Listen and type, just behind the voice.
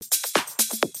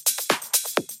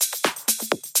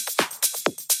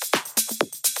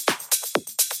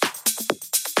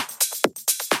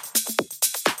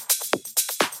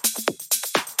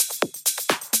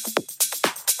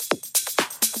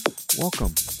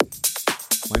Welcome.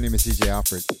 My name is DJ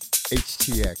Alfred,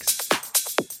 HTX.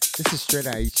 This is Straight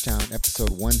Out H-Town,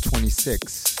 episode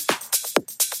 126.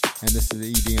 And this is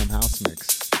the EDM house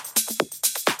mix.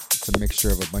 It's a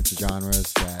mixture of a bunch of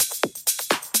genres that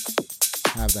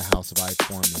have the house vibe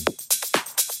for me.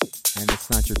 And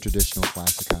it's not your traditional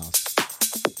classic house.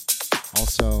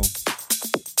 Also,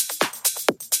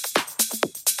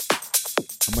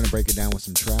 I'm going to break it down with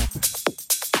some trap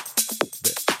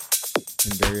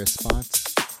in various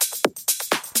spots.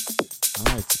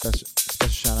 Alright, special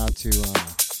shout out to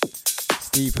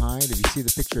Steve Hyde. If you see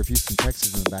the picture of Houston,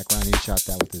 Texas in the background, he shot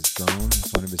that with his drone.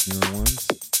 It's one of his newer ones.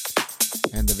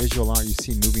 And the visual art you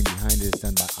see moving behind it is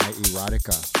done by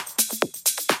iErotica.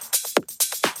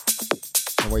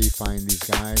 The way you find these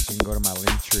guys, you can go to my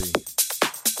link tree.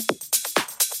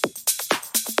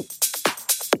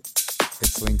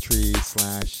 It's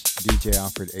linktree/DJ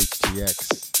Alfred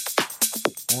HTX.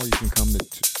 Or you can come to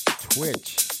Twitch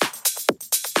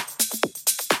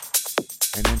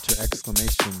and enter !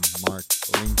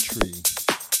 Linktree,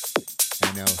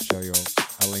 and it'll show you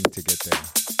a link to get there.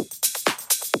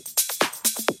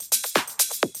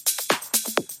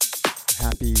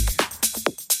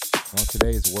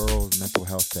 Today is World Mental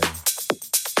Health Day.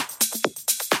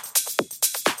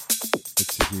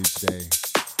 It's a huge day.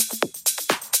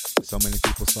 So many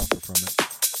people suffer from it.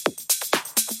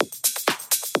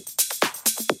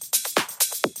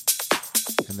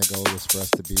 And the goal is for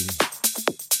us to be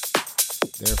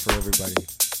there for everybody.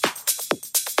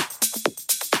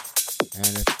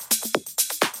 And if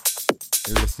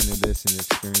you're listening to this and you're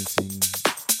experiencing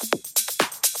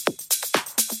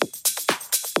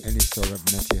any sort of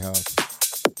mental health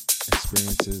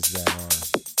experiences that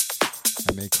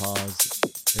may cause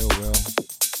ill will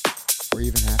or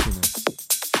even happiness,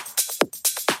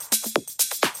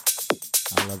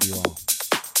 I love you all.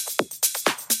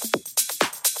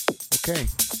 Okay.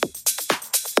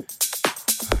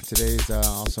 Today's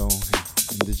also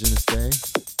Indigenous Day.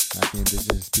 Happy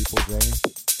Indigenous Peoples Day.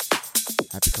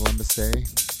 Happy Columbus Day.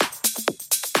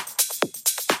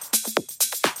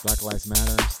 Black Lives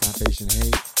Matter. Stop Asian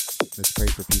hate. Let's pray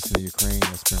for peace in the Ukraine.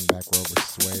 Let's bring back Roe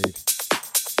vs. Wade.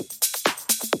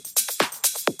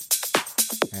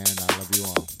 And I love you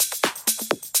all.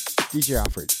 DJ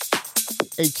Alfred,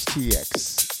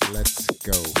 HTX. Let's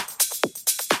go.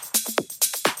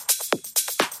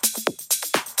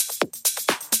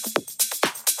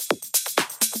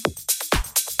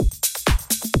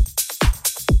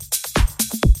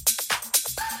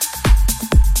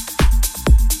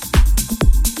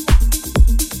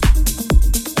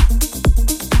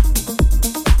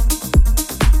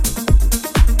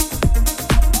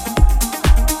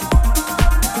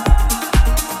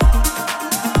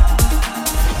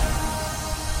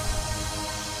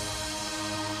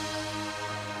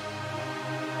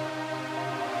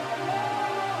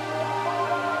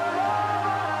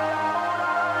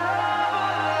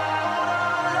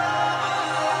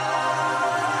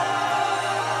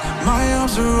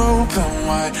 Are open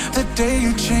wide. The day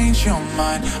you change your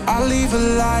mind, I'll leave a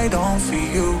light on for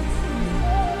you.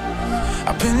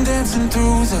 I've been dancing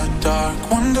through the dark,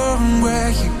 wondering where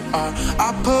you are.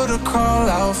 I put a call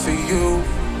out for you.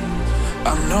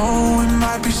 I know it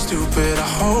might be stupid, I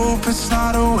hope it's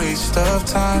not a waste of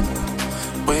time.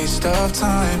 Waste of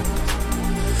time.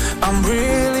 I'm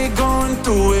really going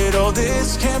through it, all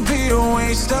this can't be a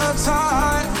waste of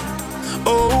time.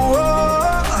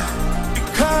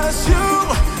 Because you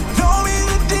know me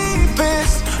the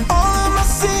deepest, all of my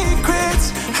secrets.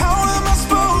 How am I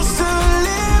supposed to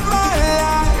live my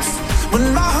life when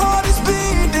my heart is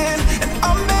bleeding and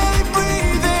I'm barely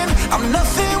breathing? I'm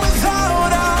nothing without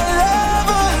our love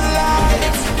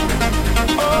alive.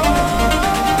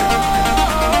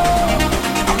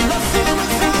 I'm nothing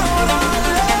without our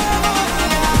love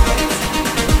alive.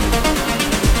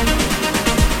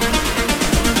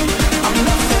 I'm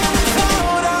nothing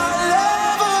without our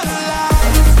love alive.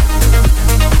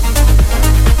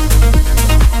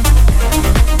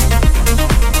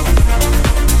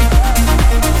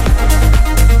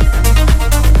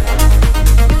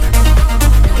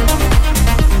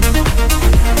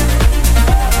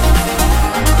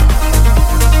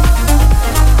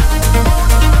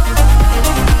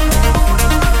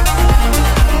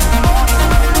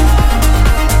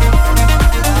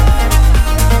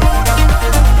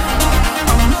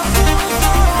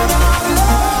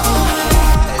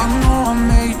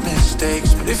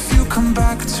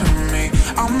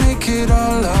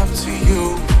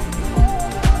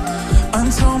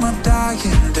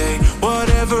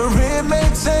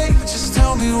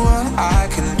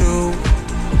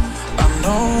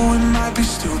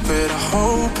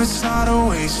 It's not a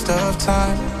waste of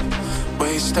time,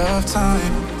 waste of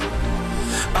time.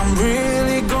 I'm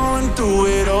really going through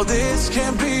it. Oh, this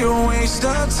can't be a waste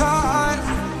of time.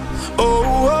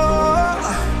 Oh,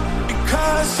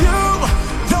 because you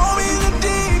know me the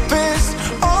deepest,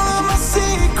 all of my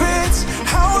secrets.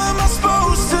 How am I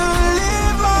supposed to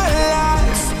live my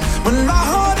life when my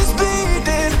heart is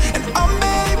bleeding and I'm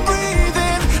barely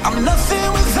breathing? I'm nothing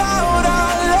without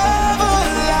our love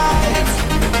alive.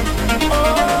 Oh,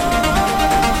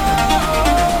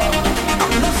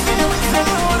 I'm nothing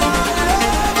without our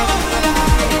love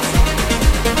alive.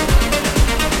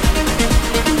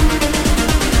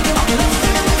 I'm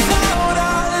nothing without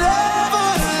our love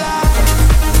alive.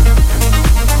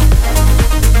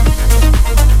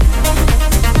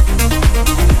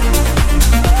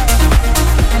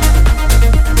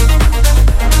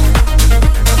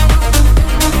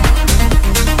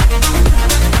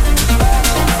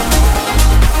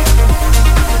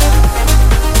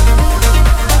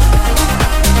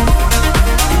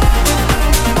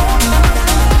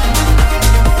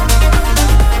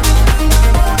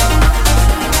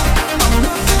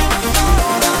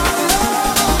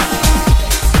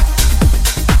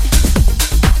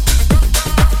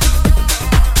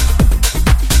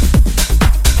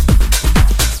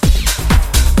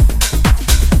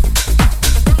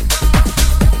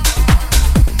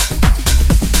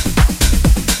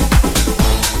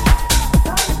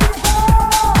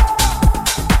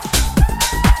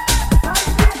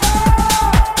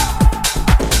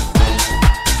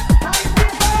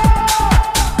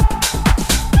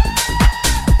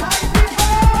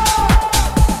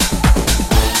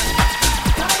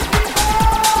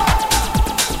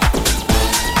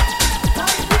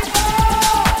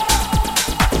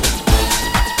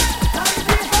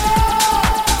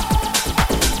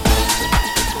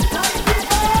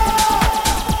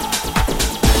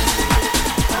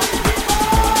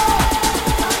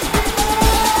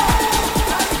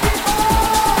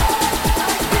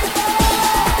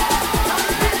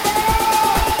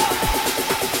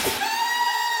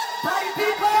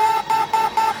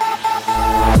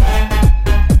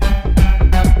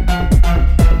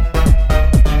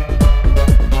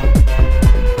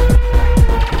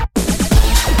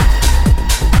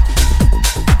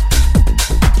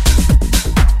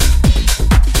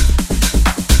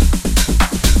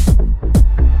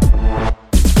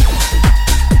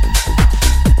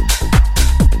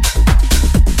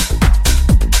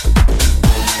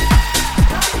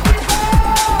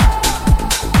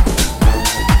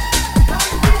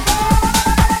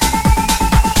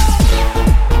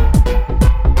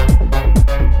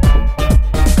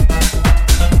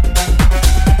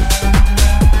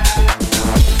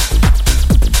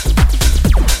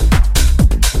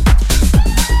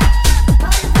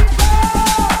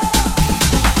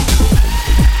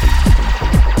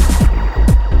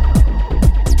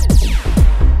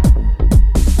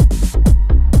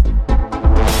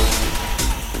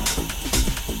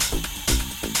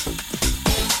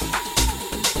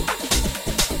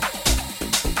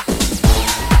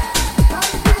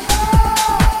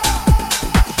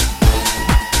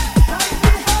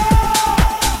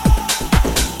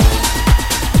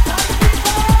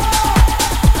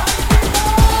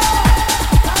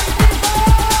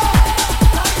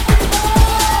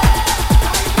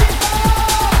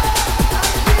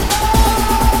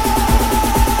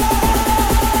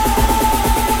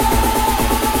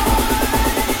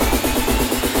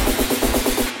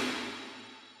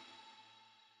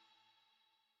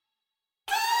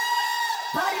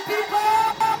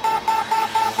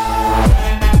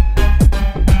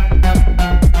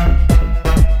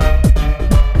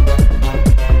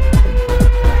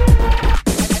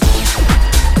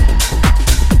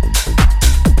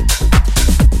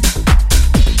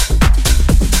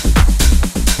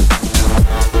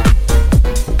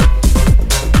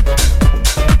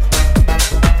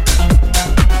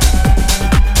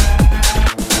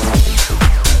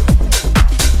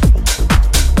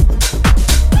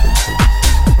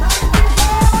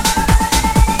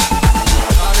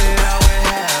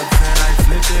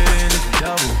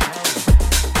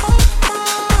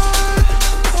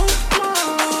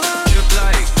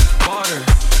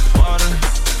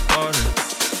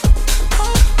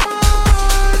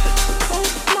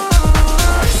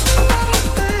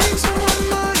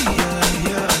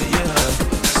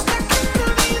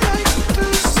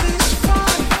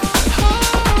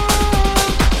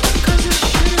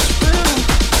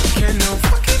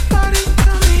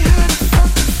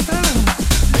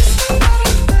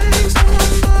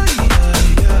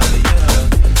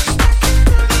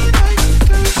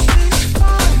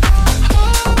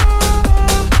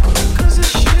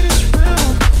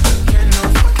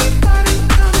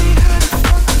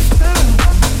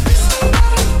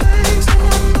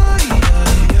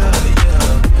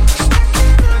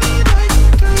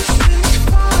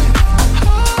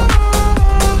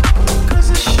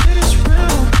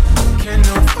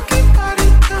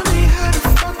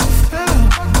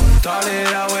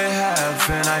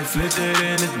 might flip it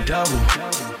in a double.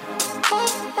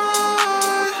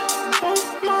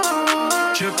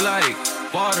 Trip like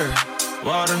water,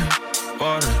 water,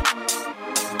 water.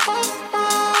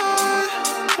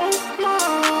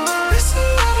 There's a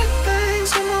lot of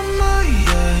things on my mind,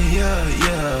 yeah, yeah,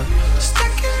 yeah.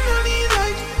 Stacking money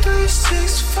like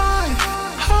 365.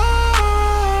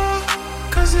 Oh,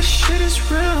 cause this shit is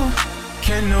real.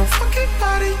 Can't no fucking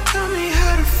body tell me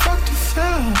how to fuck to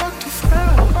feel. Fuck to feel,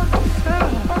 fuck to feel,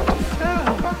 fuck to feel,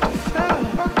 fuck to feel,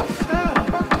 fuck to feel,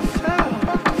 fuck to feel,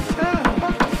 fuck to feel,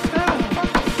 fuck to feel.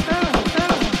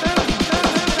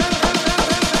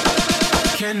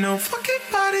 Can't no fucking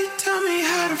body tell me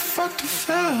how to fuck to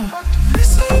feel.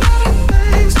 There's a lot of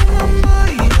things on my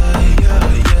mind, yeah, yeah,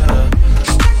 yeah.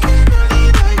 Stacking money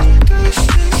like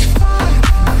 365.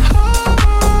 Oh,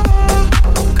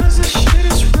 cause this shit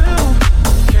is real.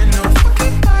 Can't no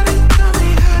fucking body tell me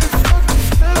how to fuck to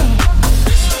feel.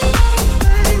 There's a lot of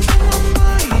things on my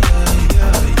mind, yeah,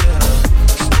 yeah, yeah.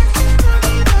 Stacking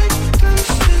money like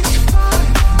 365.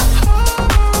 Oh,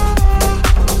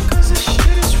 cause this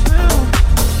shit is real.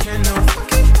 Can't no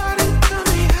fucking body tell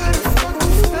me how to fuck to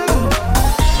feel.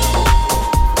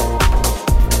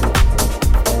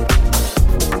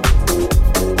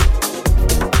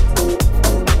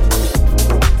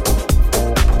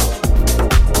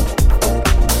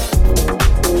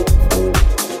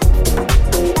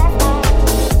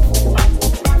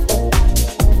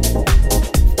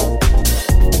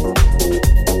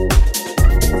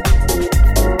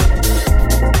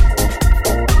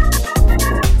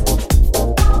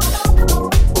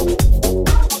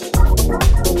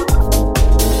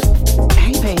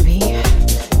 Hey baby,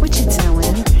 what you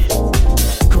doing?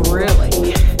 Really?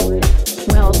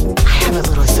 Well, I have a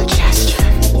little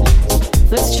suggestion.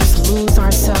 Let's just lose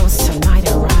ourselves tonight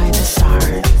and ride the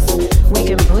stars. We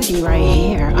can boogie right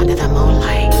here under the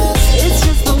moonlight. It's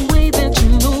just the way that you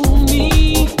move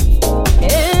me.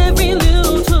 Every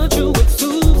little touch of what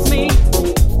soothes me.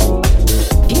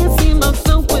 Can't see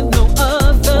myself with no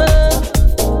other.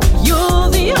 You're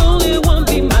the only one,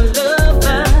 be my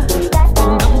lover.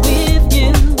 And I'm with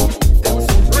you, feel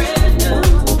so brand new.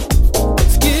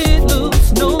 Let's get loose,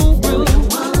 no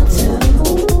rules.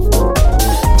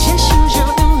 Just use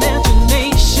your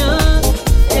imagination.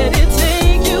 Let it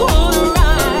take you on a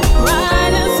ride,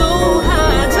 riding so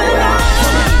high tonight.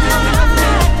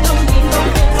 Don't need no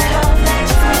fancy car,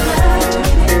 just imagine.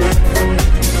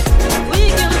 We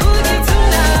can boogie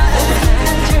tonight,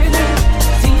 journey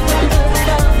deep under the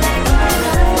stars.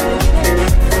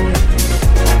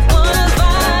 Wanna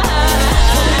vibe?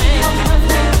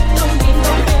 Don't need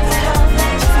no fancy car,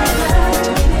 just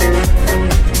imagine.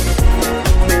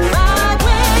 Ride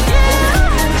with you,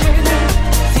 journey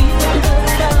deep under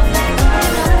the stars.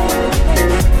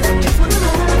 Just wanna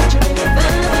ride, journey,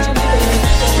 vibe with you, baby.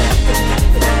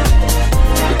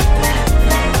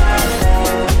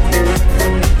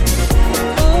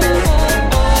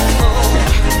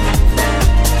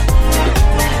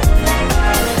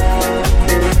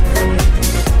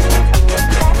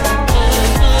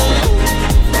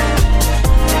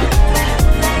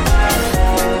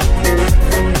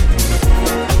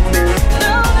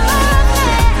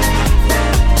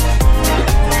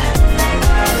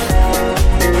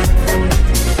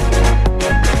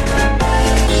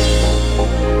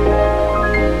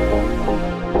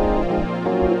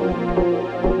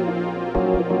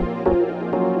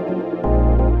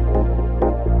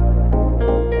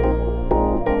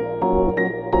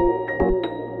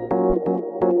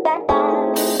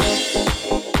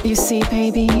 You see,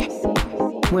 baby,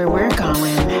 where we're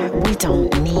going, we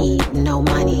don't need no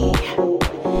money.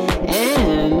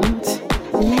 And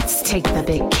let's take the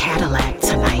big Cadillac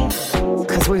tonight,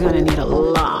 cause we're gonna need a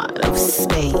lot of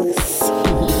space.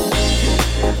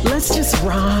 Let's just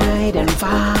ride and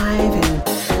vibe and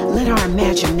let our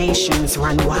imaginations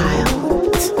run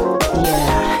wild.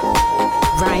 Yeah,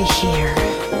 right here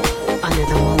under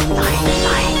the moonlight.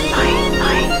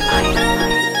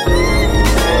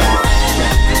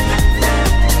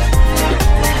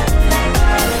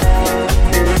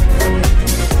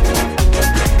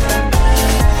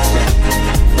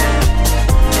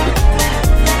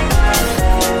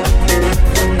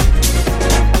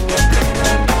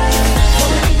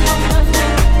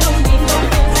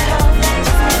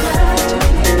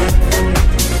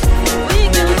 We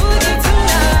can boogie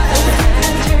tonight.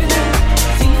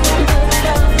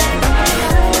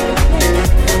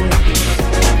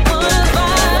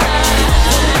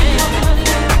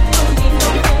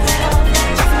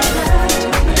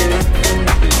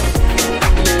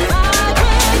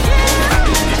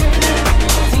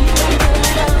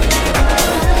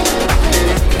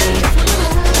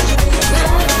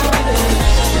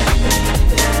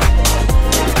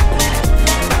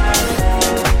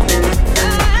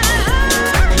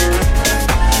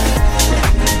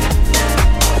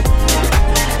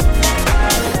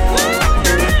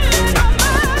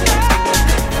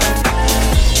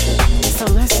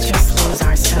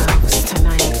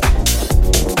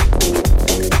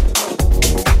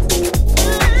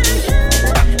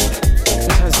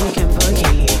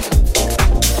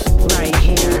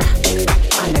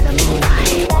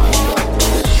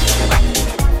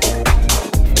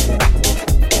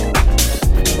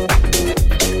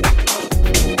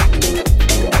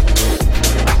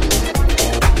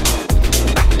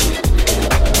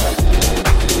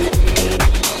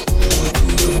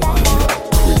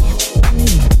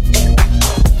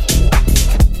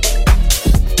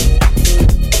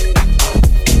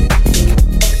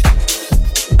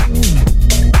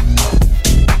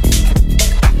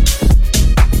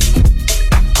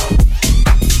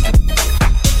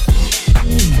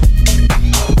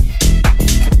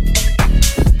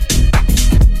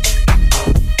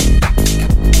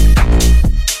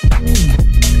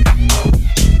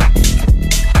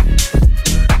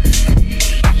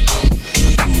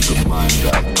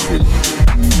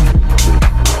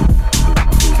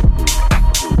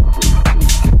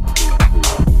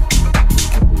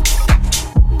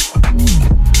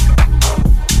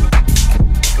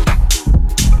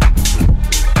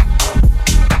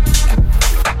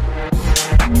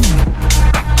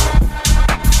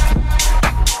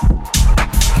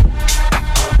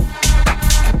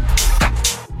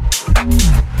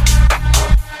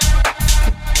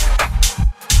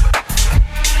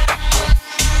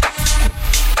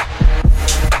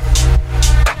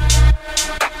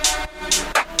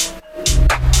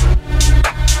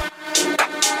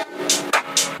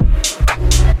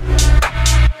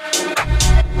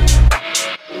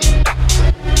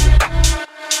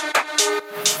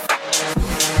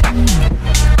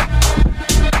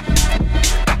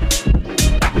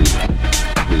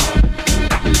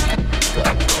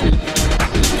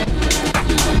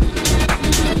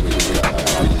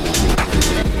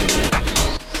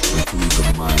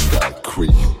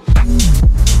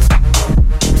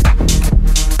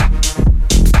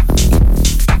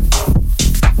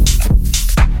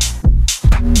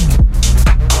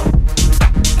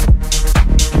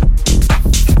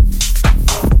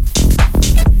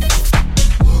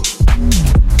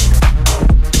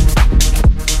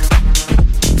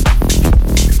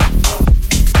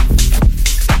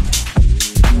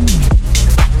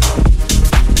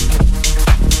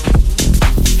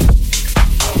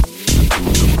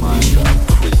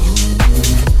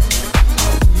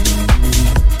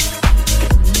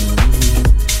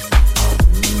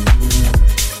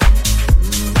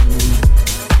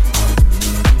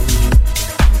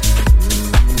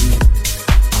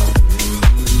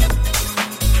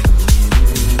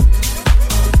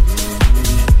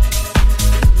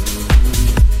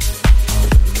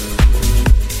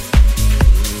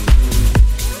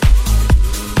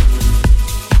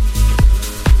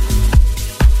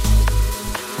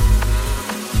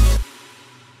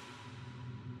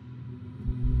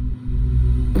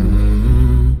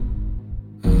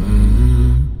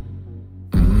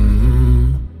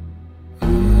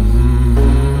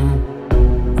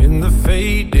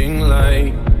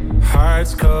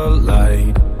 hearts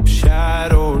collide.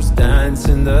 Shadows dance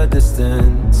in the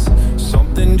distance.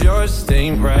 Something just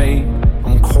ain't right.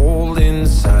 I'm cold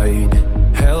inside.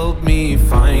 Help me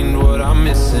find what I'm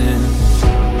missing.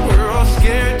 We're all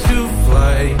scared to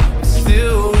fly,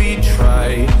 still we try.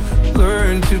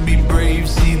 Learn to be brave,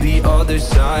 see the other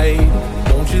side.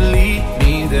 Won't you lead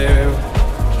me there?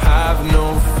 Have no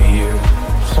fear.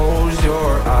 Close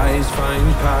your eyes, find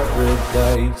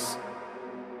paradise.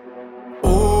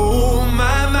 Oh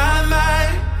my, my, my.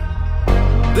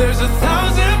 There's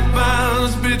 1,000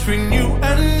 miles between you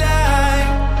and I.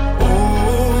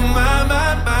 Oh my, my,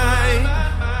 my.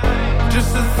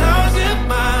 Just 1,000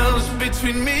 miles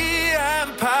between me and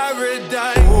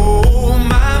paradise. Oh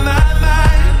my, my,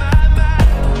 my.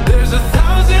 There's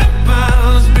 1,000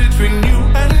 miles between you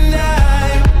and I.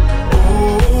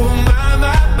 Oh my,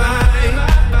 my, my.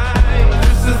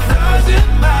 Just 1,000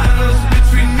 miles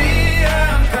between me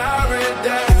and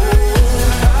paradise.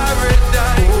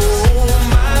 Paradise. Oh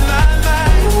my, my, my.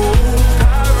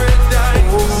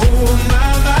 Paradise. Oh my,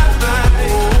 my, my.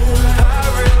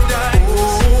 Paradise.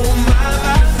 Oh my,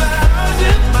 my, my.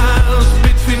 1,000 miles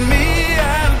between me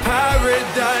and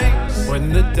paradise. When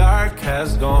the dark has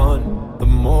gone, the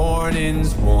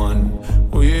morning's won.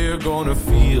 We're gonna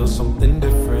feel something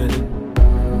different.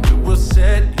 It will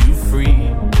set you free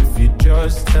if you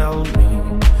just tell me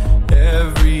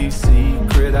every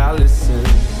secret I listen.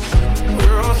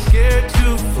 We're all scared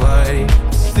to fly,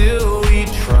 still we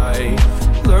try.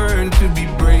 Learn to be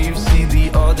brave, see the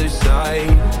other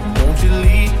side. Won't you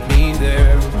lead me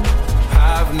there?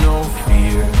 Have no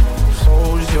fear.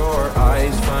 Close your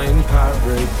eyes, find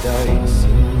paradise.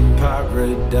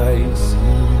 Paradise,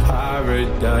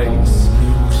 paradise.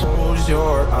 Close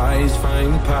your eyes,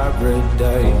 find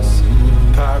paradise.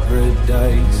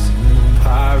 Paradise,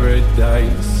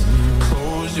 paradise.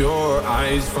 Close your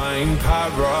eyes, find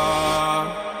para.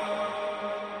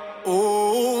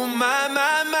 Oh my,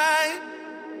 my, my.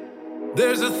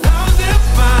 There's 1,000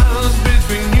 miles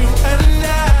between you and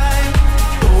I.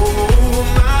 Oh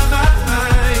my, my,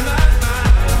 my.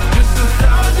 Just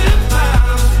 1,000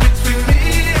 miles between me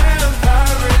and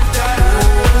paradise.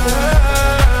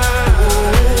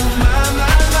 Oh my,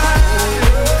 my, my.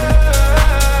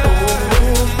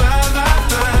 Oh my, my,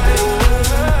 my. Oh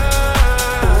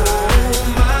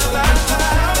my, my,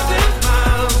 1,000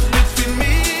 miles between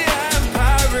me and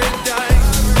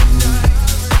paradise.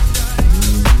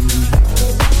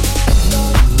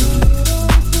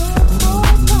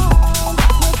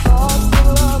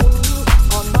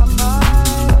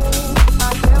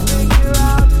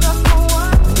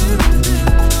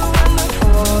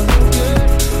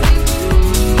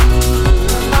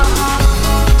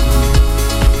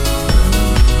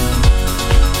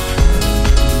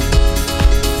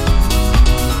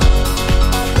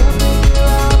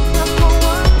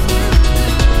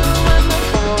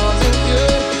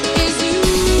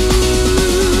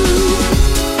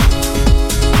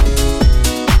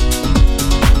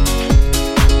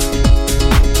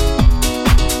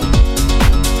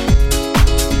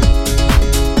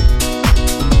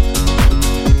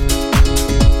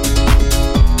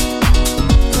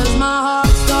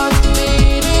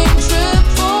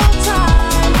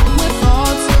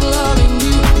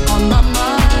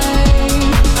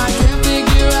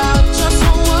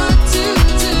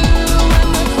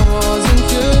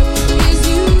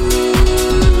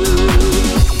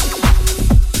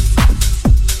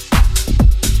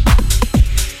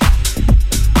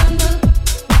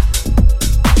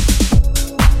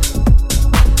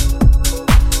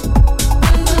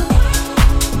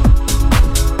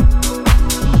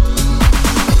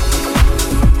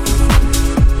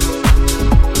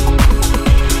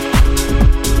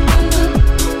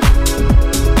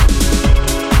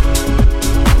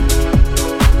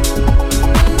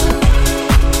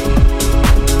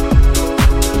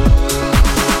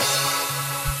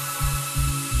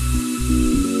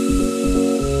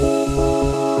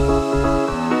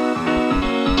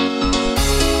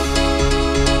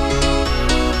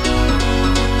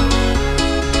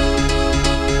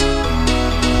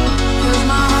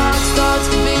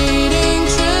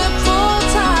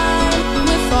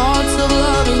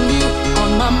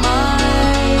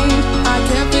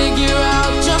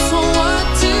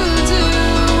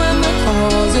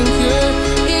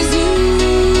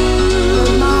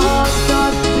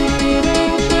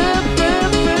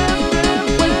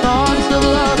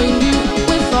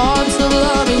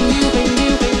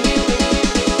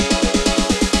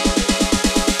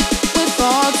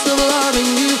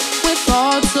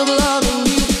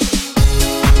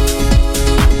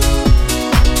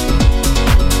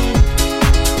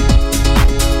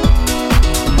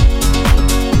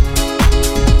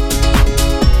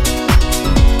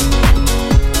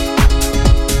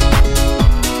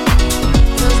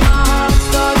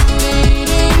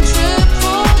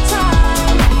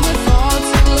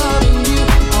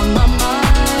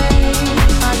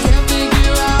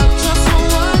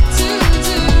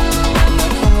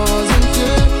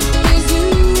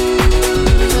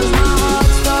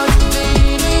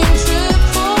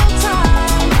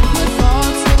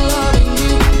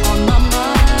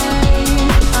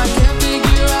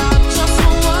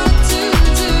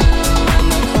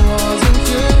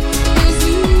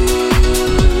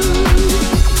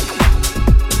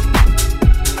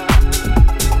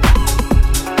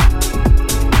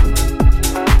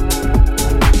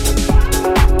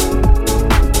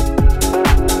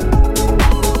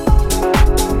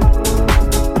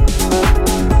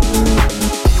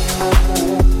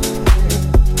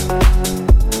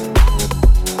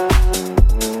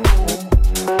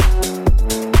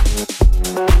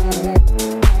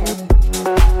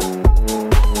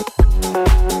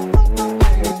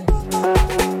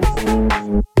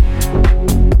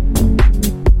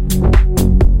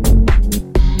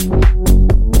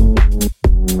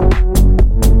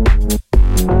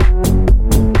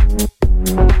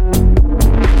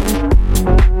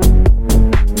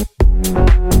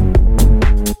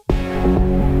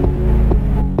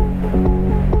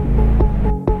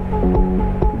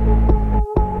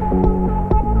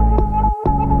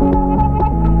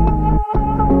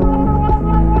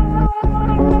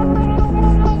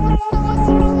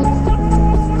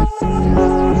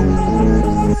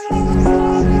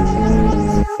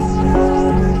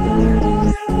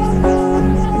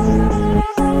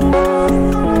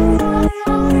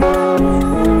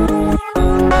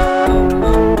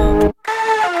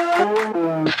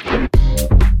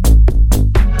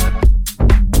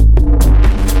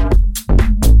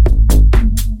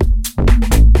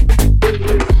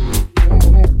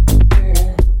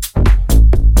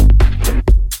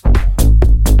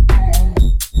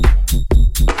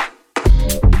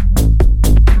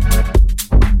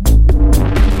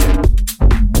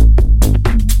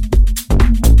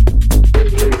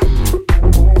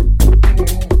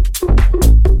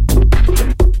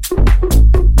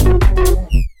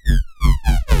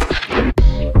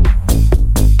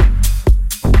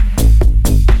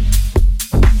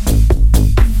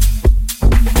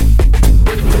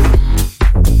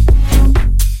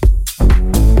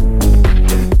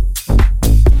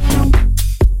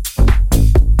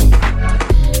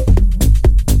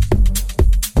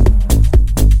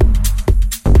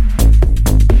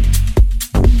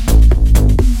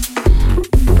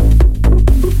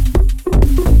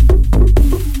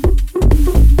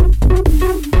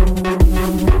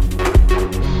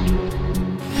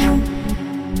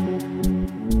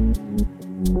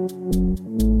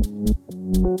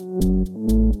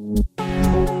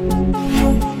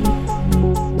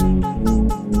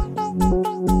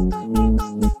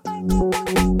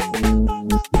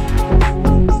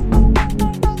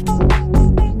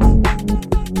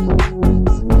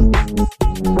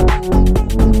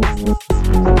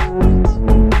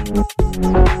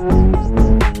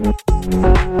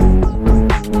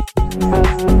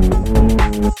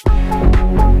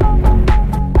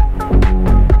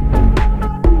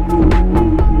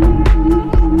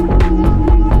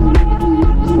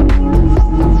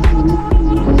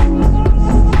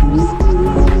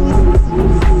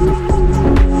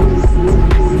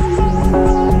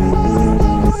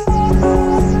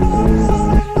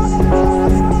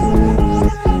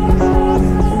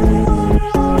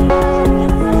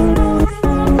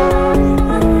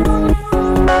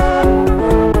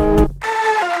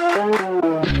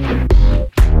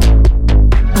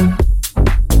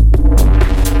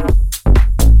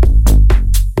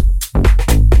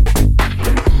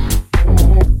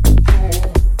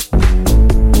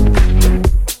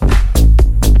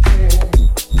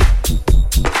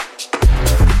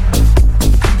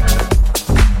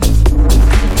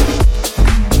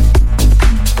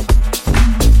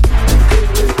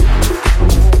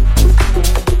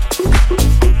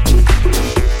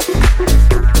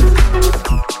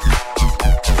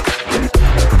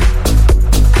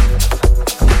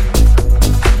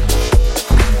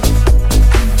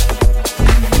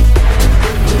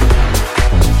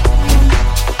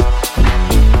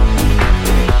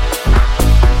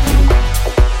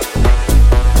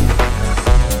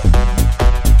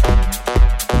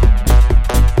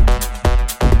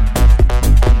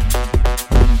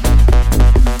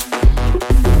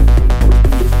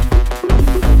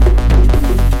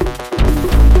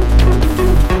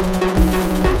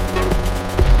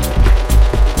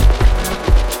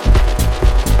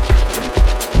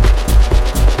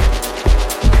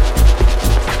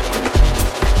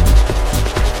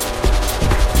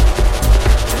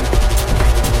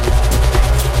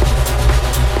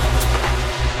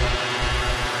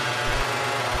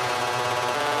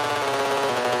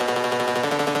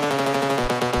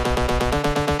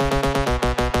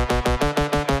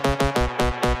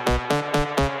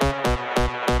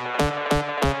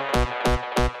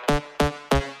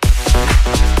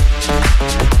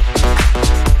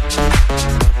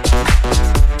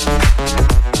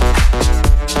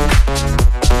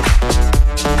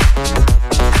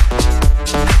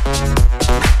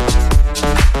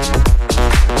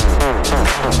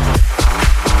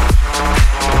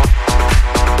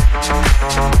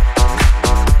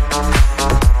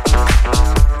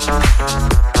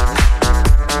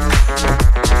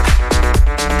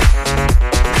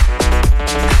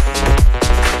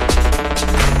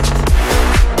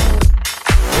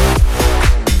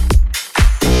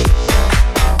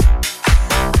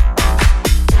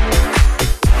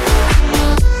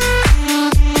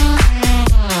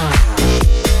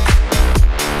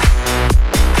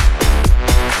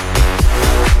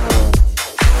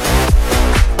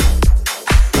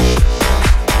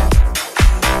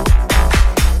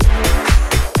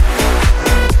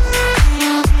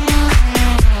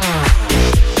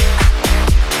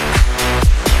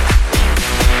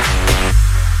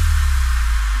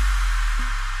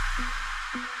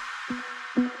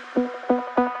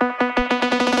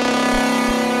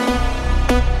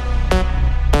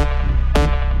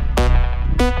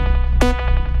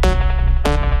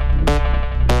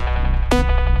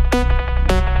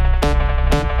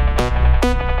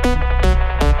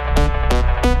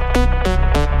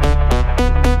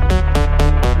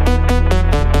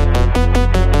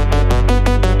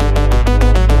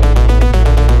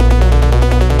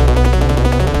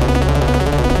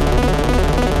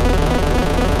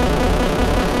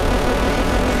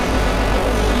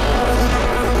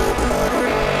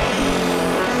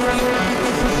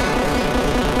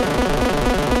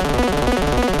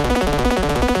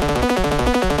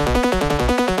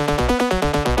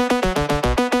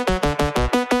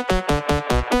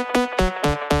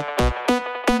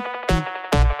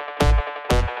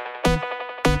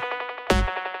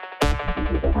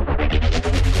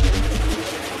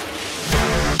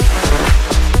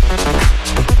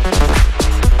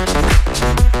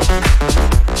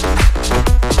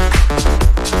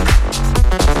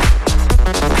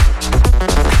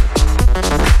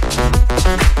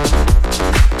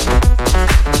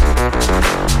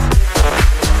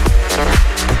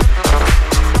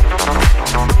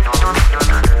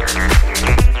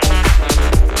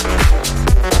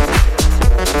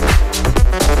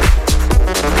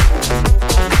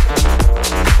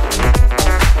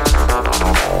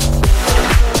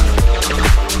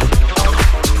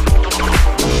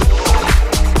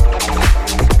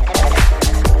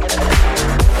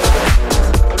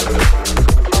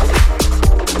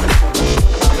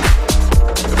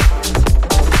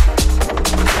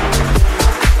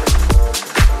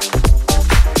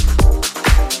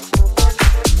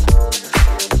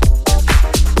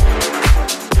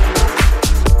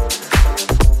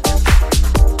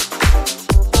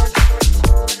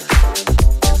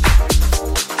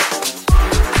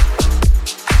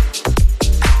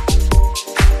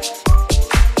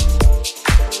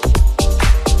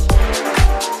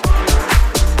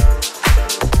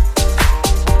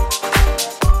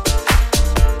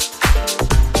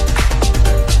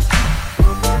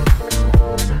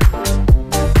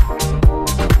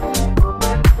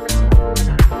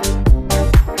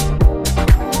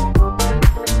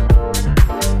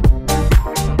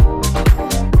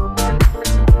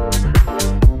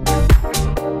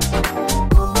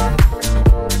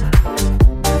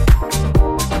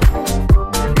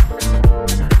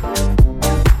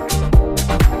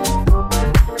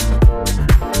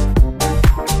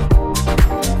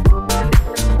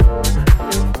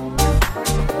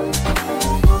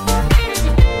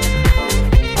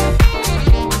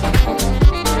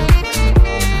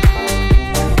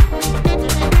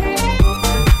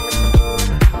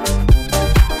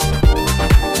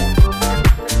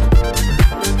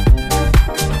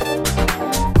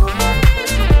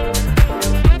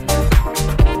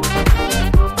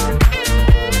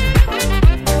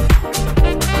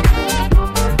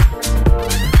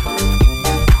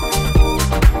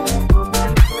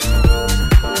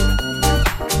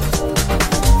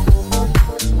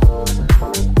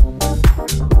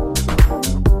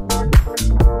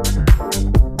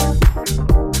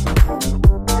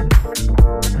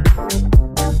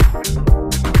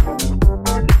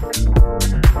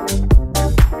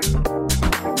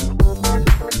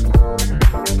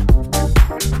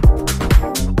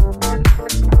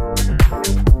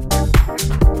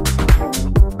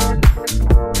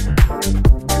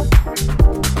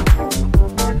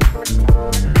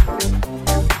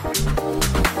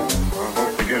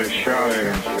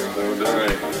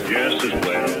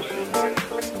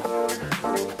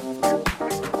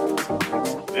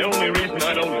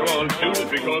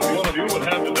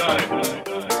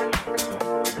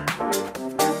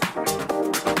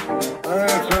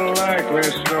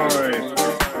 Where's Snowy?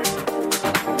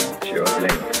 Sure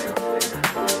thing.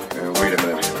 Wait a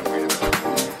minute.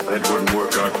 That wouldn't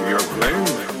work out for your plane.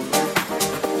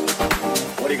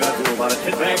 What are you gonna do about it?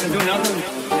 Sit back and do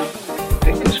nothing?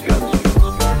 Take this gun.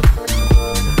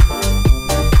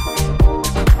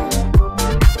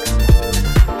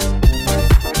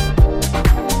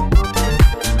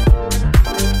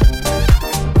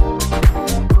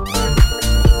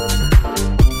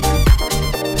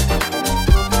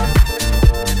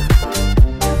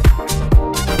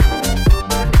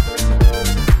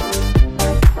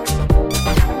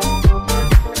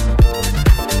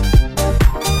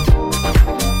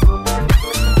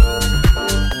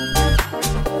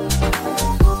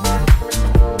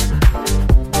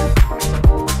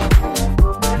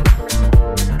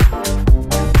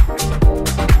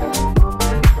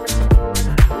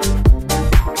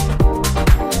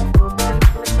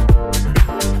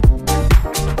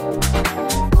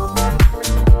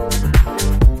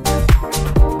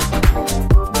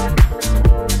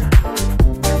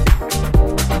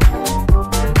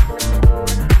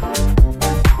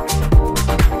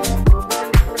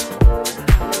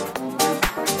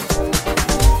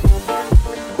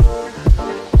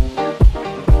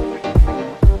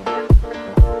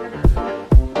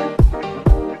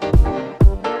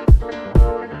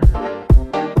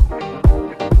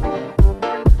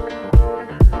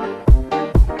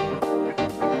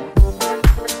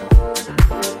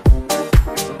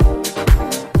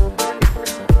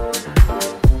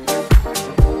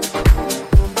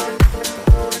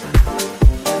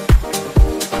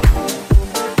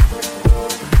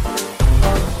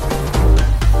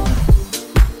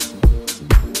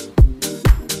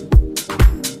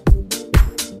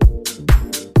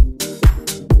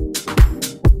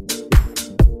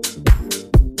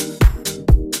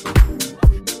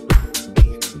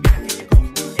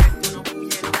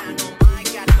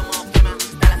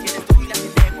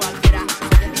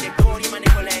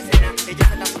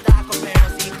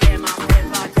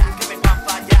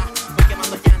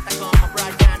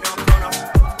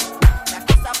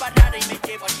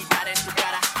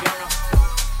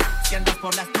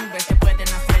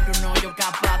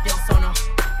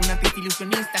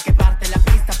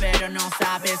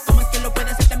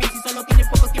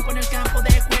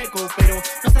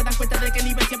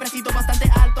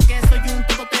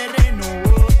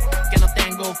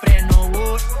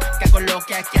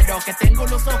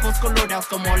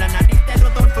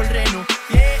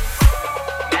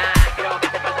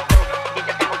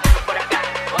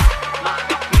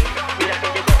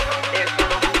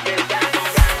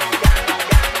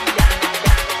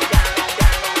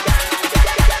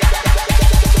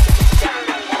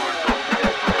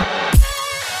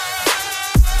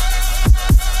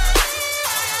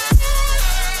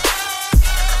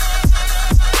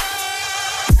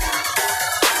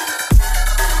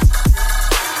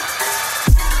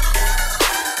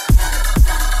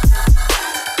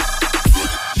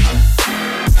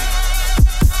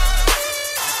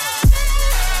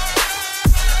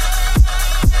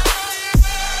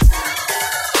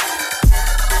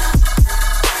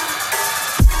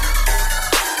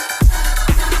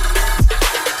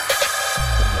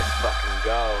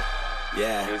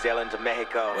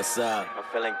 What's up? I'm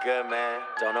feeling good, man.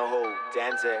 Don't know who.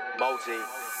 Danzig, Multi.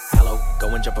 Hello, go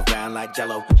and jump around like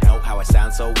Jello. Know how I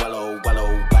sound so well,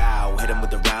 wow. Hit him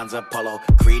with the rounds of polo.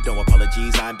 Creed, no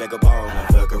apologies, I'm beg or borrow.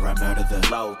 Burger, I murder the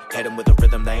low. Hit him with a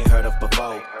rhythm they ain't heard of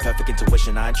before. Perfect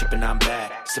intuition, I ain't tripping, I'm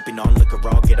bad. Sipping on liquor,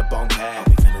 I'll get a bone pad. I'll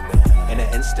be feeling that. In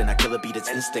an instant, I kill a beat, it's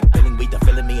instinct. Feeling weak, they're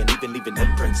feeling me, and even leaving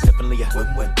imprints. Definitely a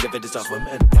win-win. Give it is a swim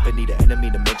in. Never need an enemy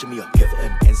to mention me or give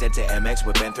in. NZ to MX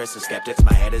with band threats and skeptics.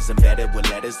 My head is embedded with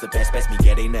letters. The best me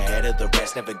getting ahead of the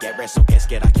rest. Never get rest, so get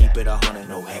scared. I keep it 100,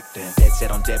 no hectic. Dead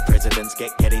set on dead presidents,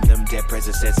 getting them. Dead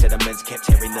presidents, sentiments, kept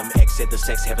tearing them. X said the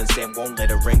sex heaven sent, won't let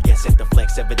her ring. Guess at the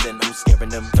flex, evident who's scaring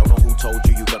them. Don't know who told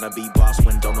you you're gonna be boss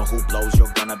when don't know who blows,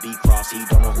 you're gonna be cross. He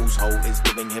don't know whose hoe is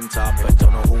giving him top, but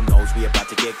don't know who knows we about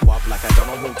to get guap. Like I don't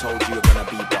know who told you you're gonna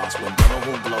be boss when don't know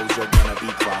who blows, you're gonna be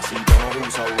cross. He don't know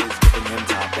whose hoe is giving him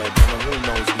top, but don't know who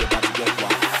knows we about to get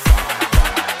guap.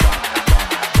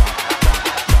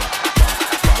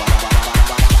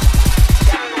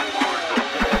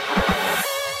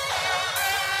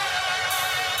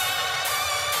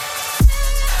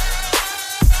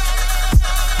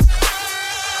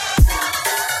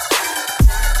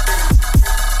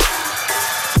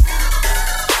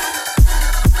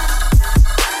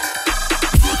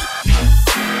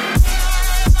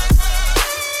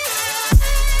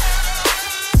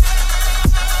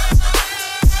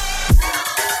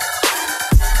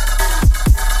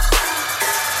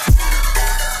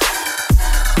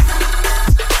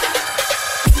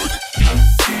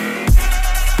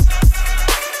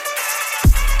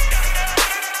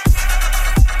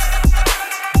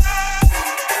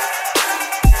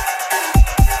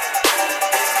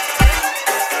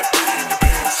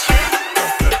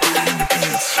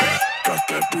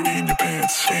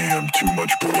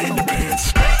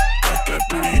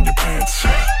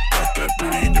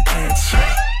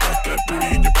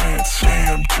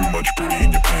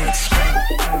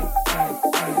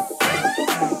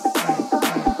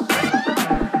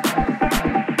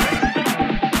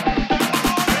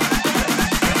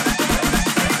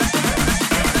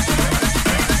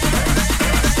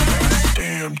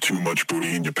 much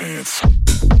booty in your pants.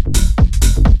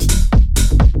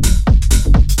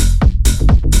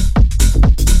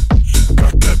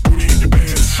 Got that booty in your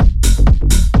pants.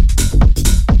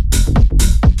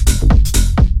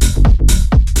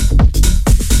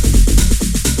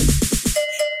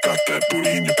 Got that booty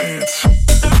in your pants.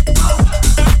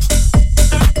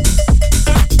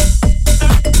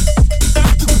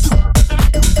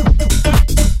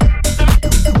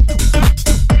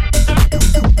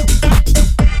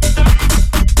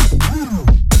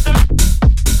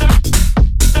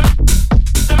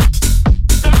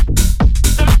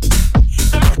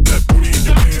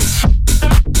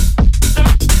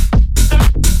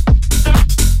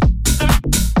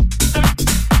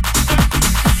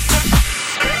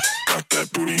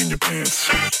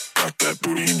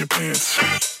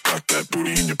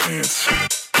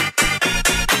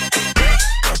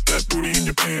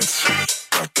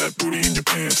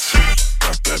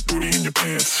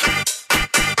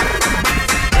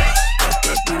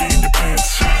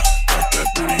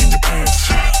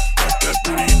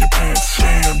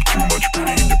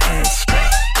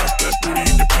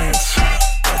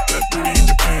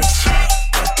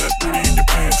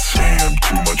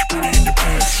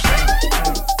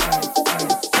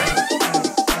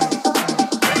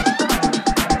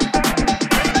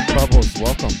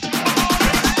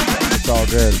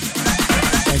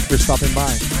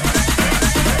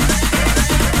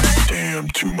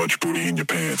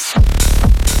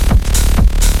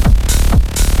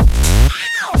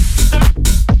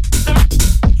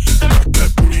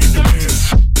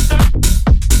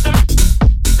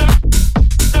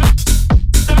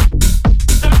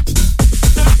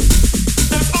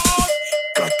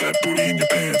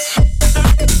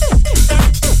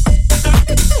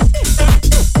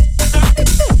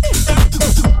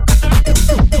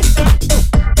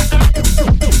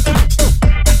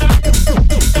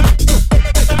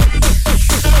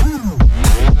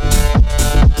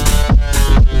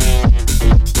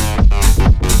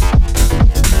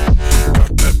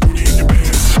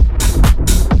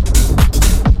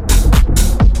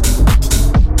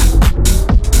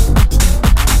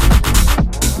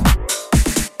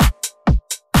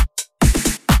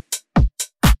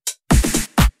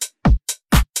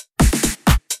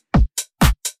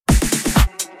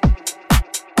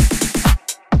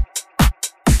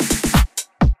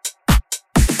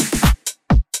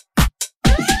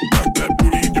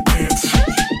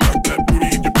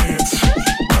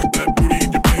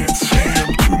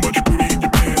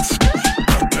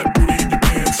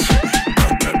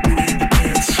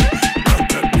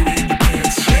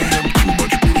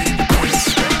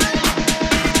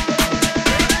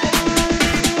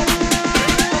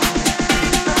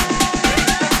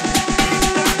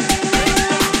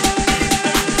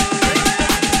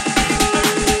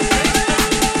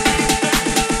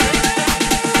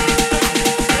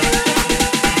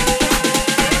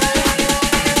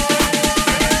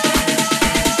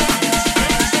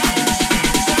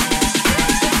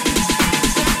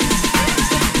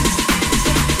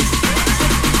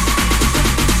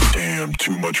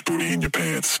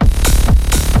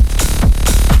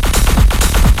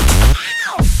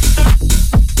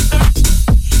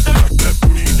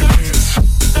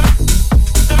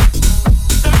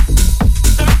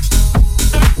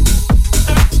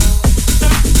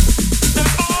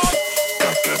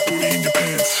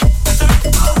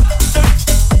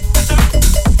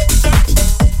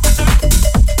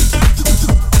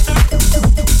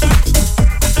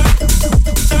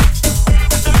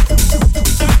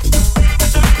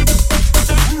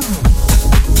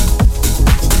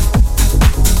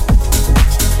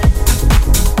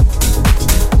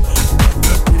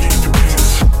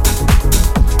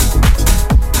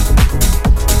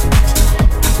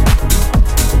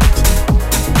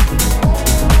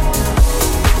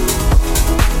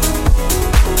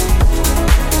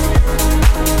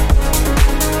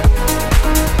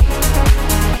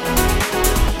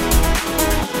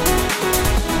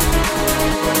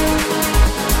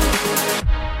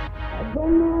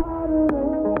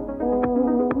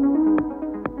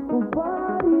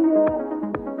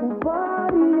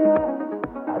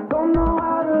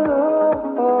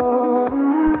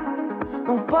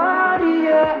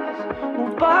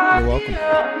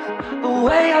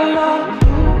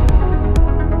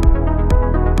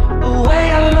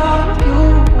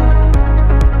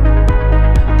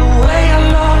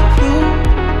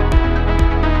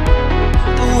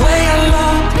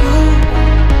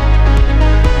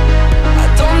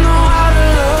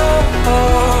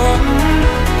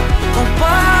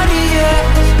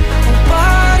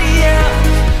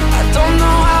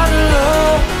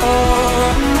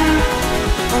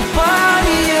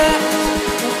 Nobody else.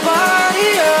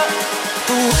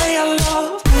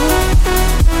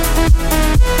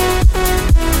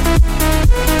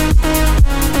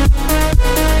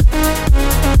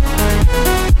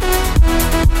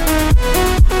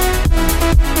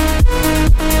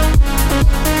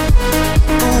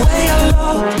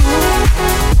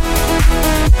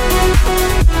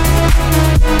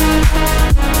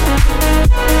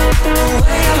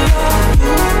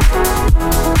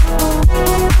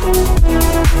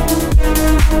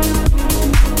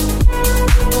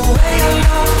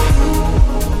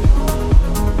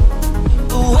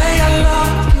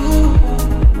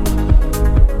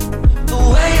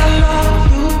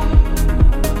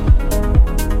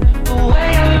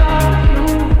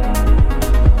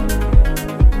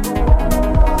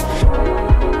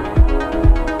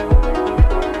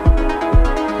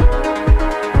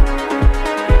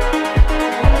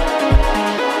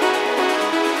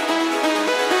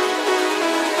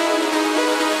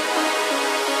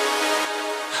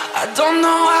 I don't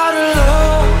know how to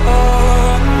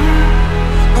love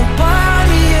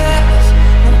nobody else,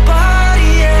 nobody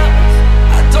else.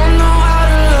 I don't know how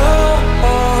to love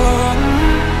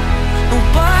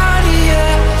nobody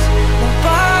else,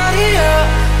 nobody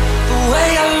else. The way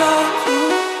I love you.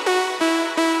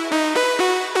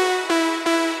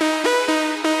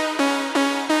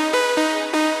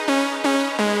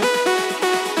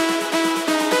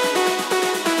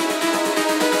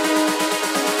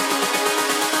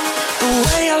 The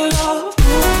way I love you.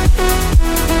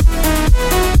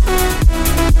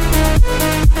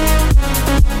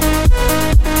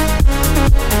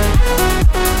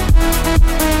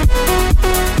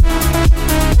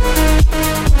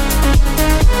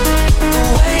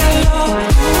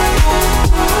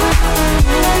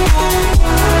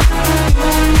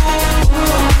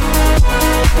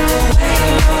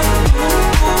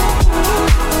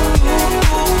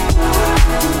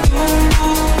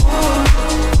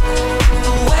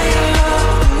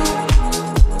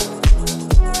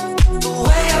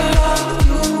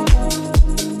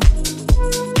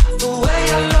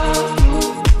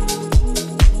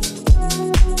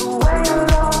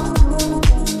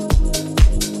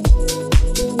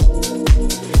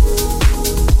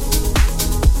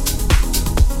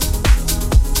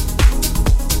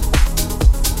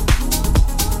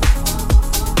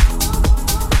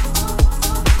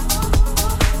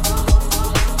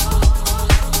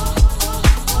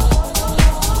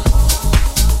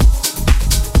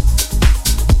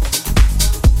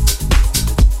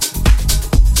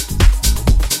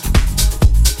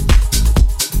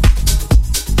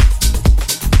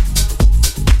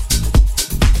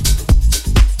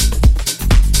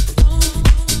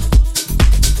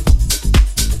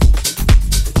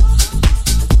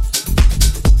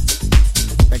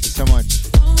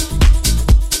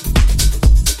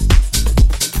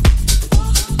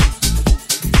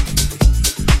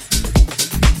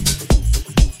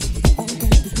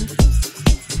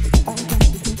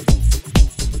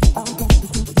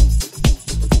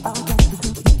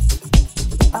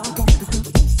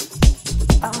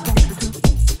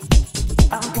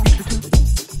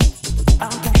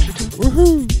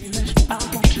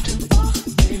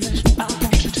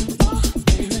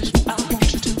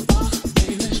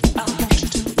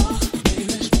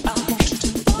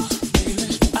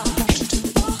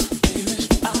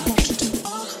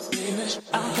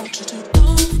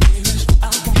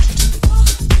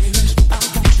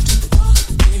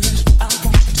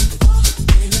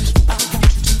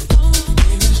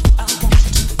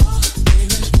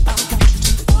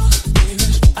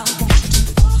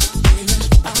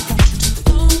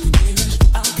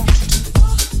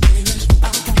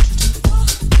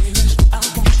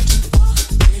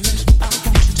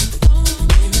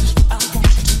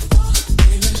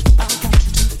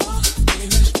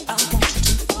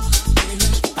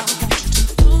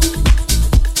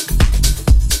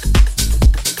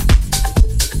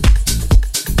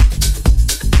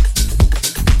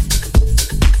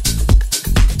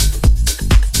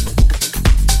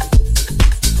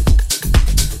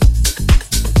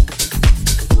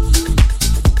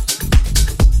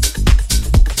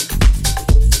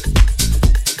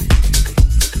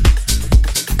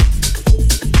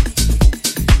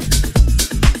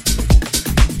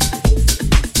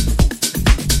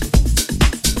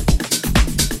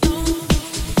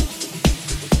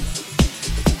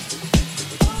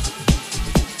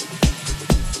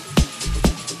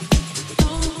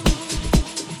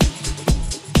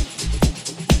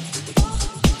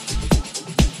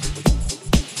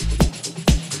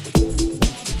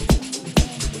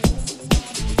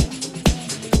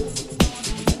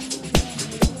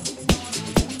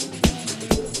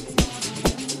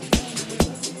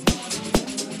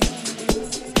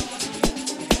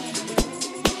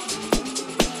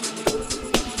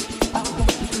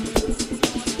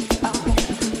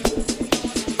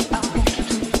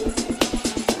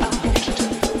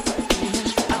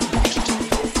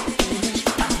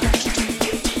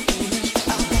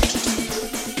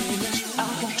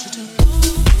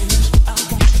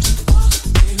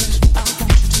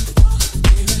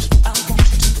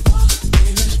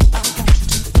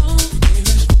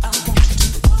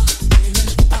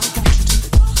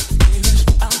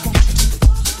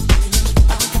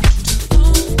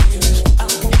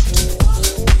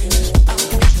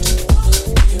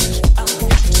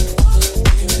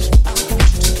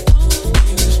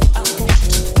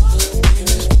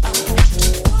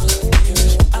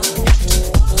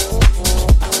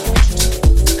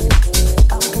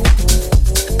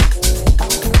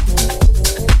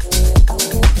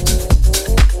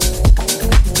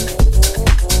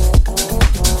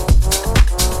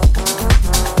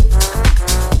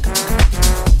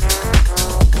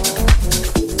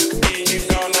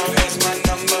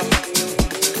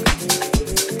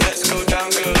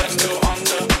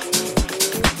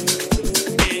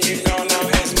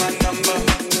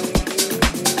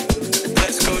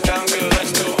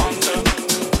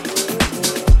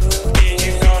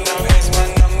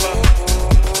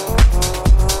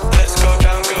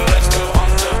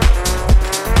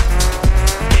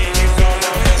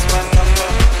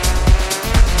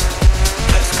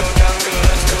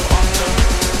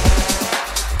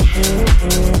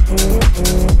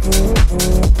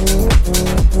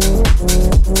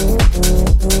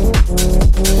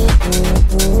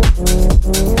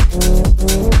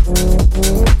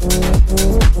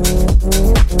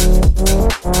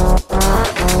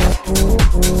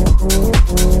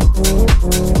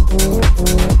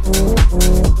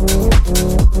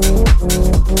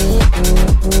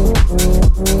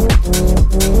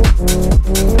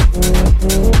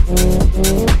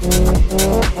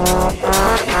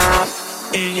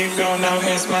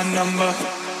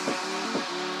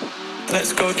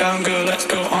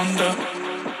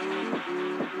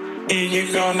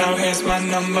 you go, now here's my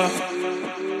number.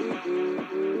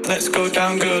 Let's go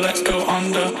down, girl, let's go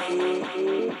under.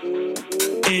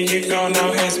 Here you go,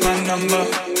 now here's my number.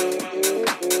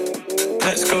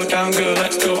 Let's go down, girl,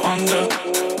 let's go under.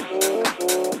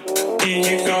 Here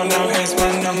you go, now here's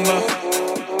my number.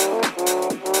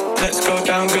 Let's go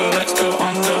down, girl, let's go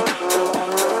under.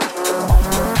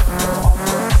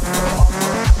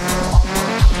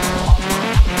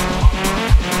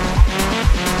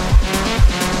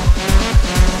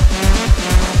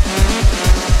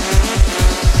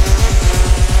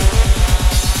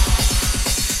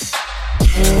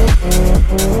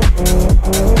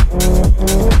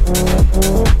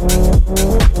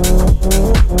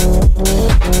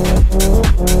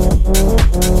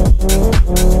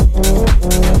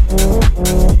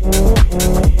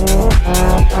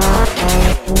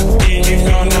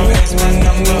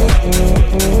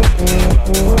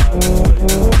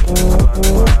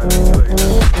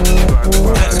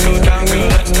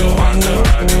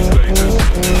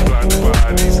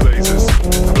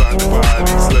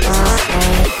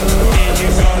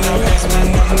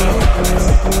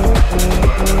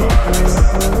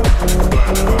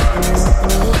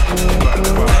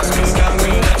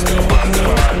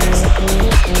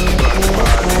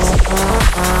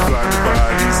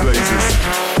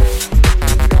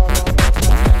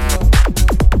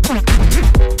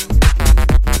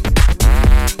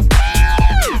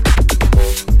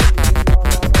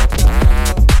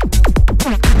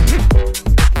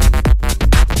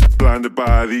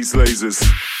 These lasers.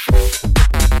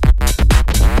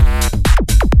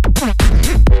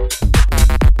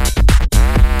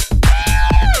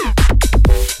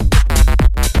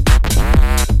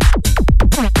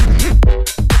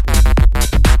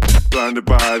 Blinded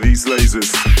by these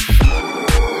lasers.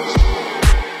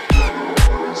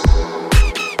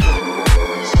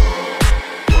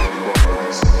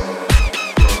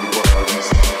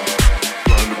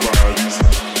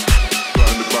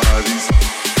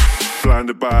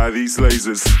 Blinded by these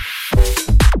lasers.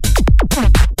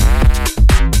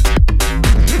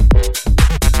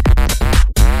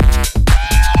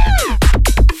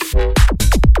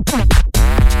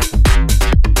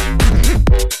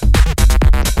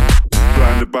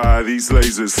 Blinded by these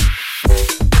lasers.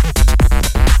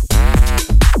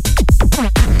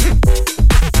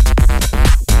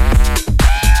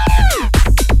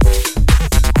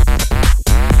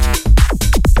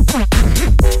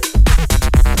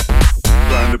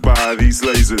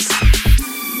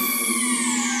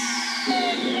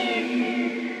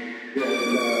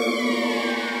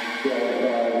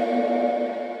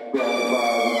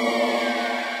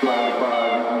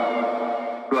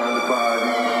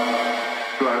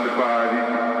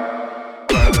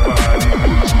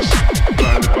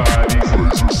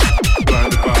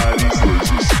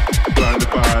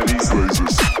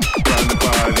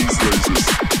 By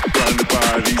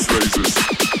these lasers.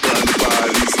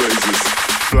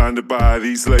 Blinded by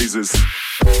these lasers.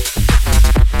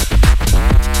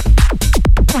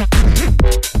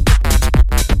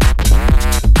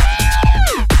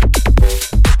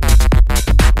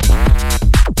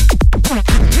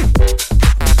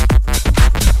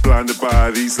 Blinded by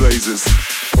these lasers.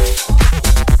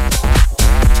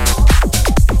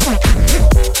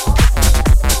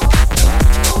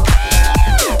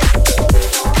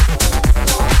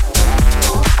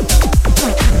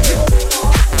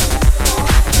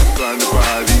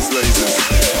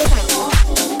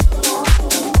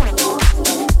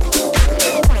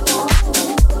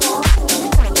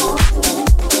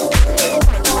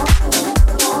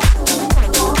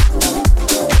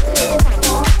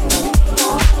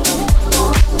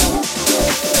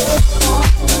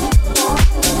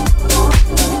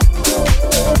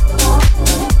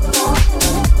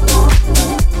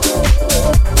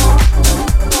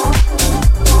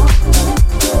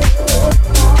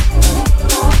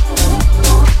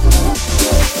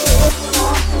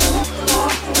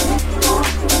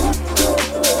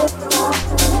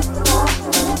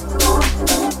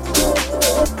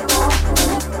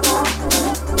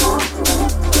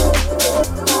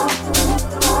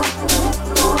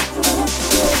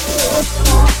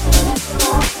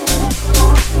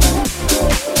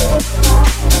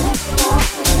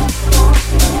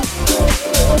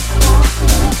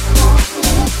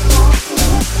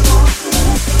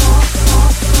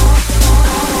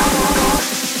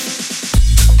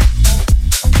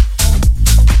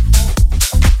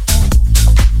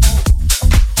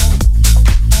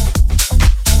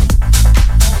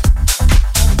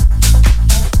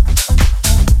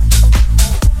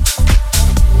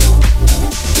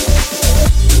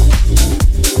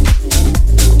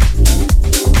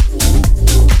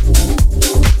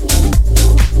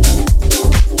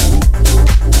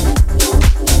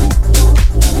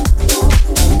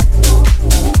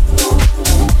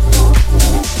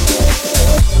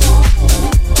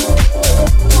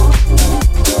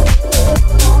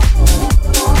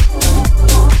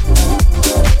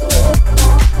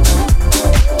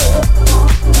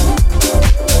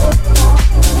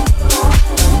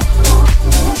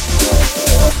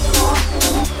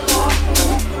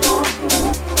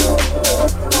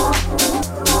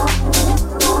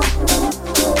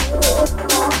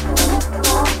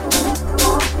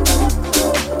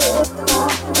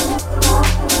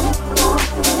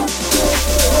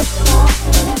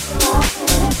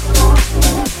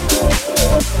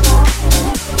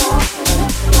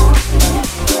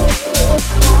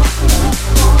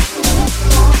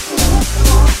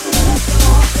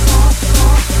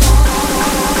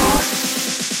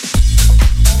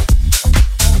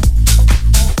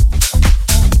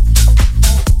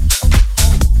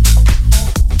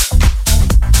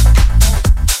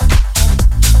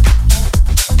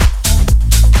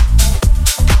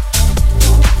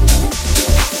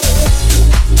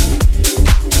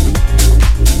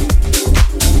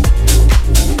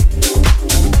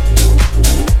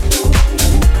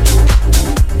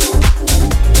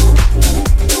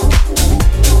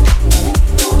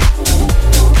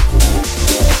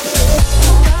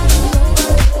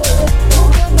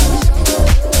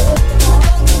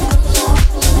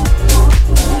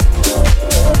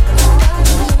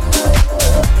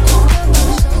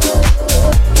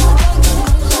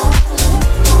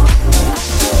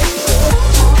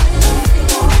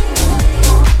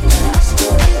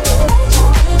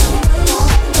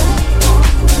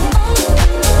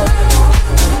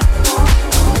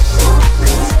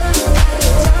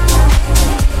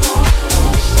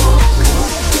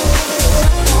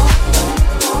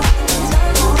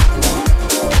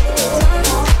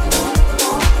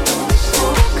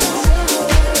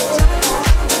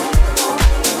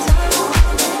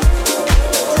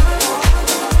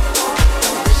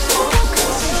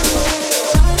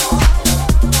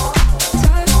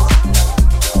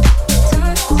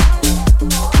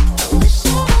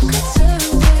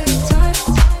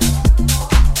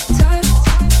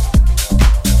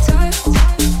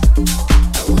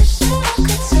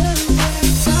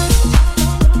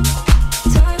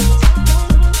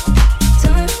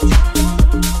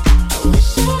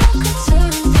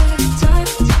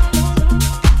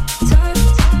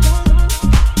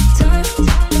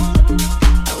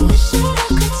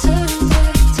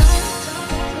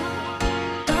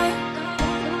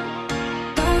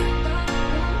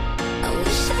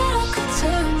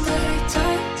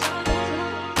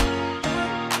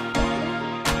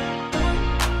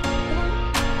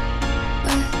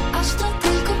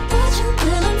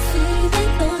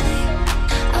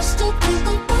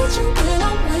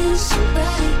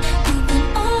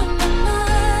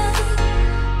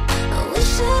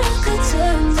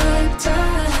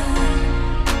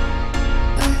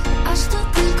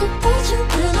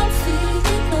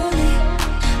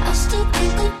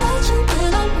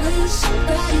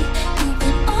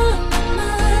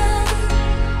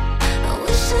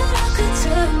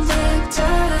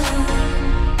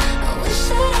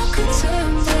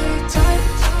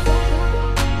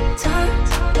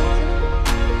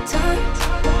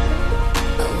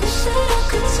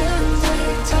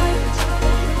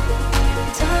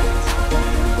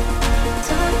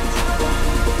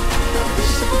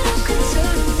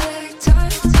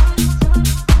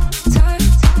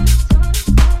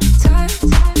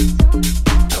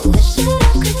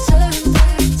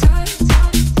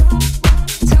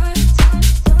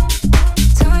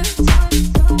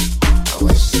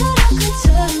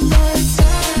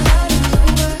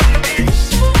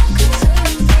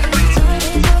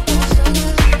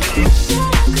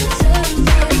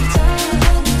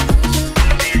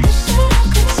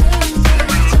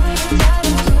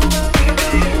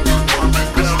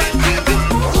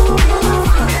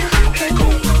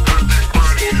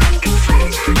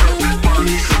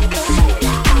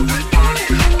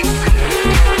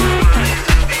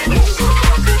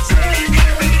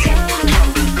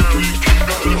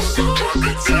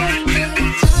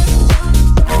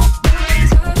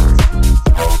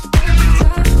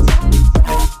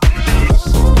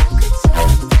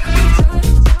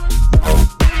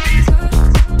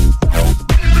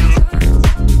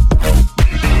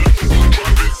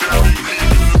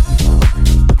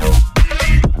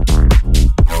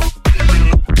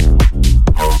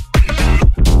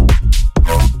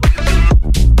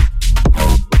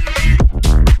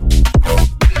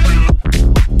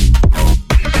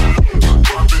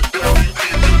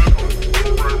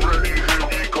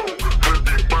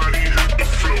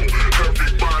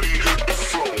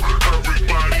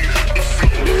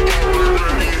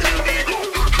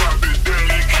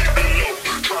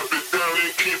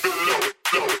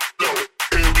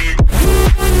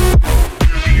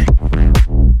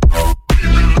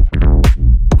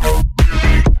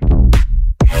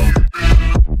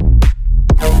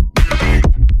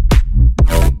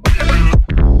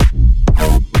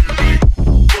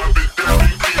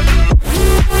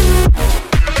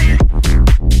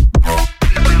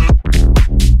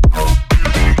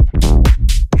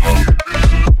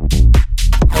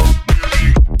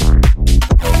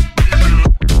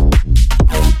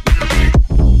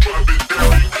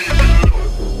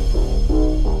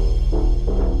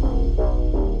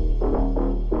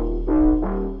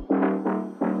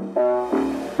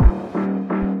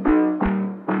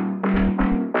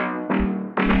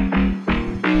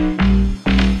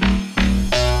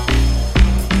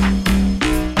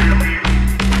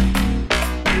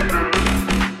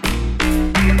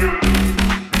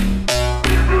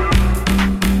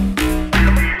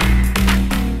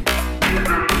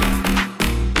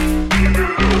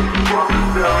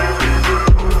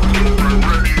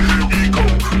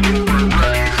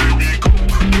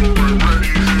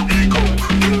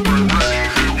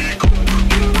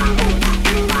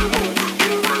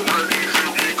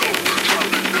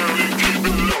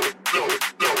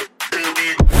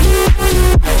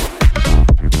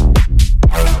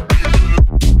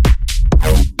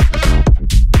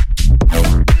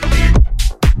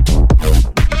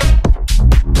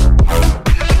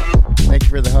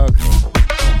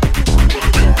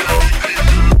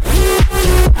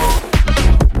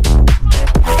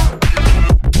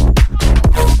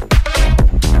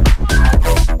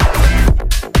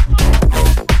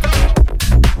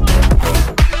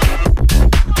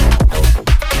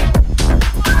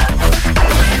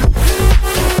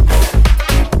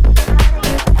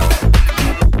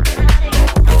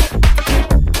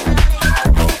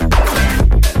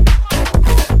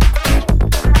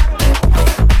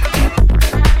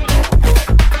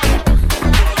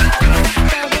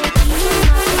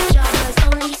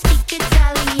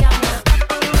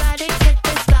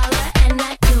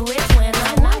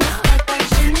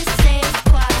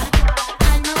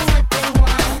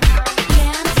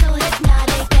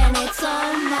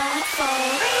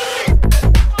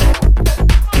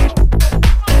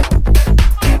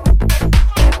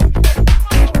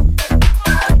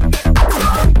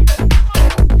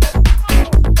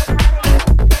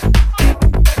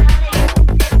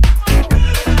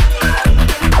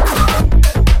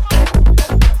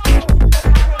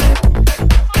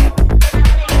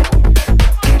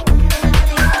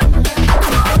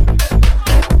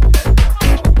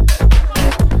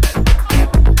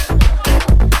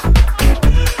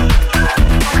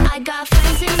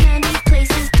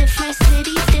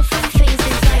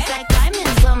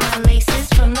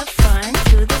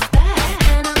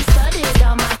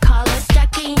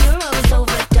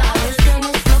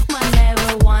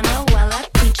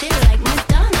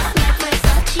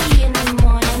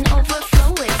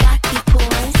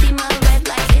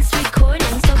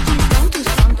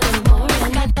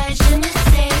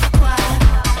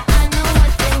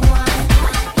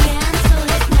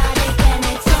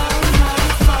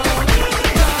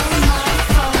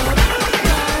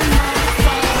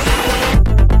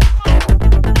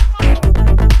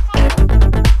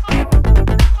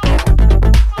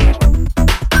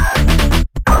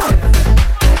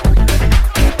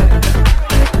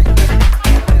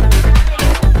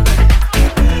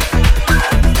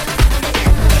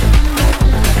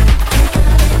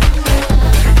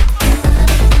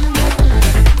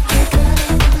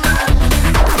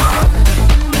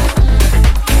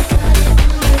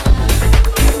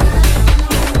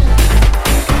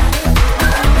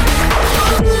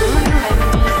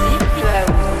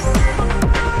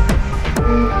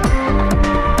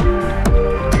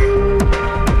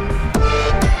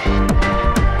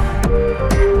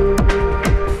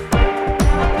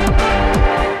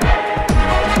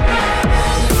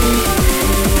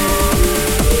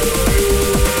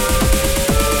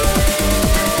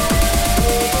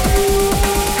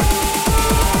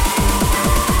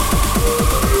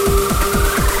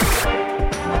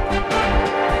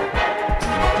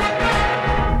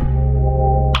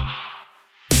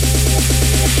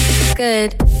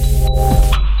 Good.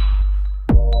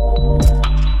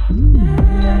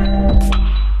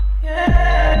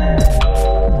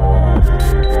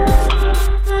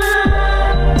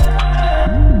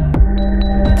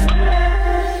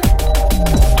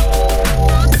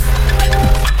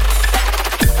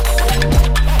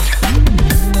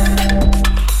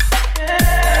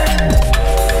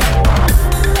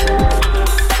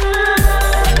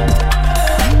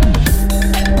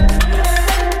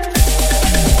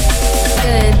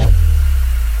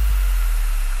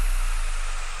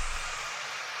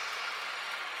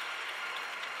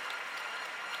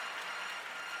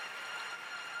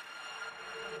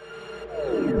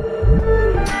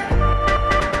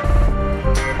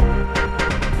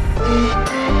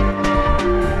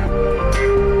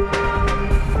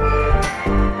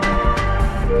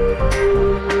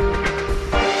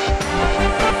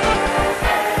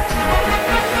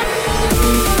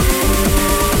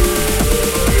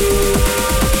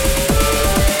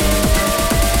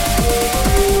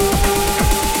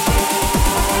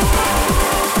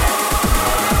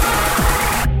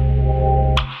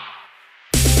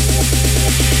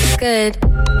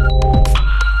 Good.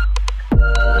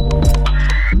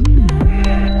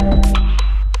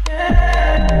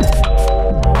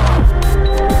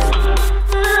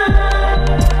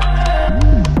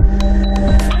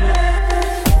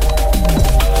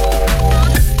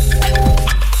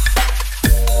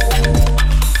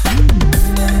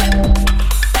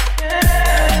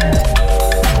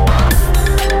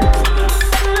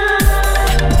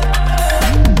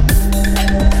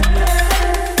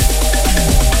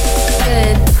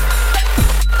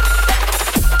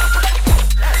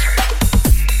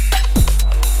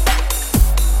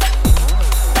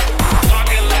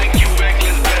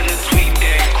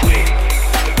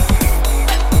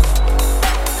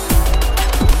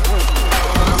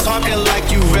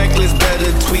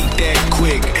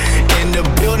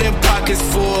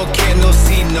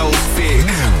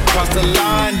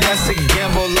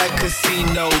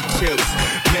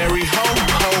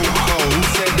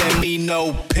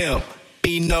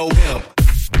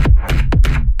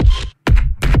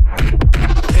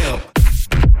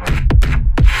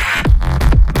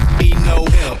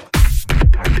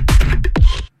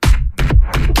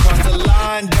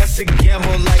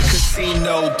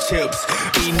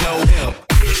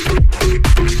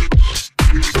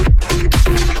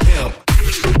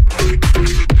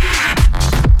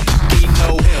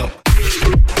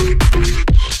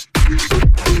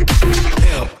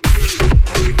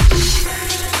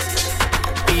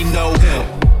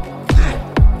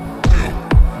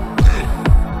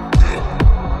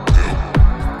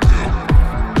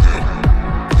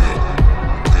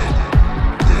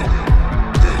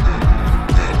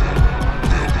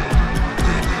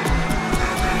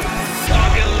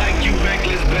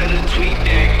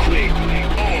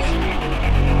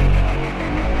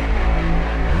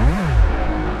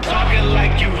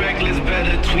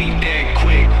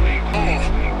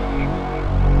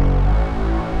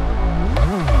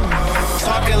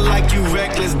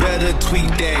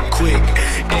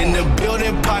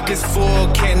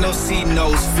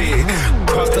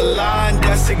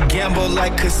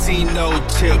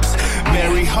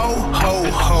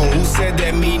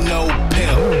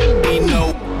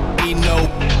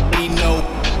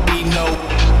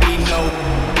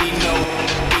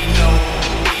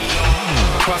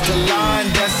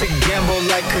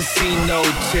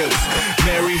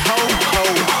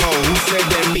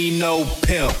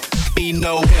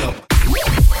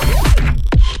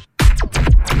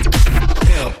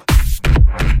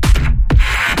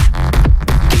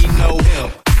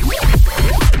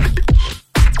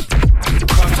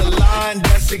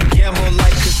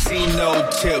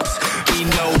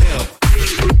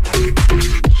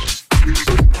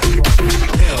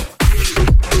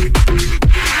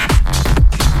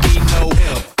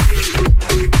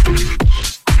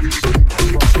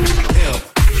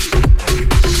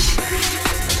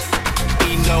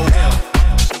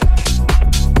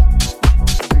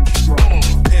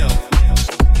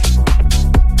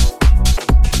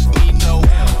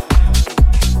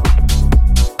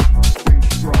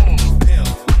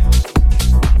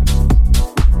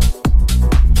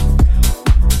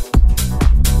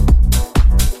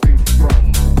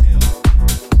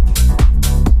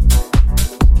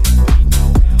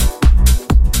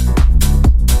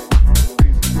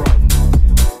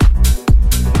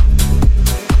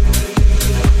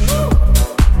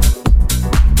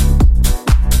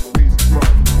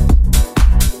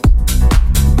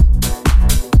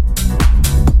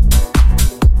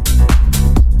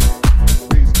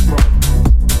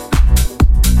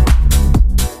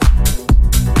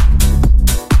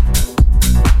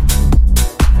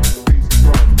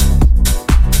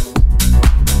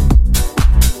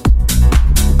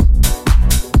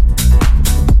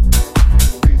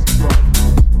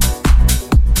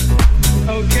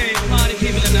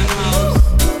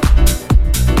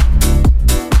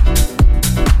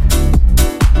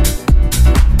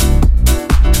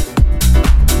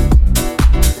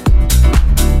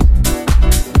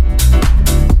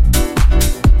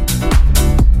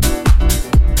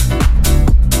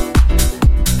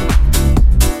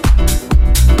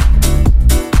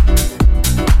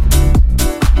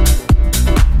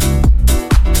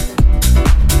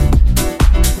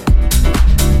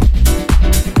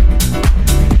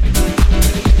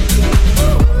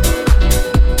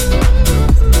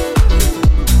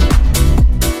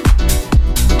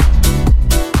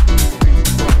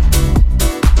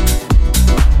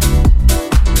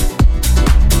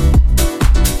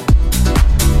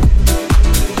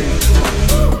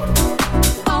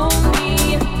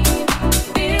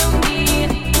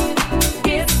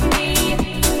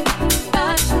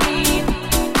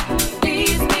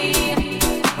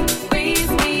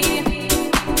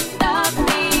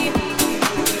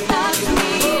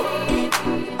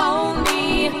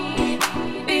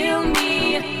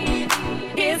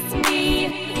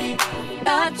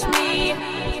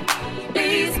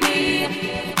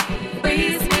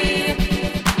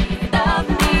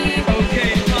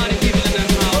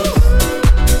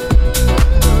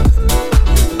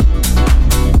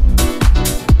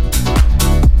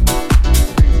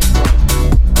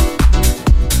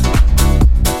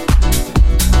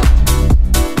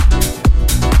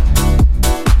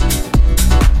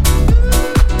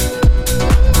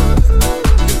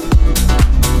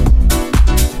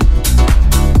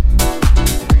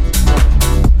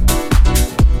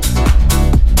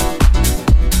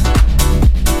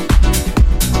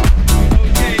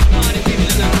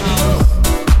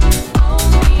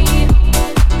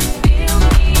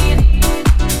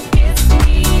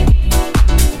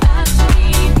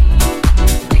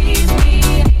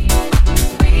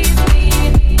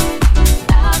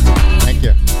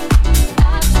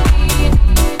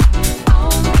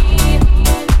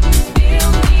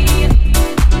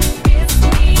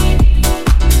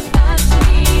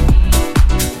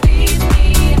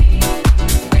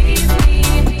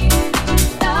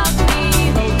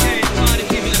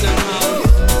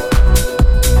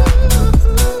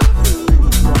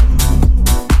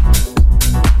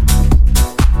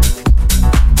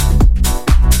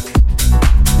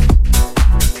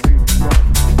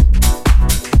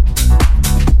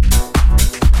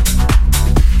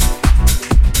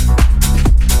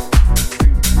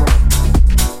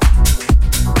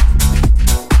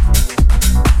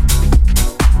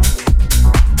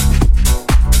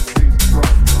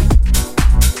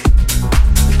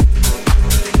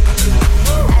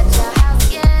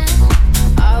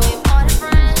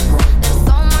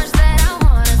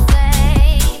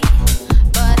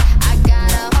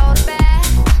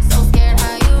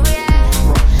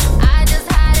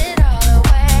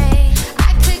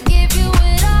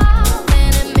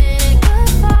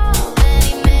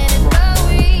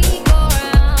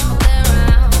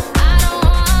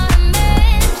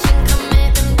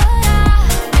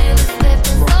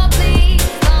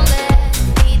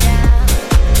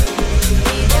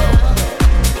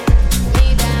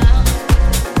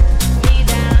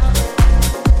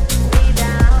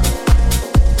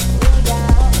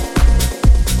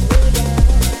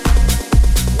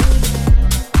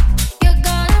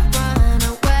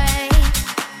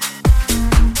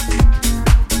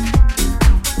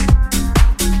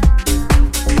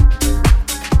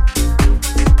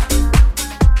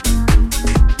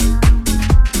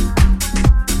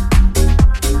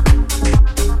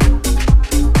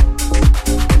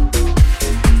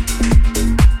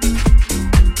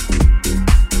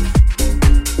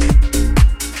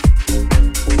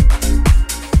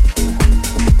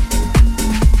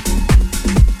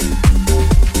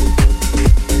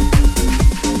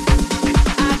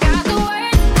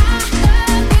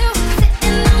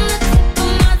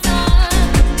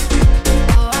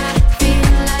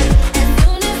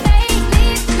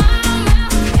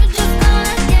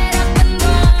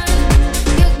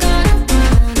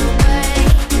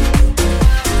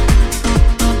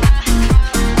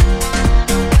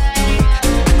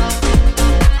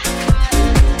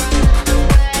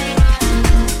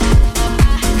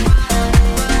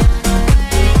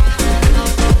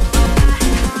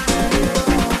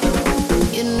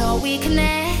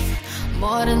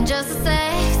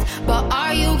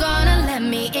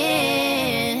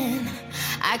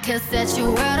 set your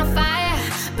world on fire,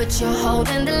 but you're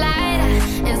holding the light.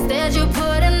 Instead, you're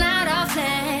putting out a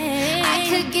flame. I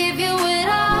could give you it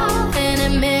all,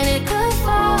 any minute could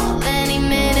fall, any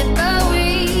minute, but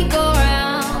we go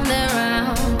round and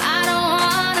round. I don't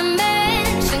wanna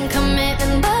mention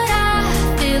commitment, but I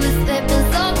feel it slipping,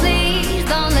 so please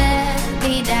don't let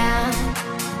me down.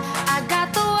 I got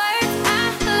the words I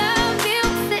love you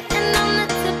sitting on the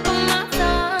tip of my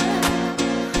tongue.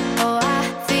 Oh, I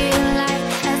feel like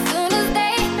as soon as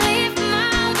they leave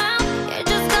my mouth, you're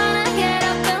just gonna get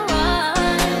up and run.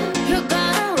 You're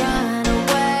gonna run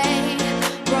away,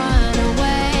 run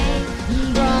away,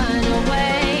 run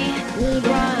away,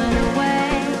 run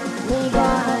away,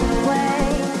 run away,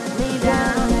 me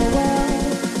down,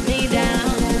 me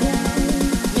down,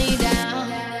 me down.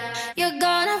 You're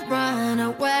gonna run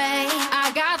away. I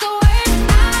got the words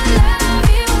I love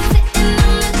you sitting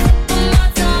on the tip of my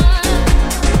tongue.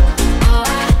 Oh,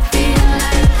 I feel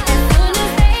like as soon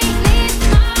as they leave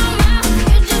my mouth,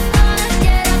 you're just gonna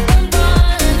get up and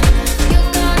run.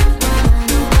 You're gonna run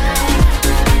away.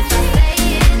 If I say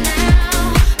it now,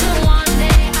 then one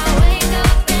day I wake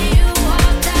up and you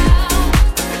walked out.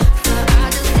 So I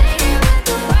just say it with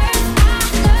the words I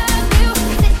love you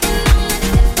sitting on the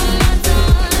tip of my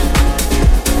tongue.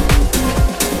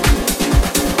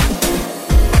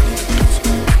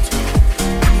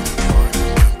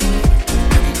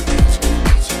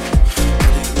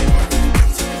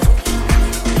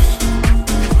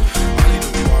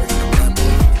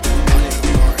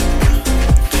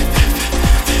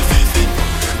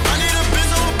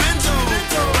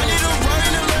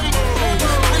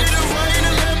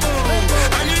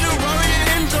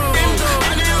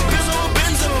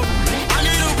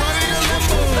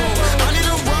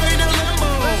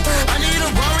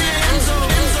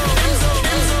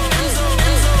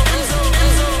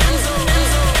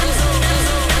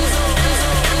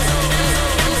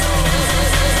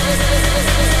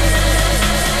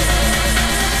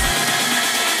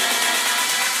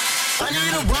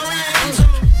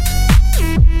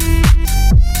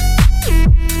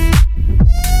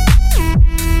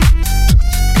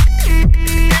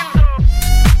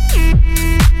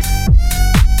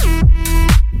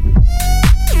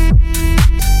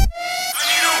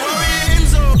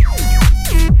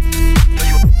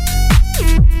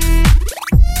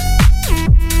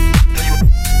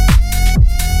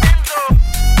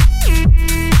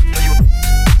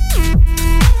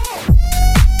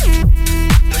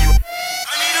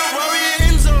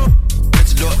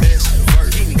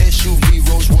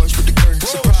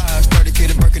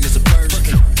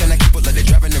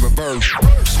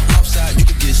 Outside, you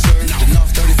could get served. The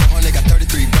North 3400 got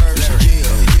 33 birds.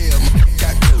 Yeah, my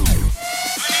got cool.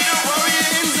 I need a warrior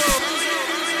Enzo.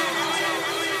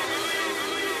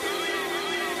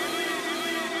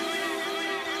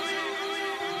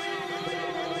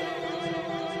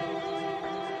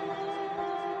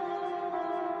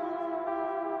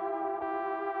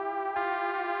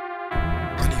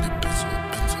 I need a Benzo.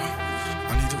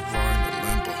 I need a warrior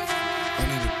Lambo. I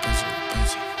need a Benzo.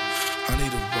 I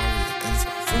need a warrior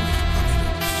Enzo.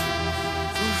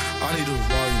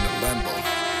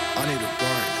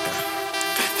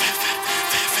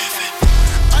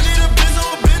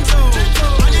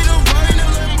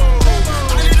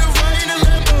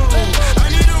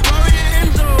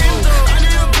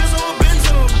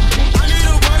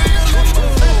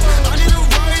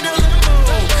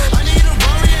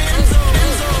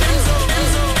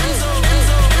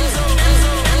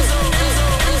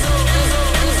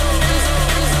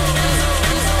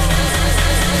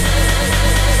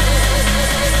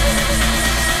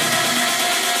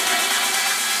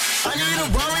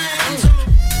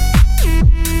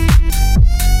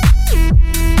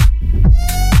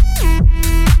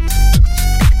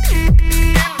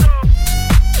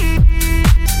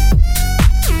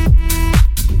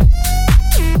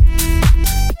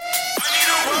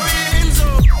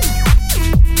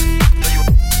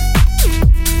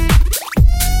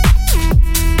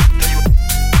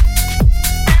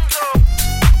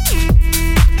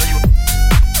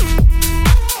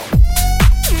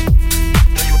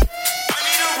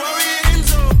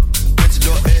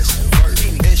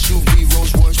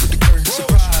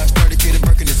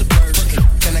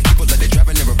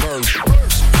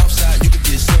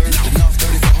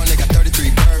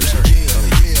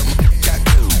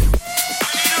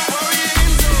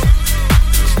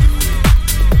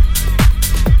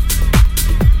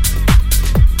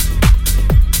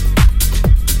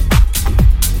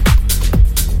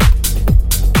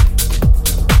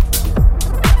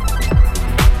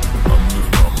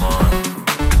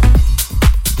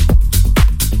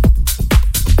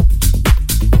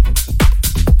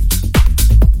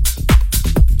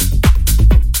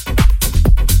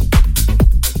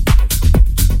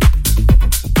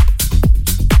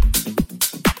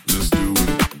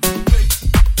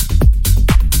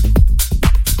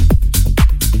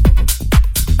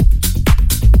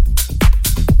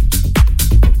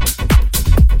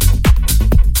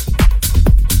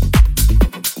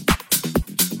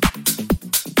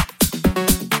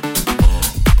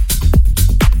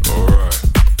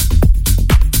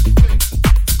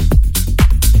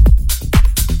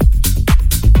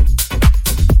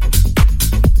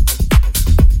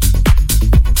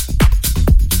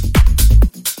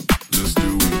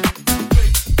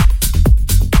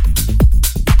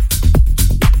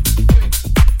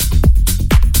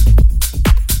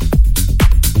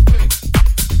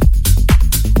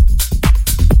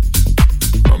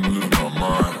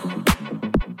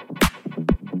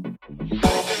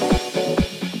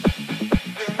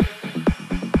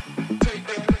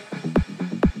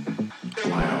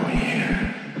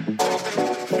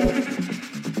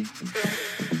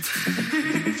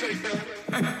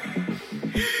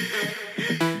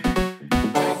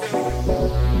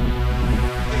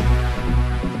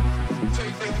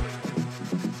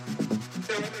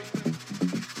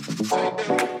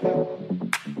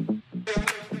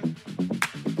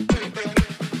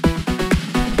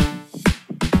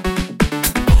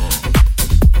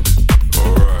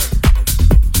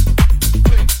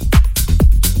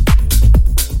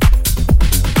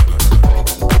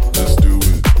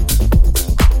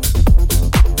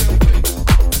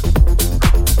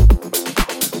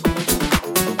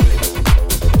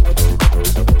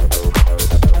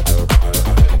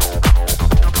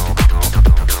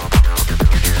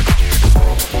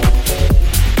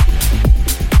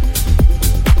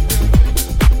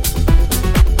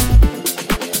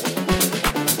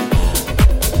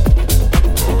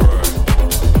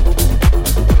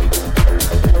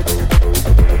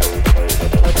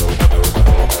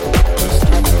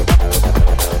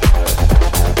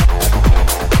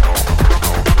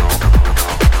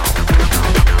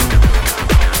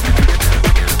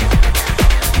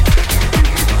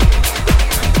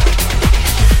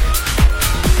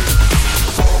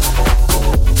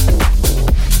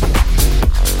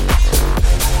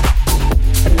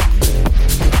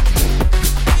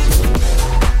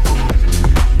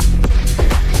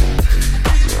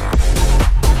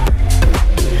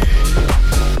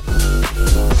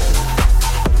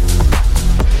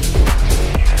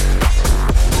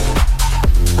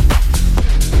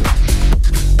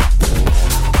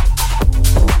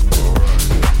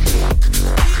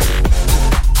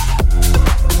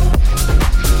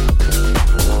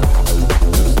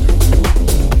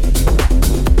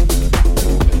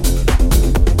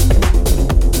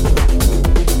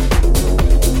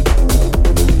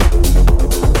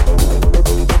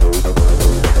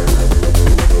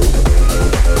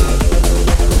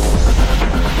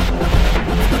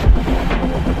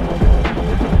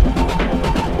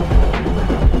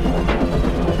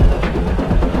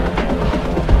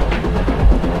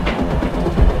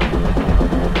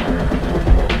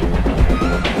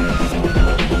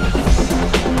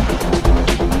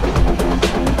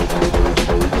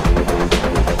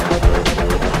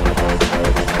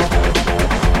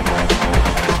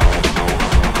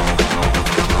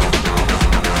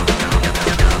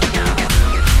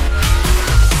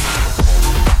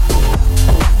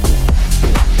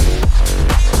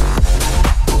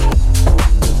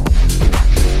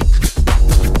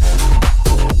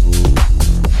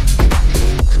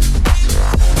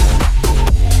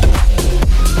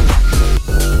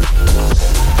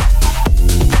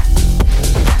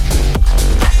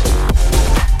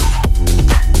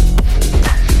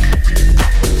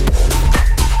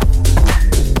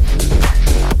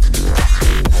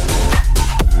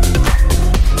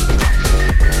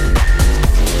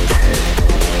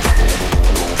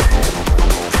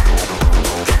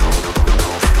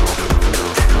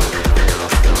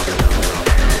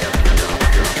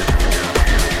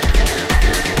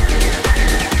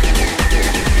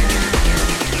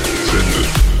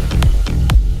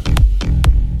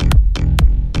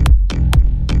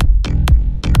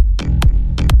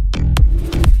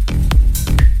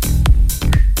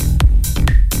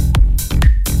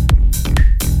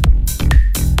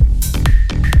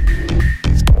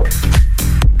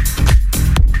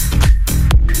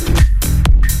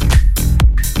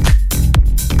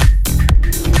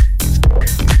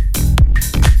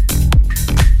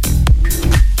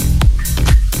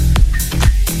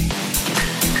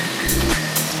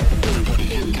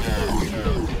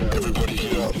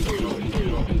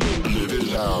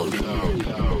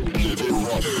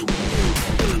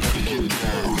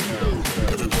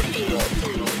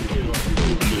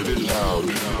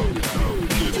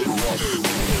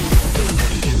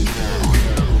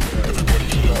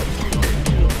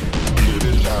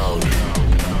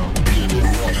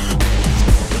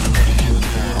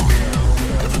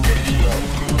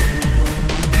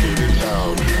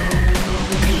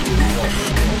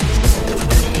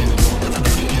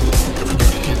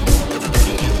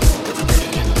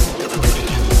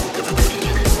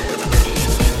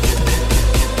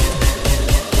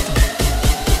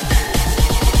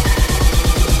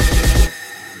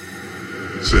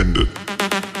 Send it.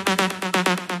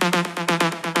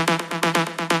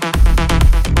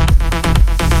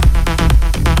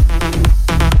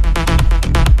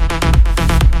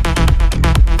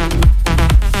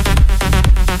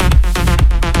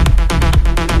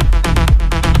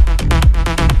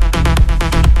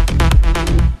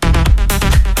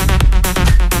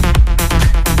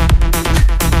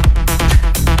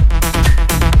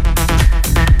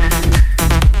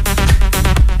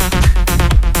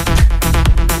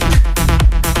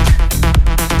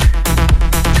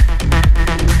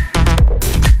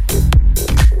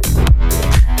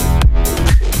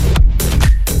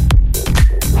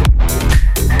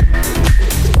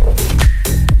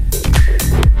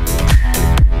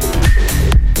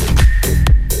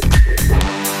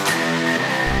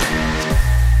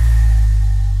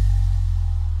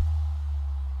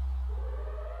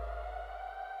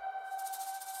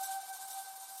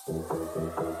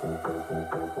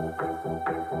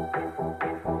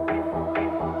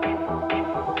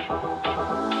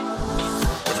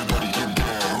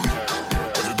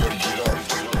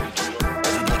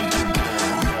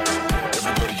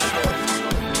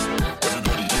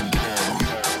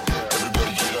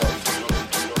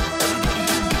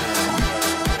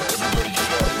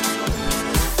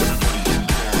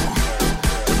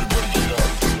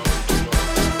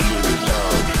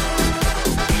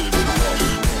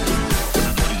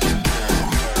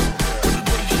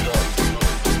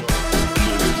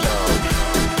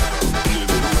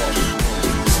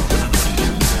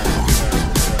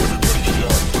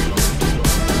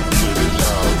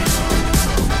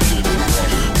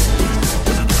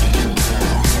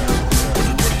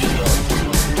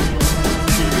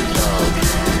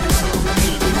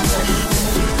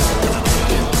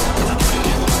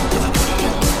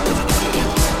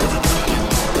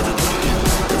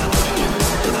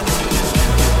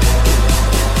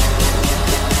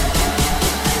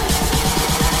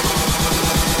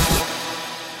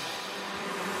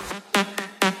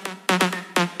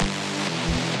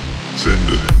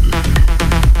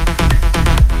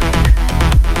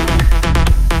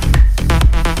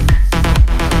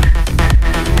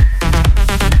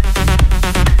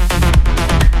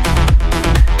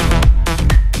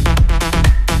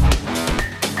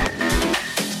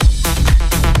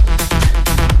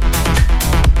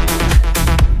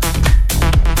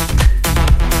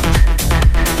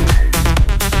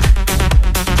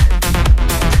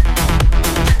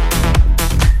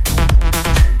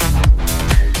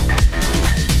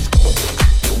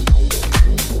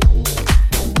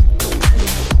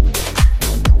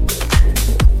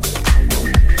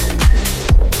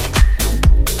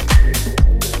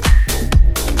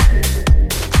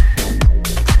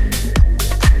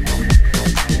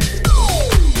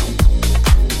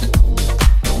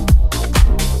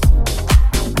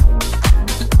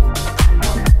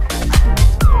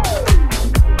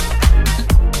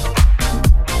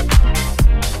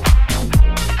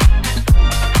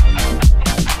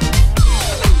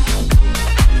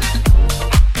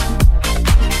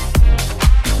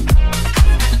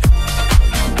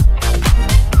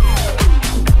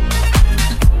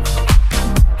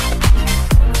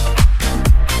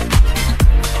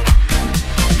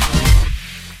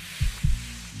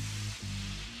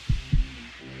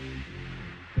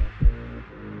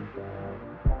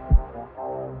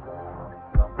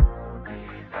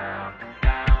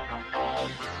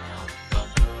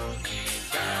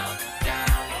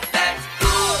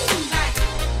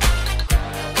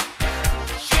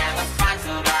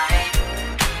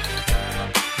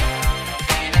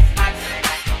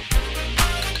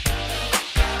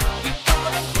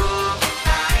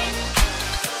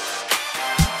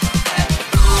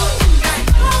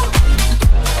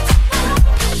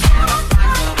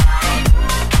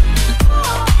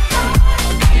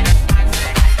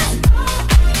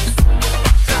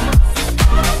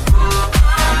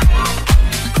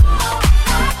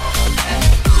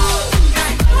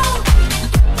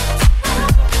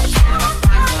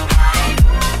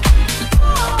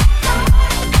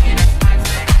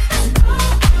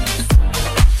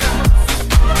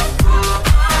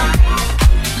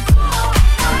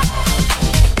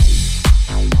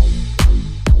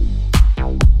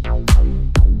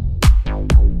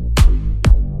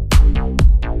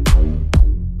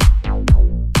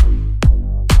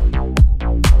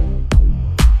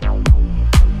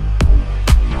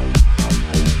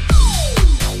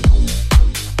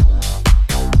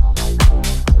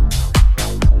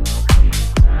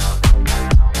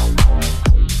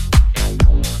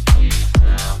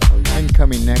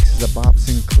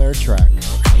 track.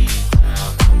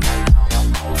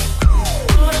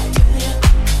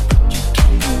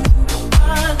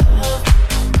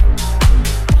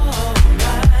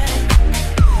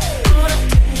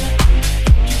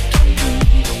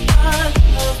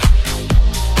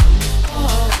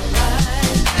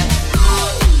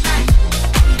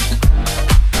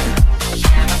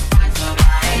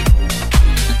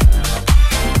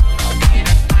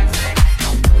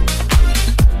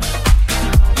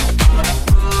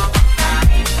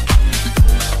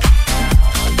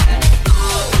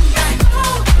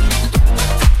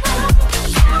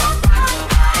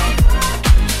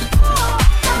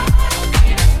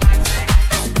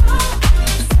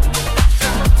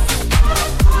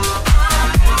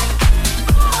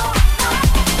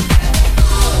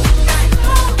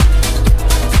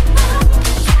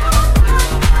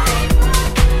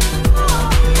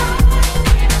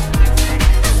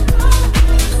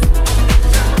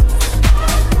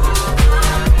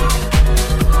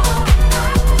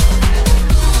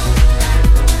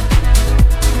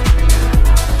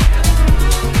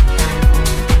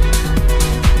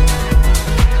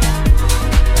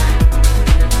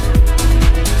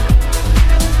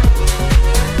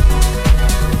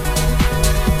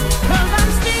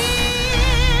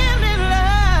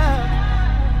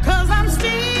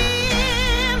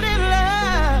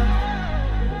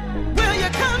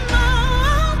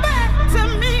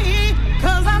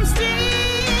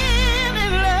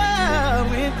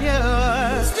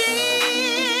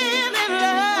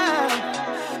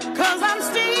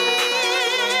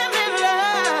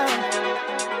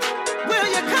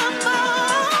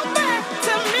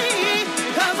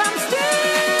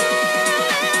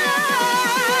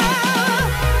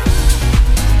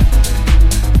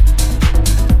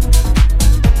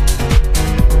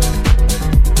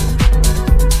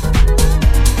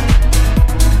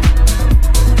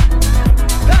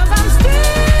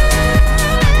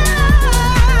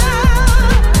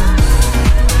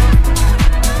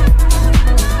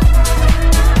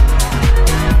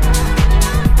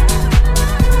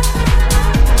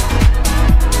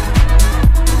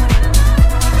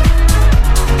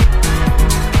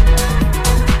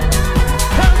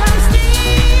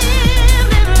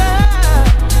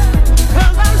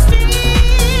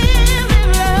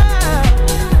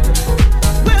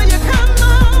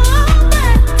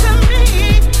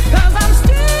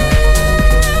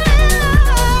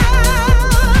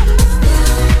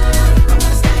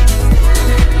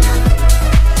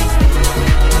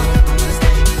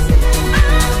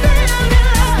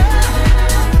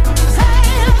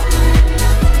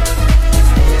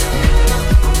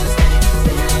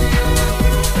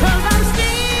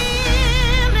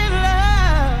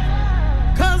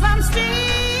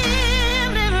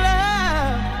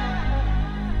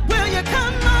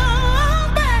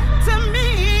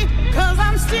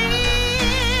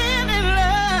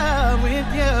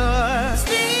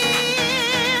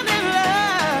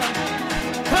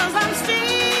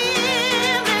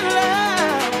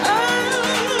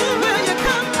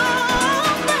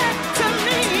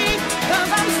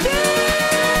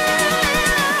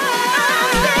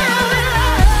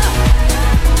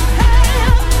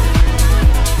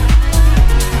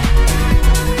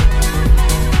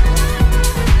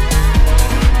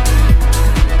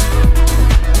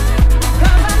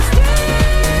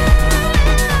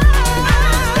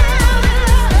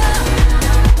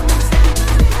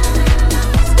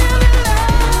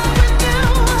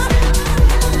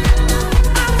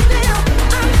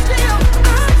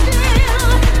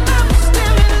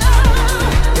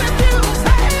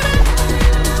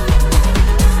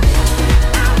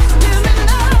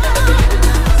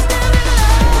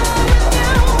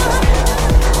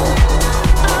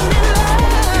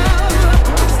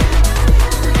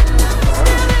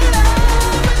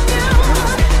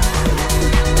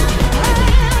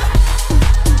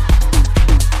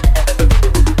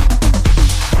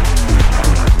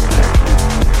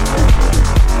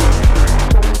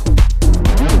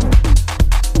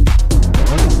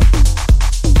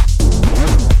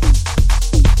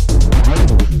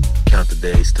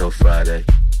 days till Friday.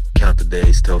 Count the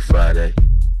days till Friday.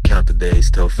 Count the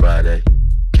days till Friday.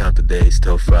 Count the days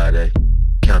till Friday.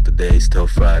 Count the days till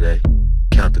Friday.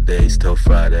 Count the days till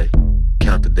Friday.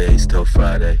 Count the days till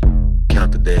Friday.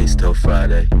 Count the days till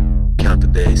Friday. Count the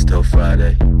days till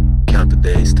Friday. Count the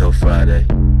days till Friday.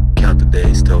 Count the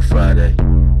days till Friday.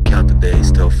 Count the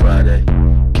days till Friday.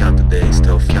 Count the days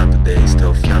till count the days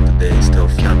till count the days till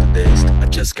count the days. I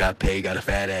just got paid, got a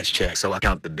fat ass check, so I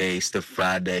count the days till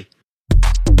Friday.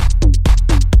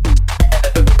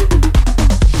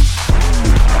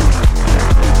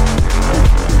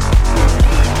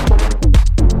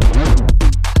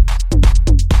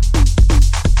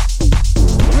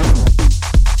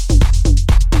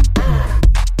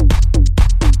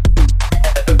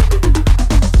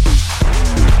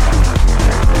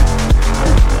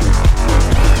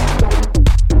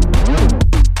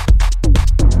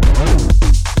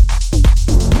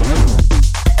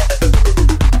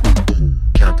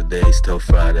 Till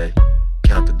Friday,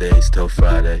 count the days till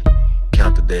Friday,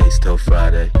 count the days till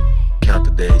Friday, count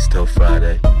the days till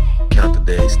Friday, count the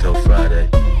days till Friday,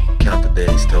 count the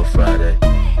days till Friday,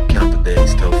 count the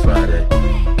days till Friday,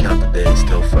 count the days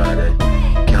till Friday,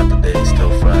 count the days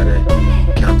till Friday,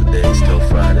 count the days till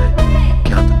Friday,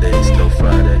 count the days till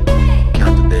Friday,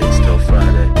 count the days till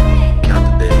Friday, count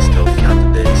the days till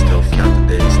count the days till count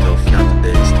the days till count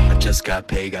the days. I just got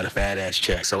paid, got a fat ass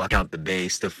check, so I count the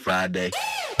days till Friday.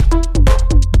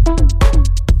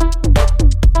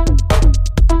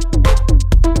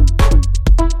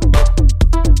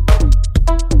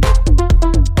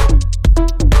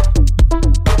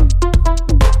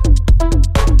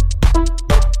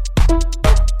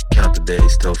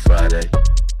 Till Friday,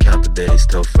 count the days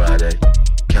till Friday,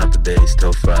 count the days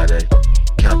till Friday,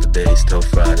 count the days till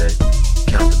Friday,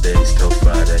 count the days till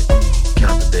Friday,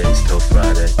 count the days till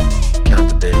Friday, count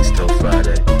the days till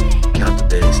Friday, count the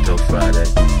days till Friday,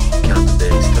 count the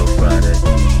days till Friday,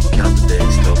 count the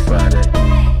days till Friday,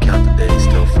 count the days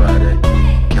till Friday,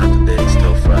 count the days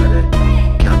till Friday,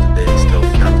 count the days till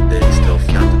count the days till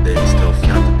count the days till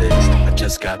count the days. I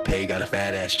just got paid, got a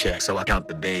fat ass check, so I count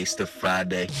the days till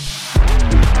Friday.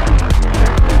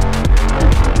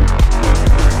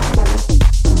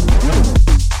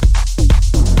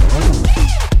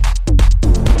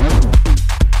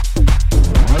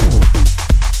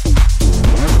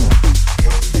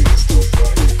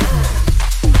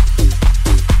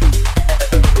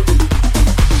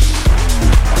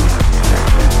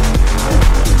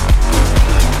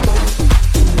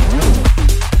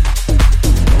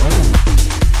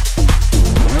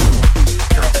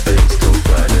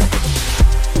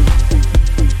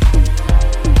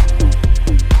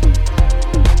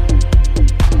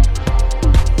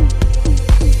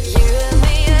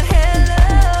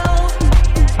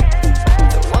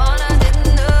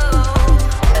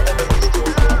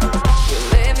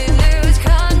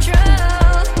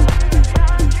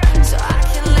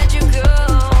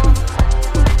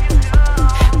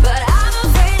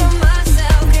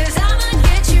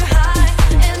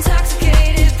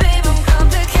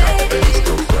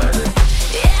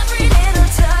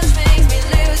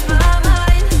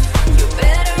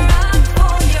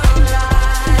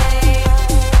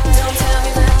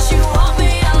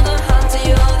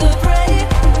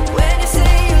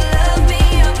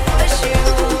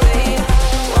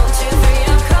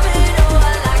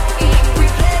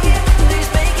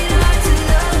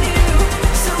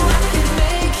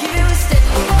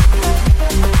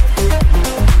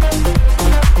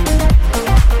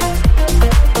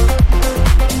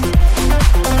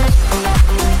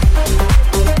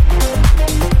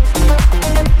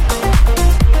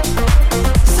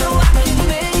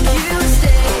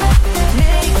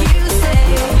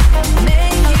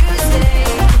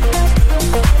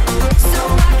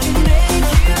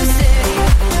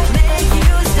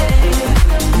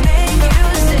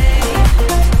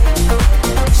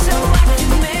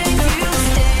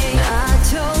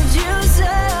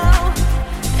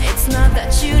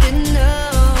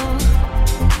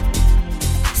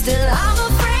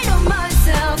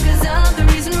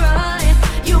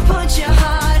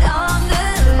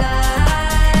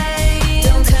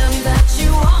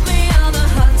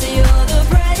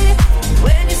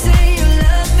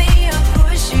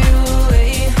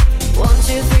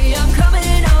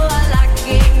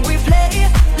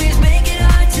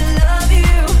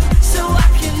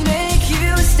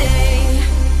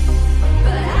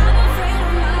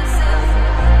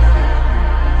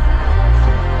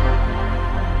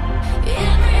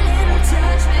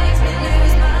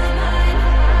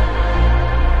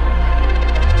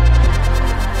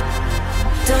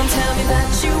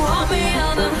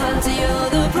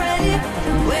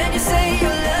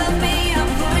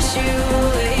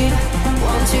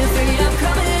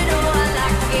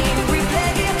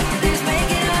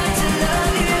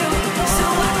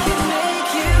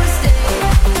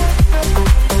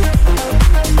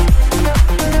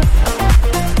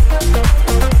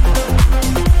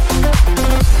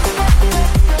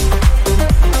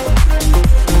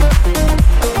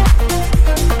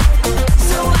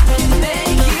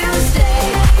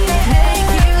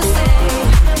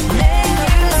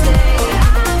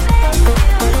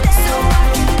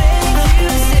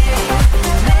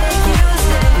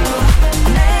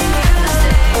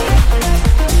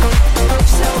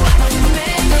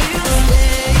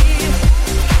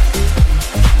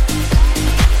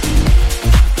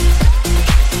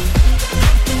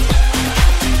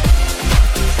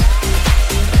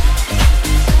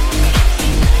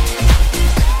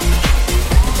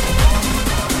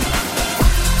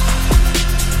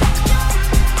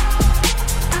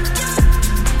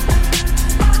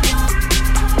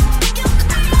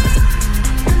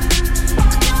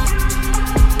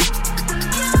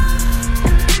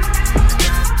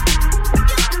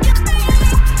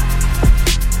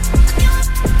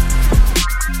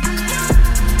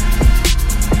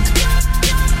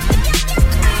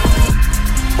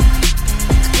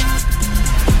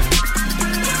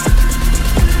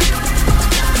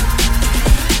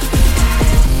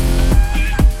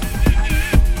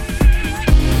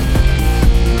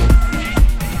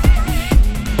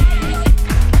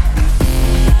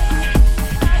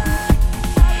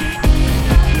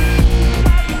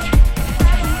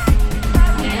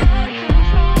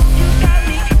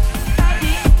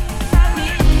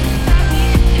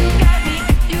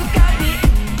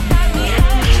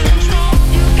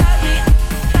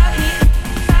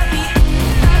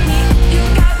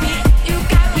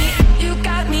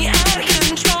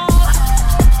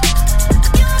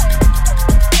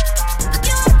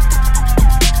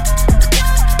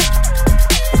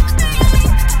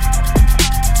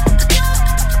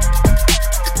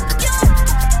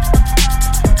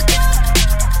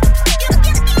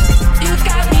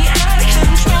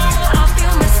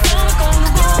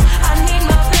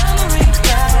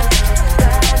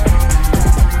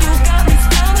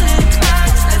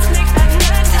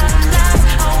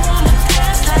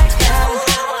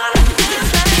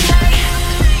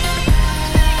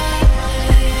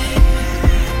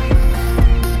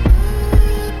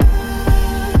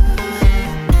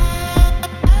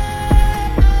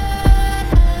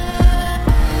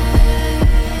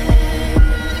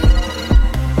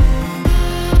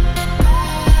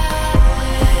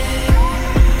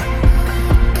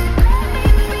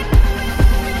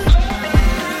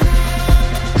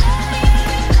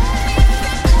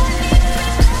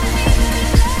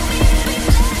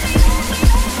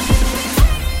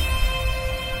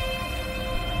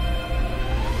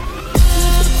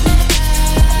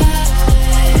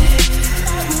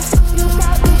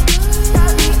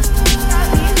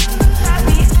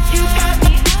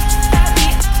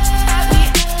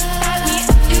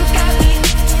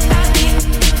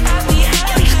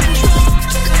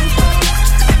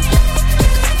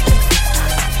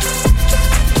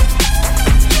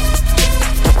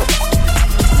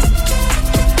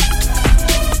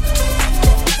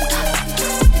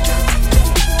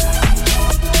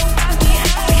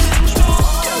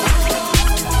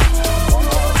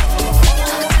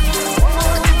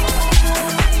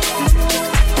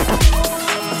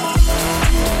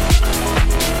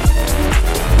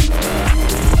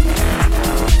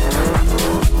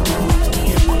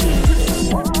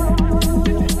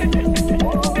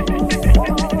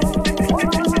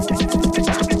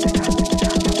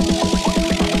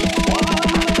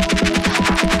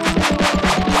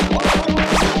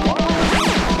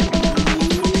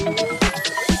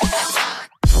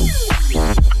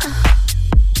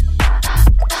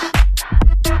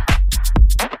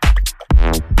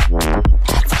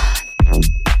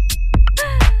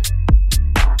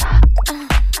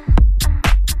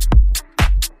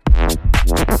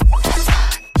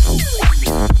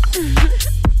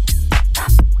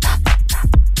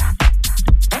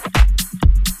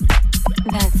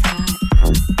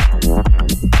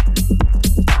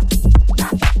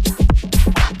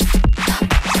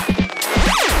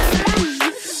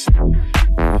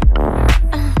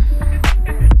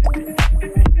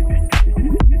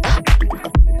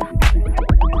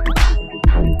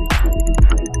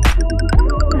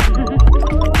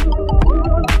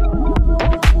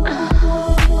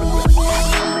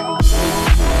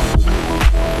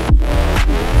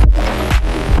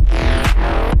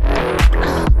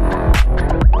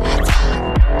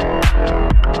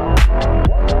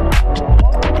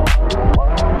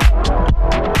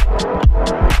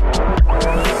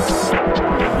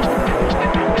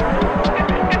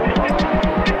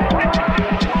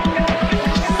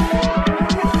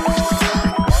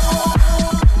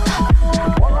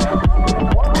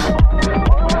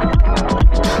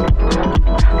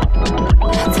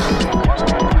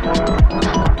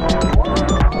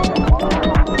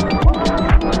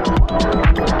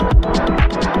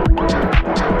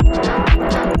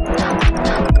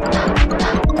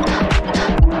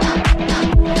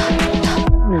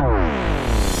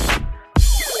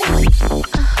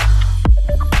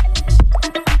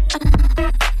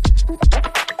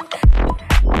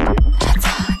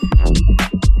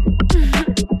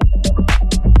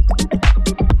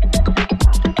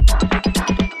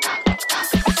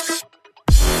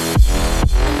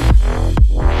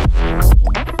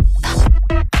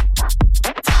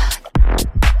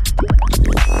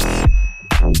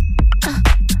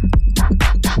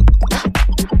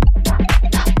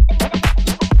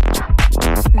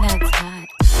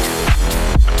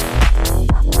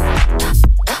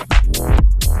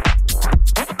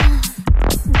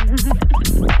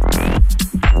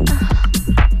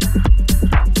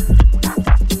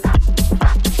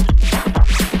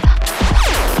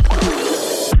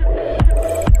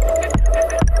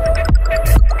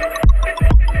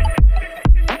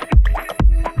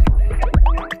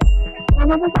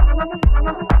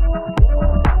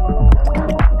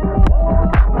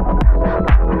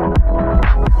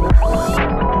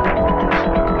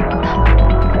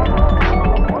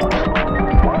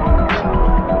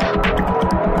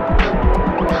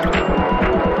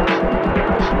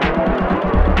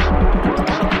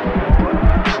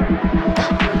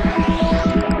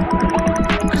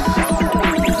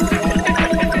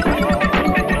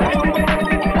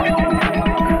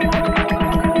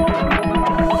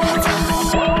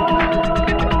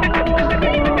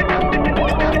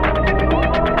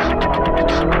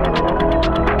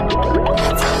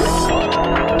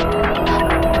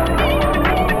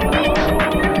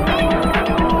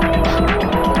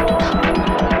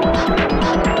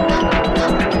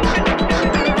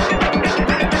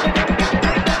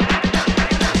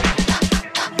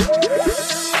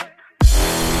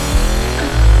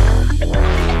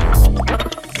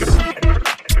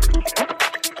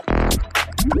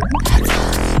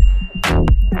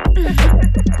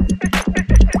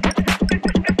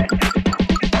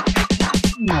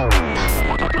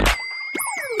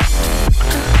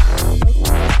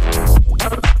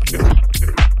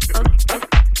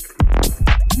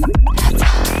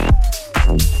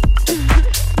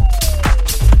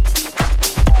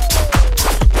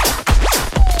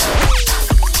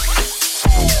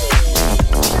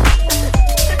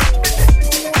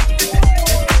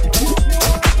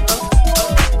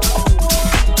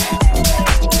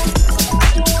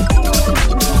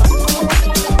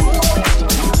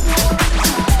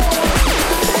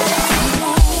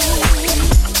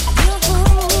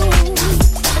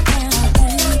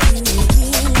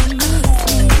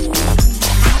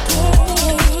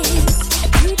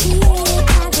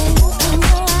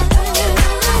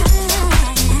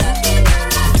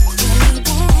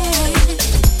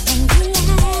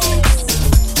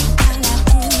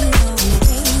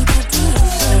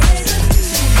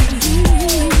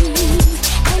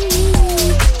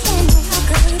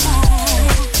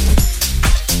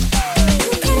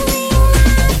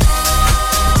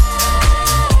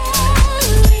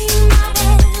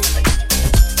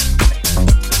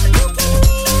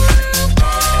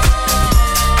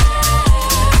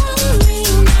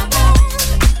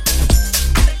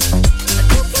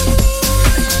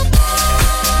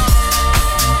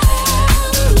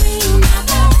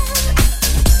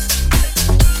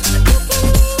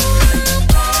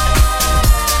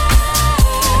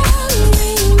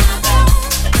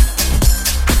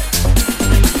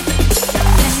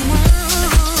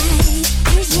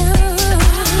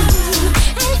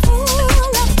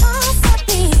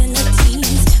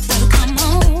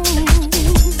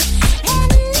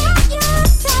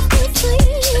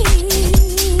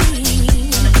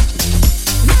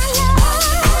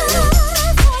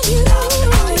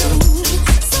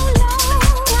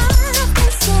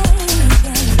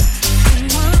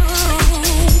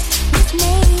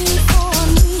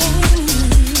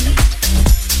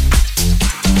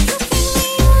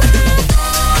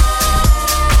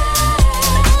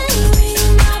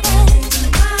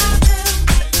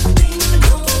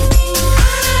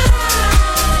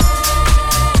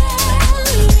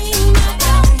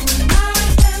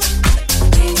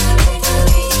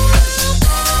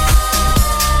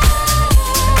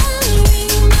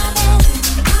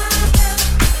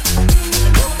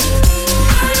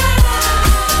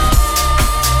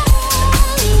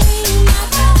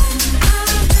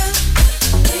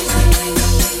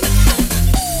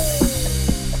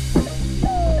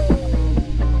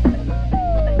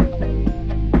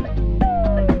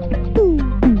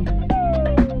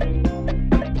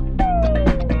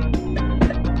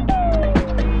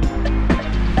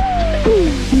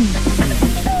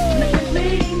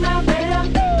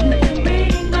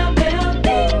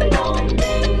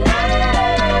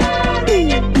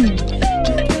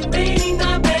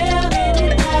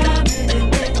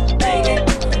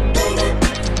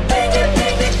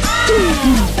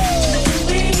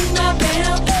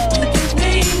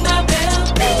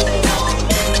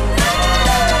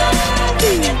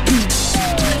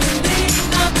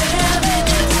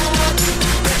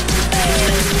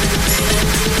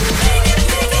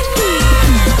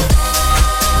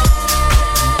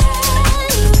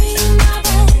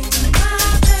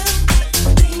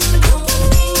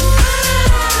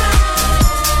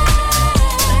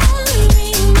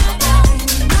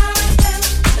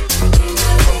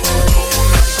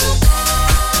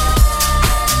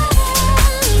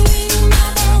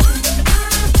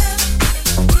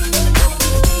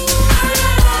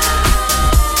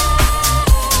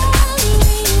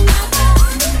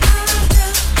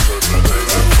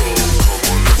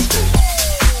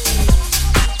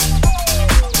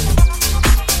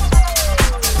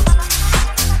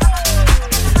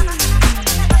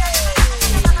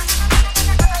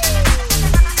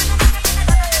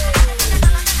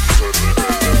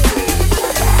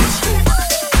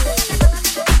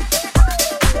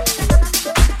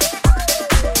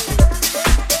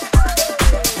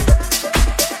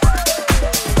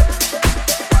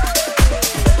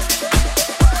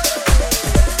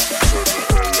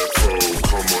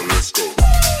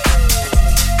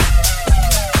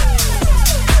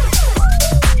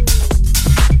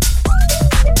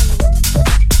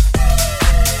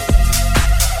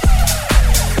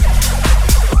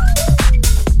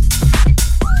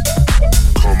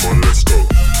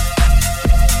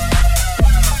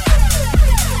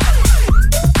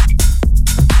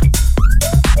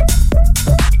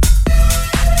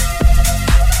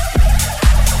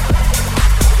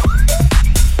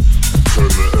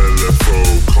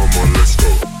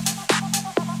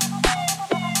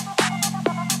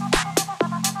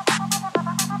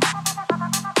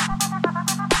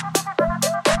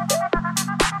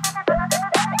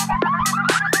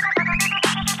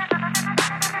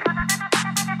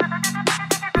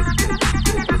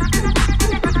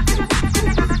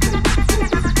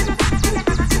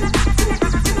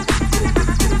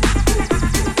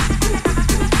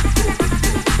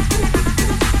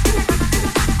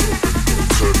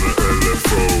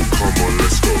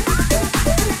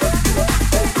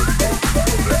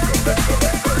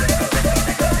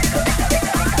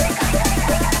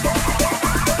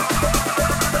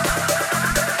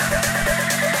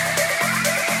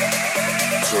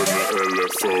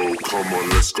 LFO, come on,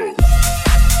 let's go.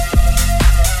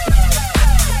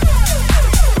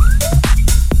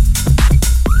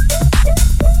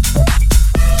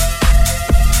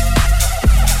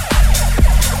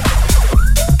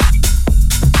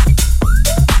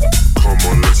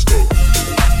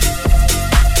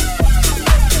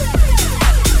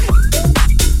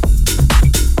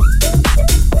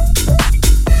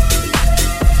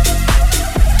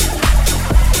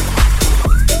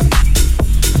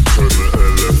 Turn the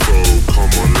LFO,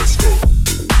 come on, let's go.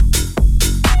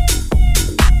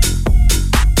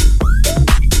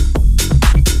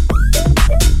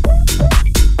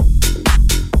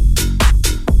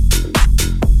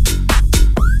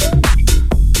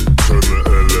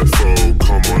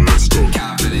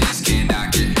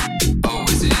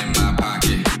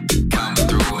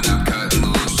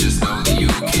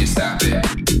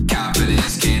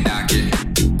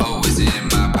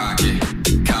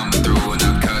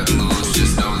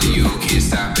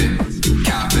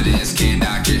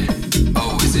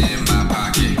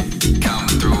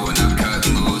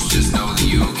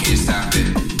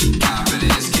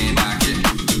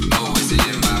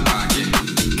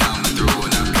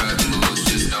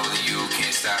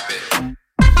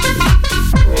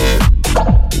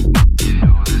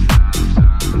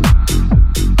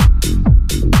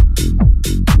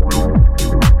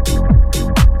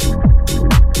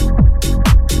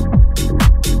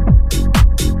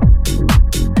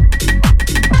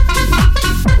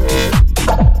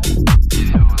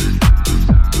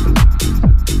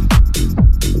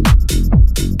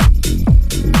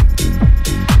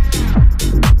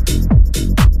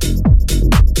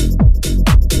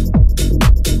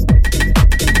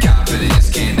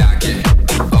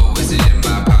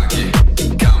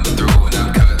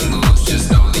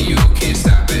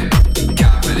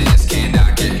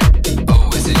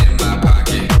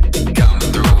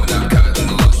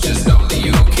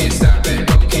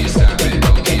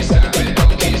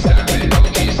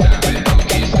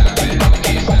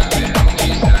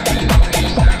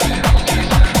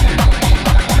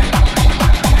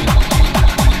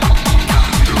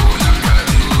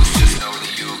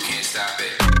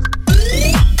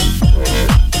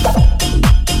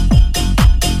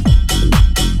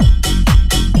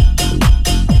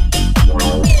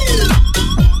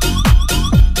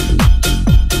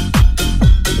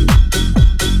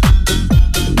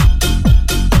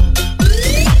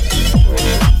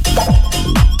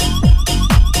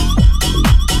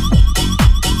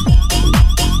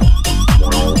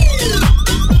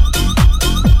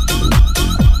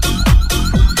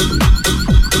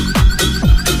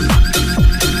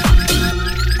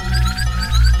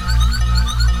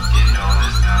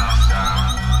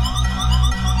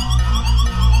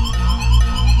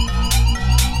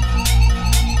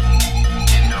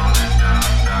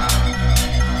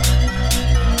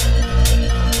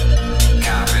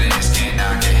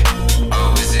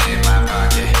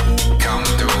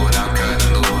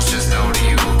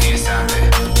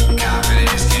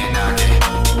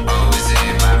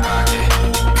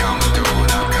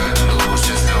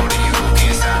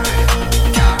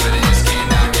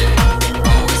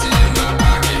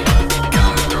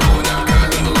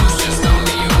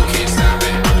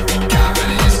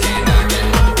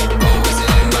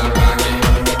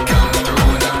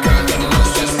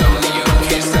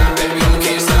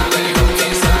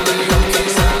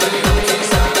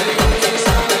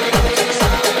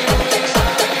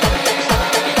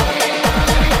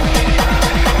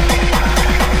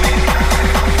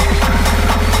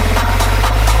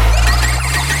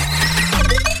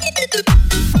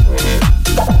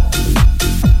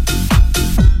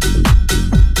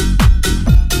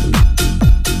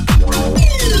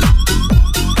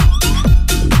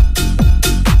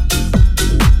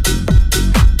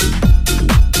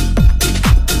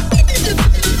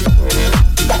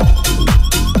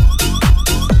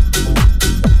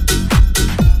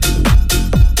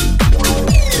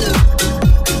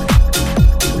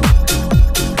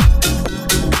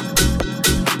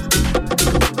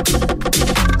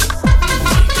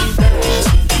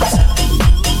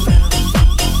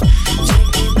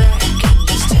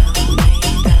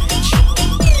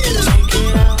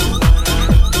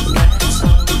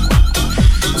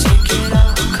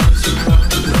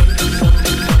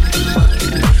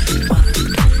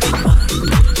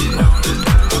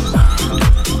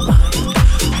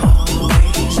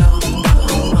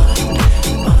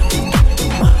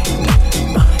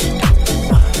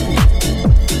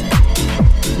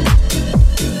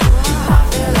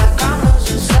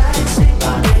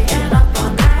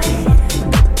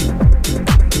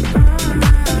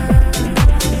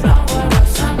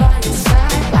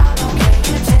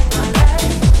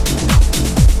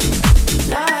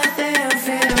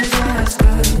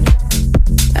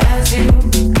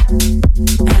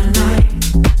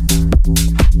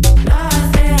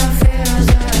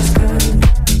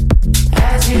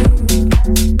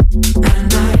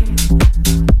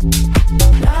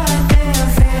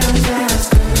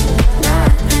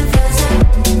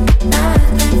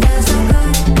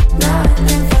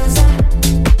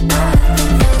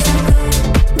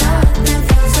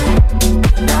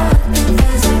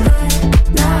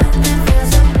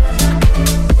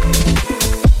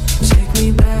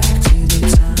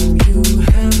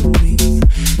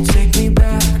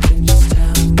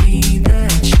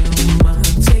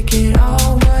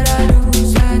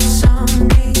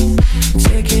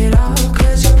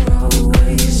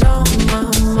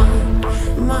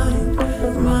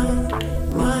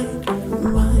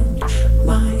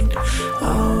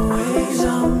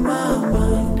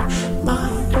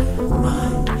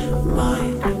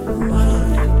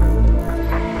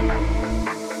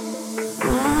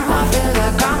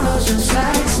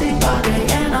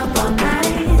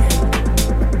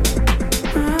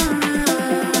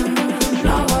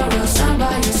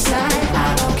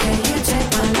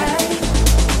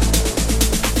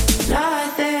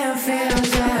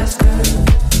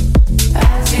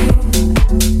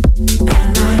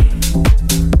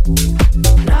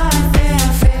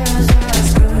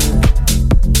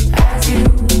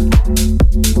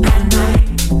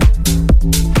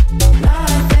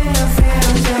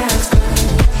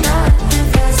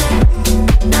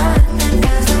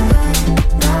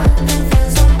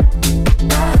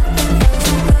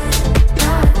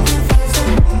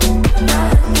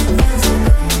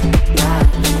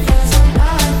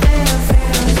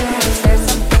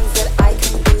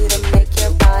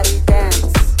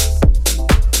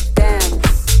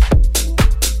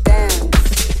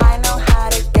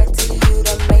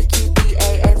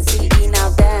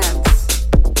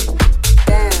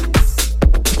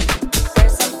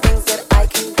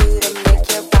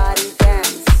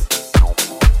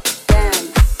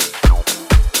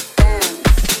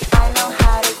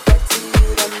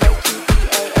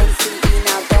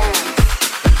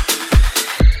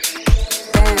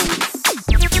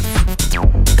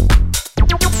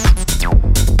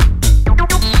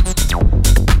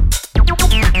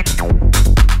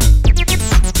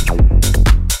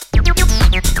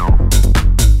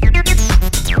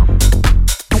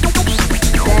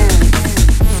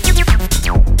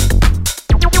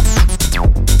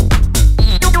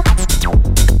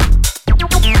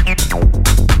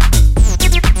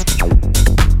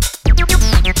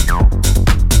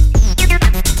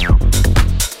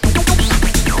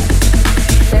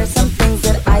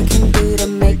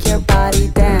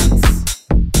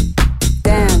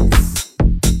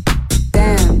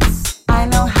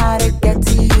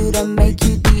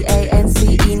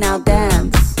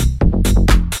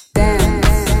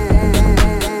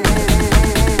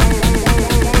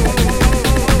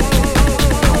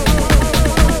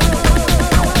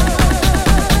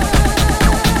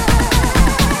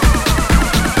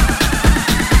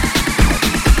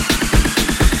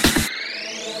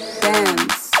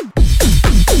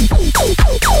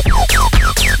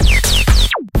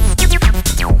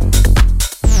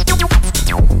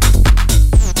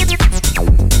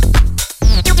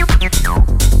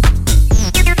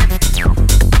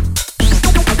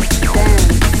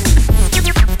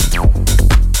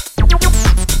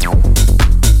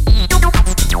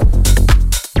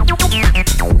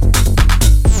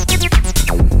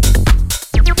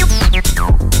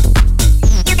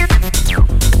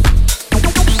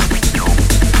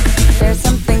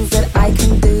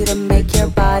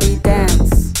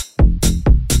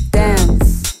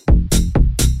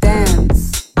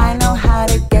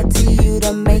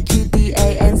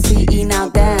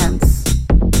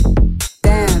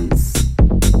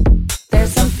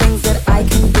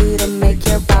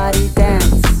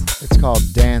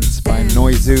 Dance by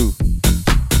Noizu.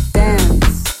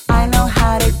 Dance. I know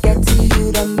how to get to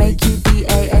you to make you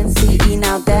D-A-N-C-E.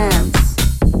 Now dance.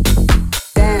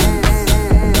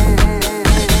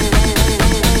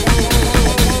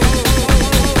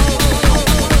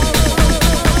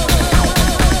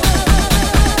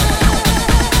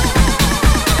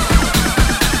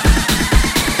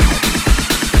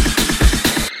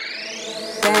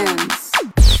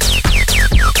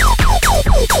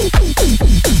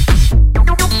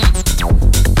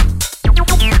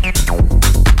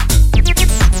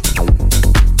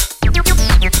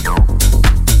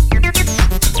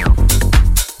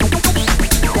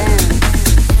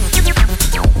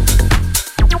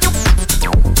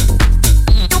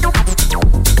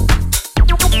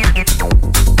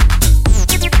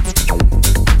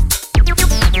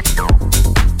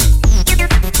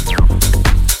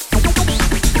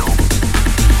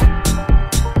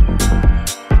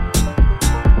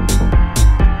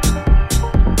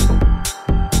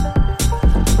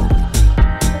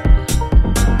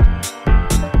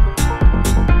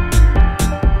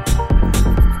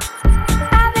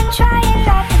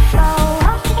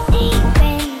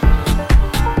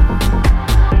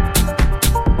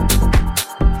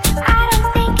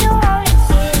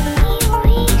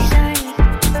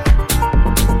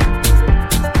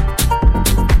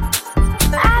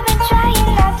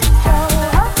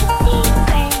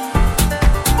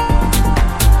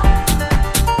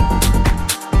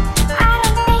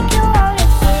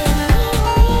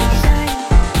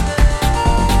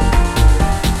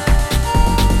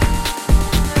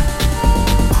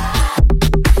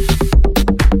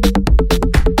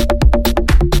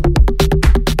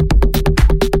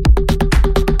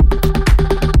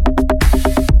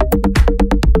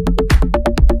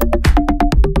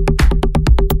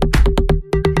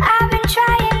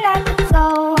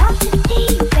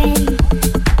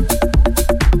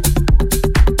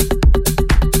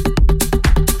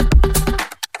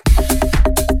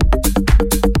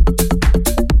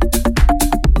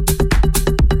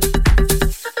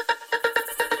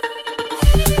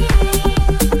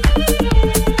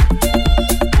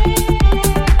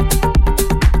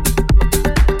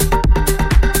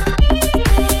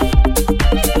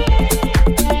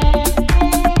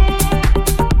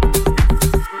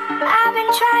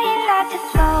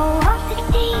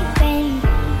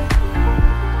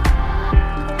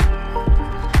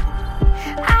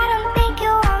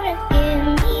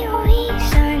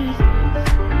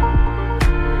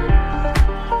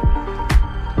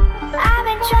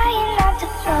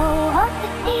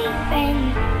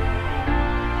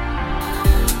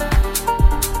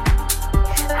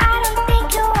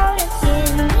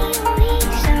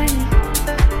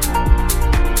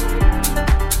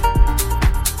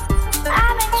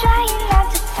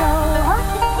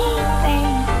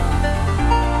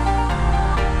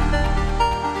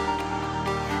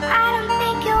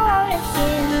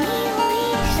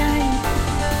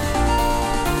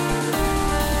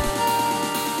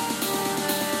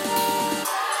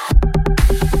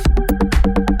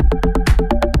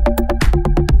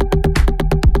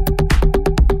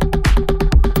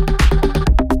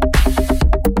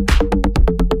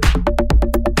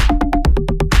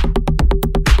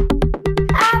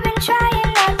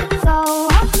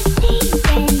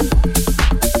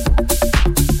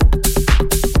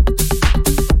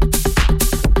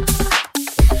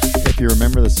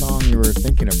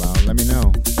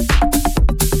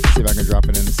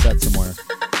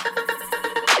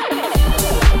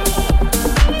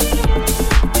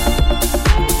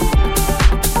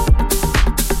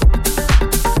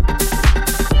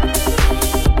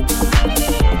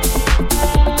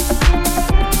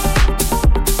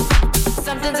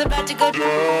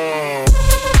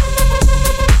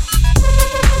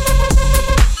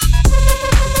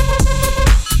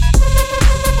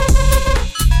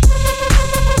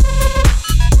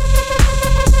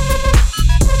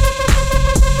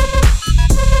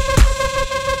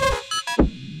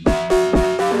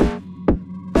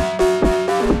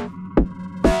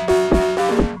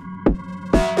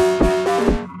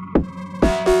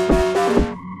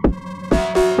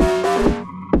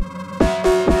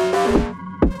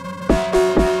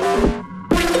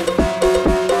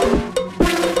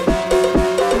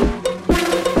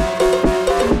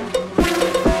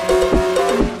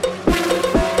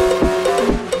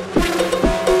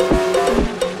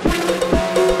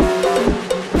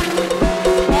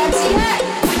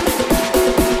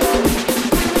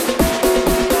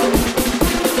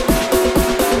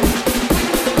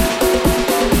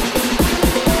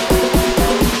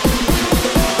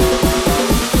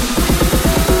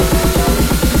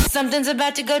 Something's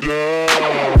about to go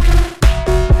down.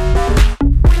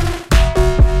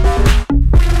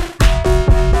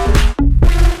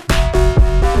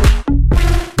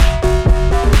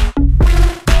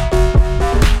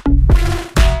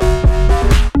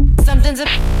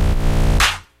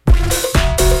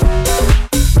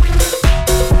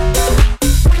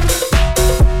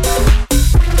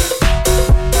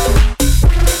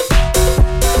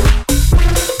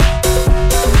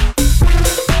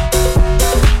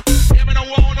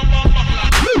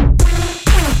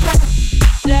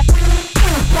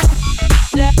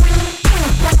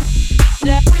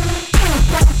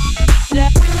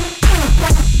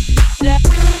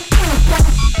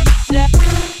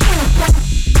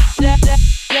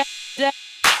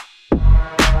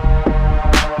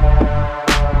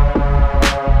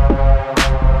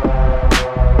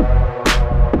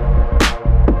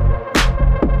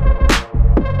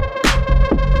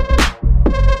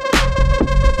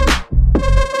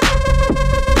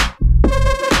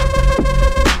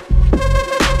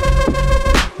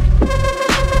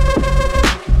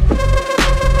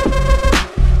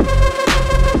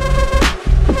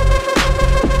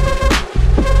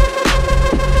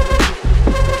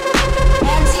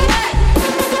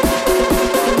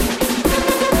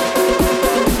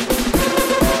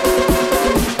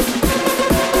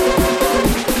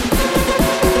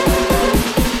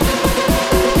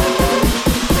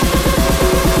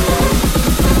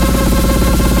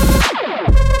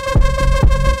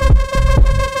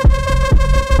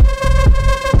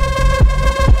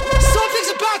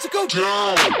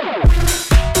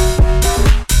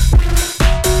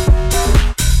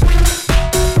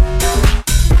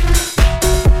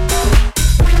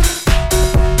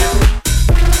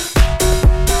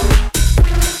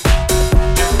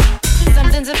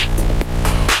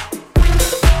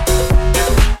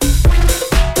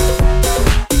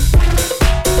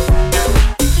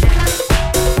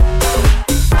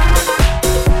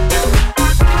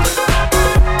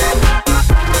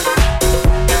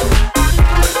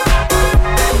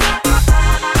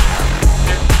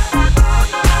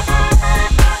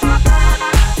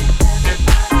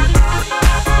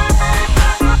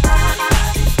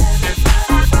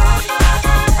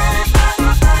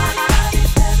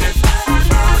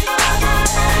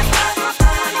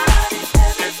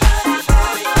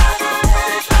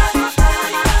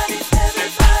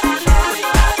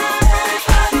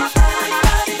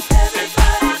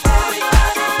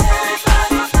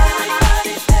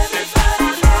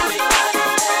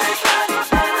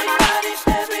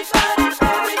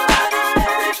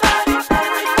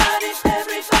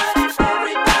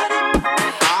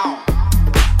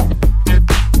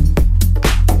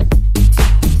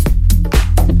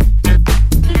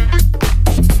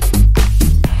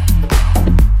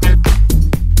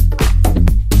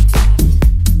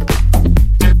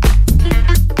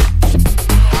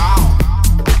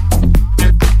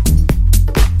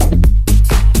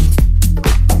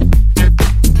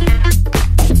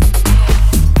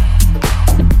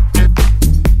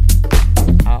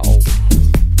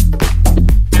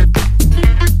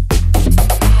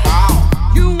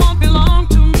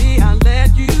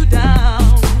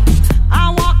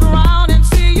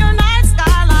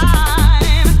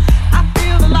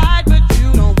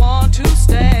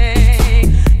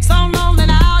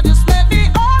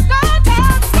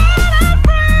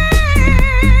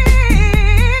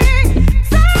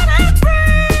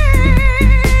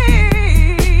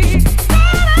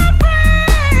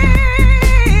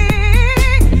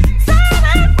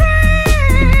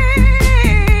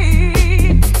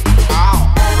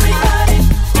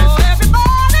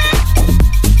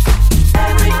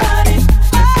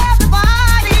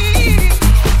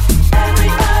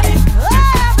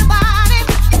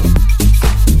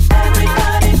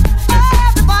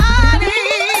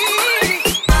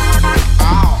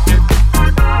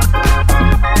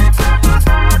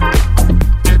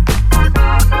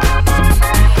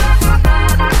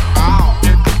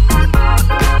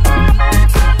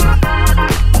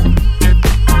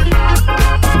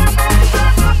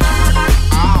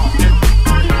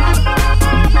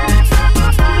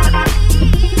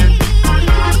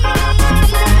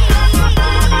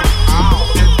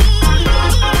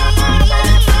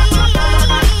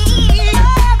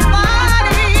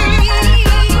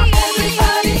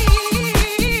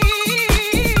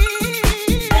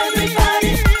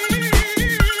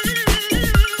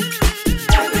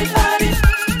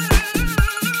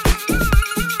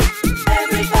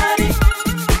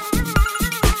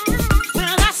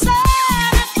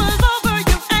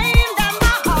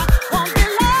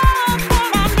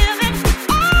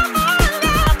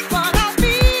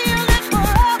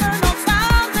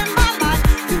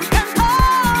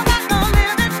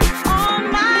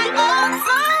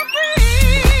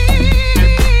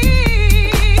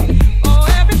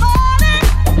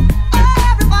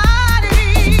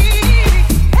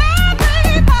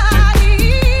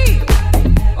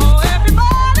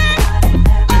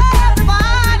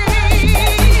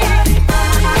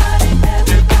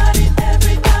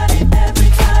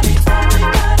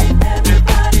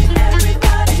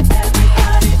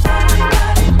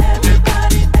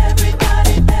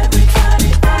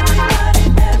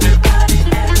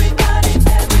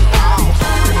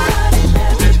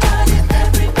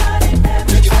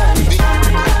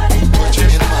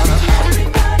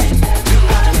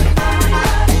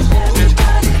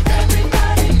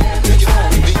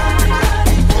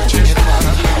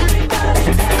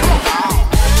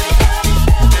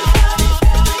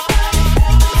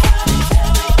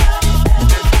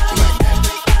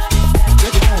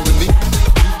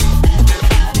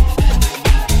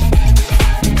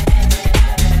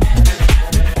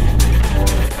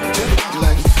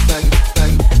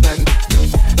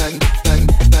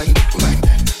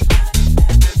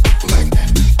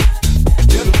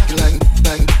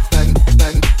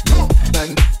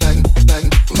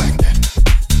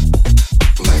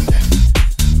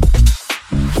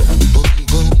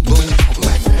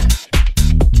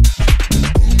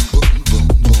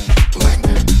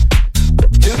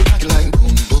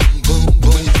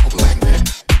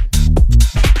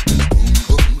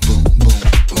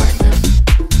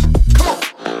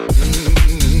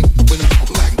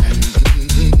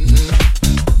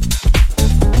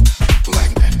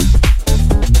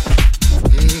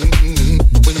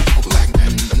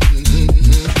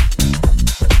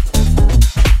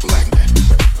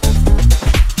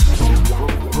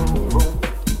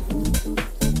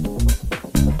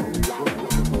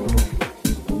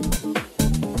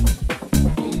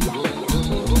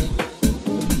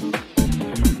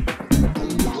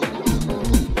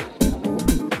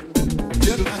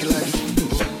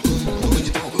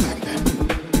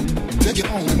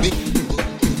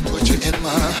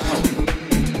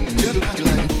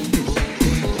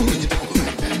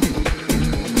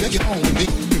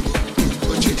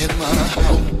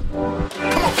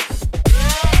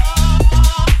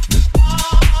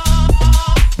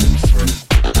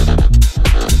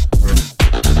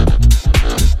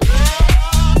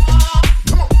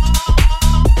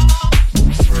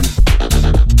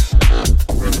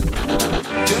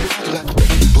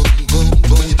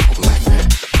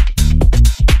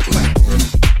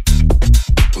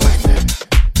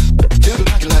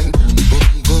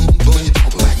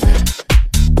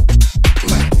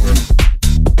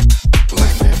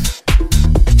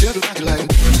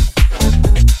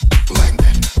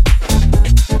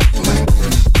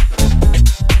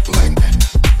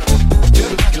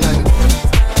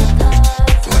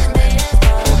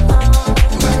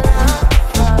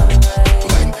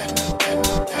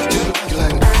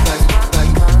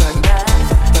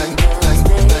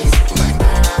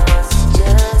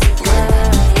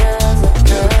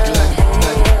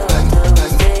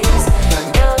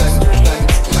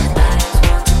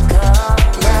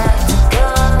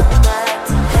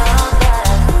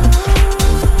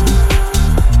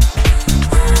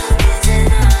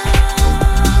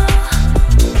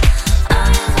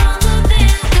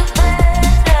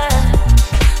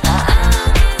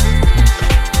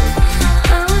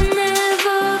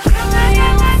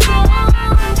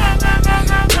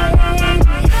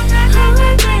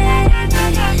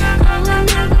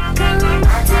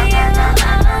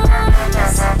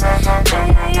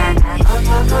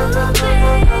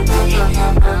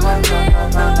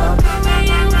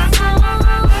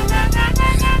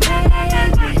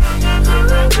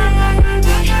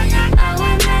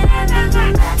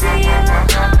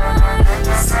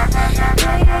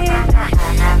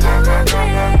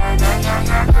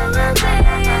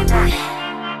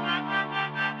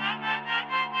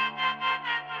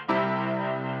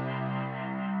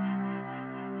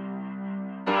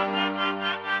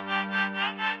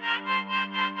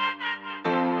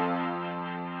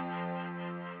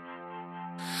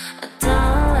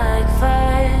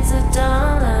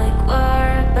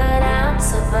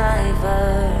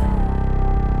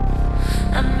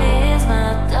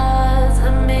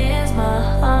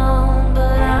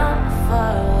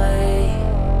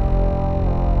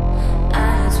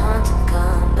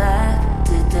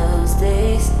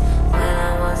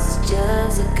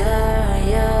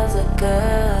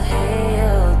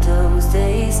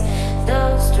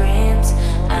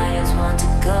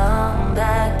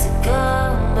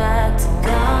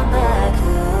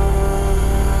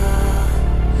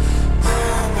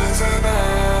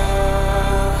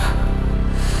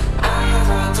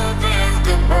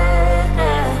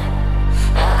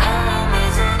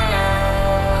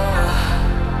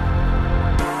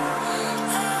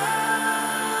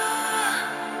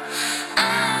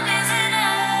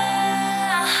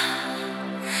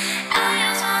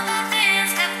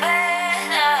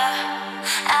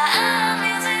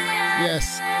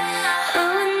 Yes.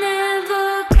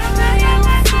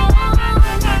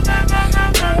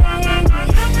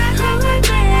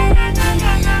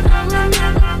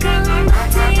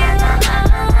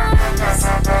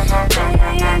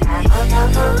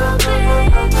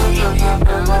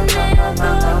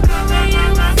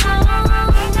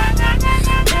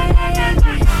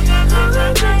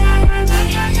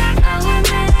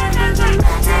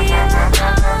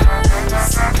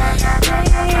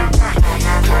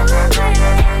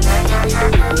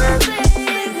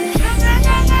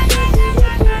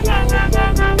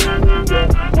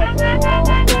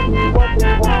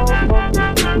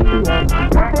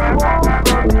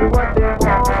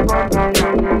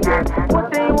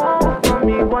 What they want from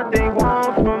me, what they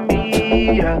want from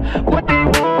me, yeah. What they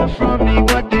want from me,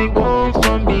 what they want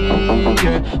from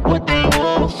me, yeah. What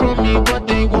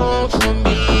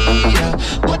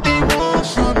they want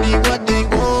from me, what they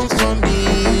want from me,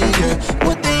 yeah.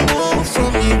 What they want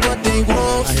from me, what they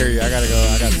want. I hear you. I gotta go.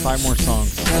 I got 5 more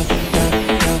songs.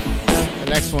 The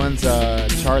next one's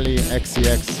Charlie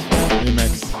XCX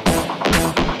remix.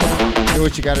 Do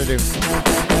what you gotta do.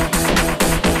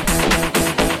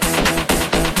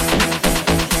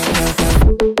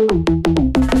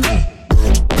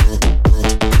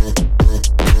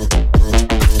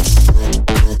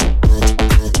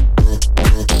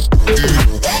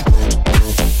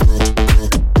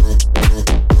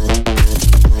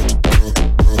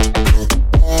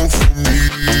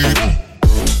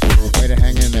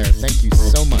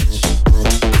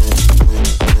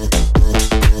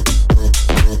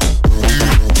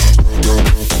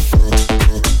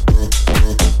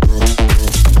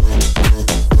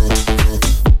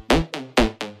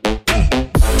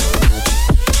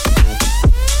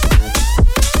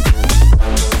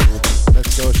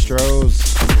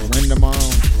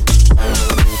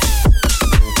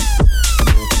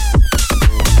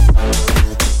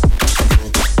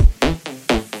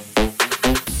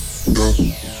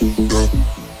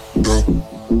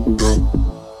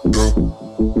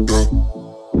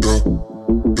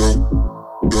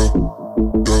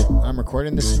 I'm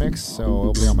recording this mix, so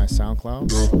it'll be on my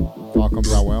SoundCloud. If all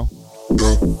comes out well.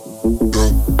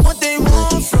 What they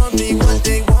want from me, what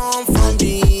they want from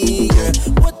me, yeah.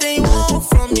 What they want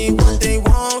from me, what they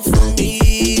want from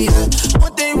me, yeah.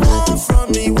 What they want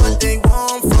from me, what they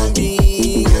want from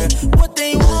me, yeah. What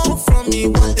they want from me,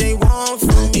 what they want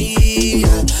from me,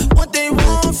 yeah. What they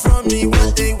want from me,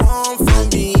 what they want from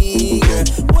me, yeah.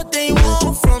 What they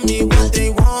want from me, what they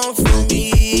want from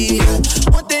me, yeah.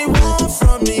 What they want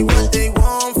from me, what they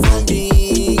want from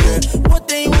me, yeah. What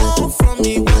they want from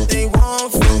me, what they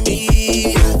want from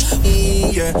me,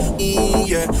 yeah.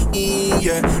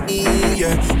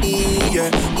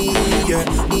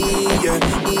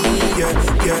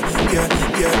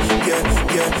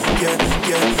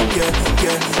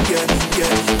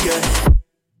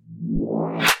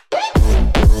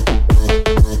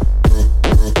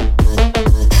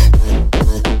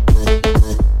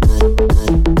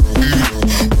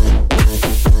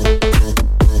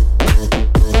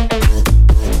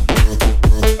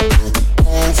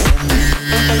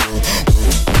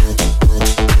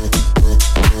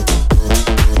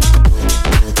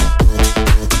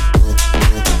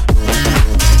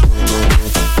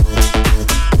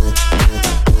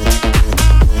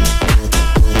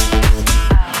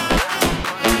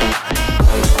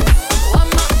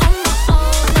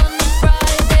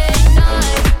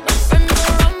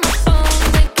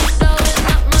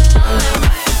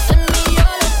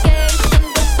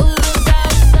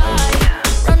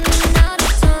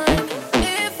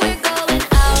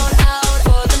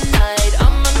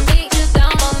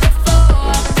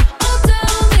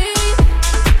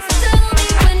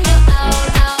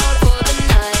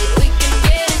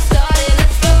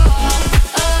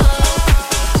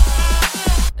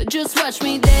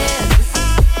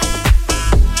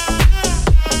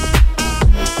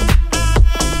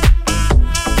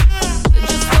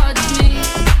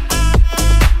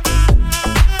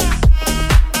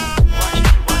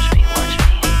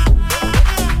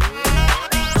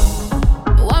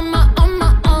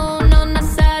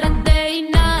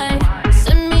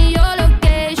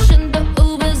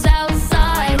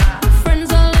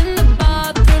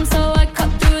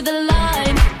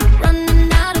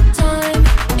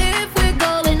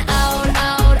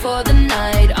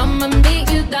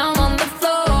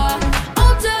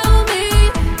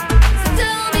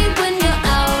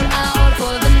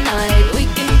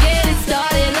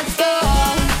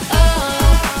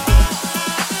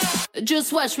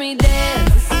 Just watch me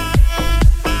dance.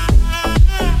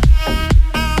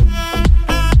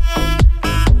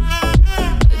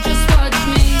 Just watch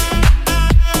me.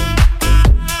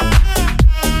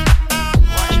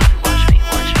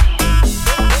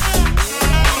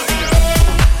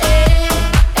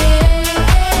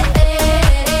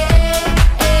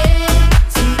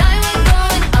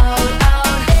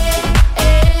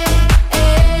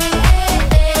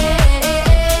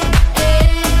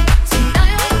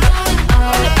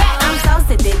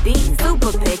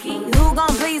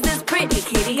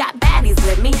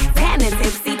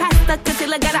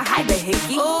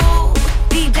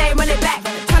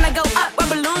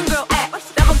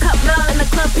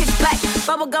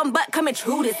 bubblegum butt coming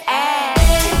through this ass.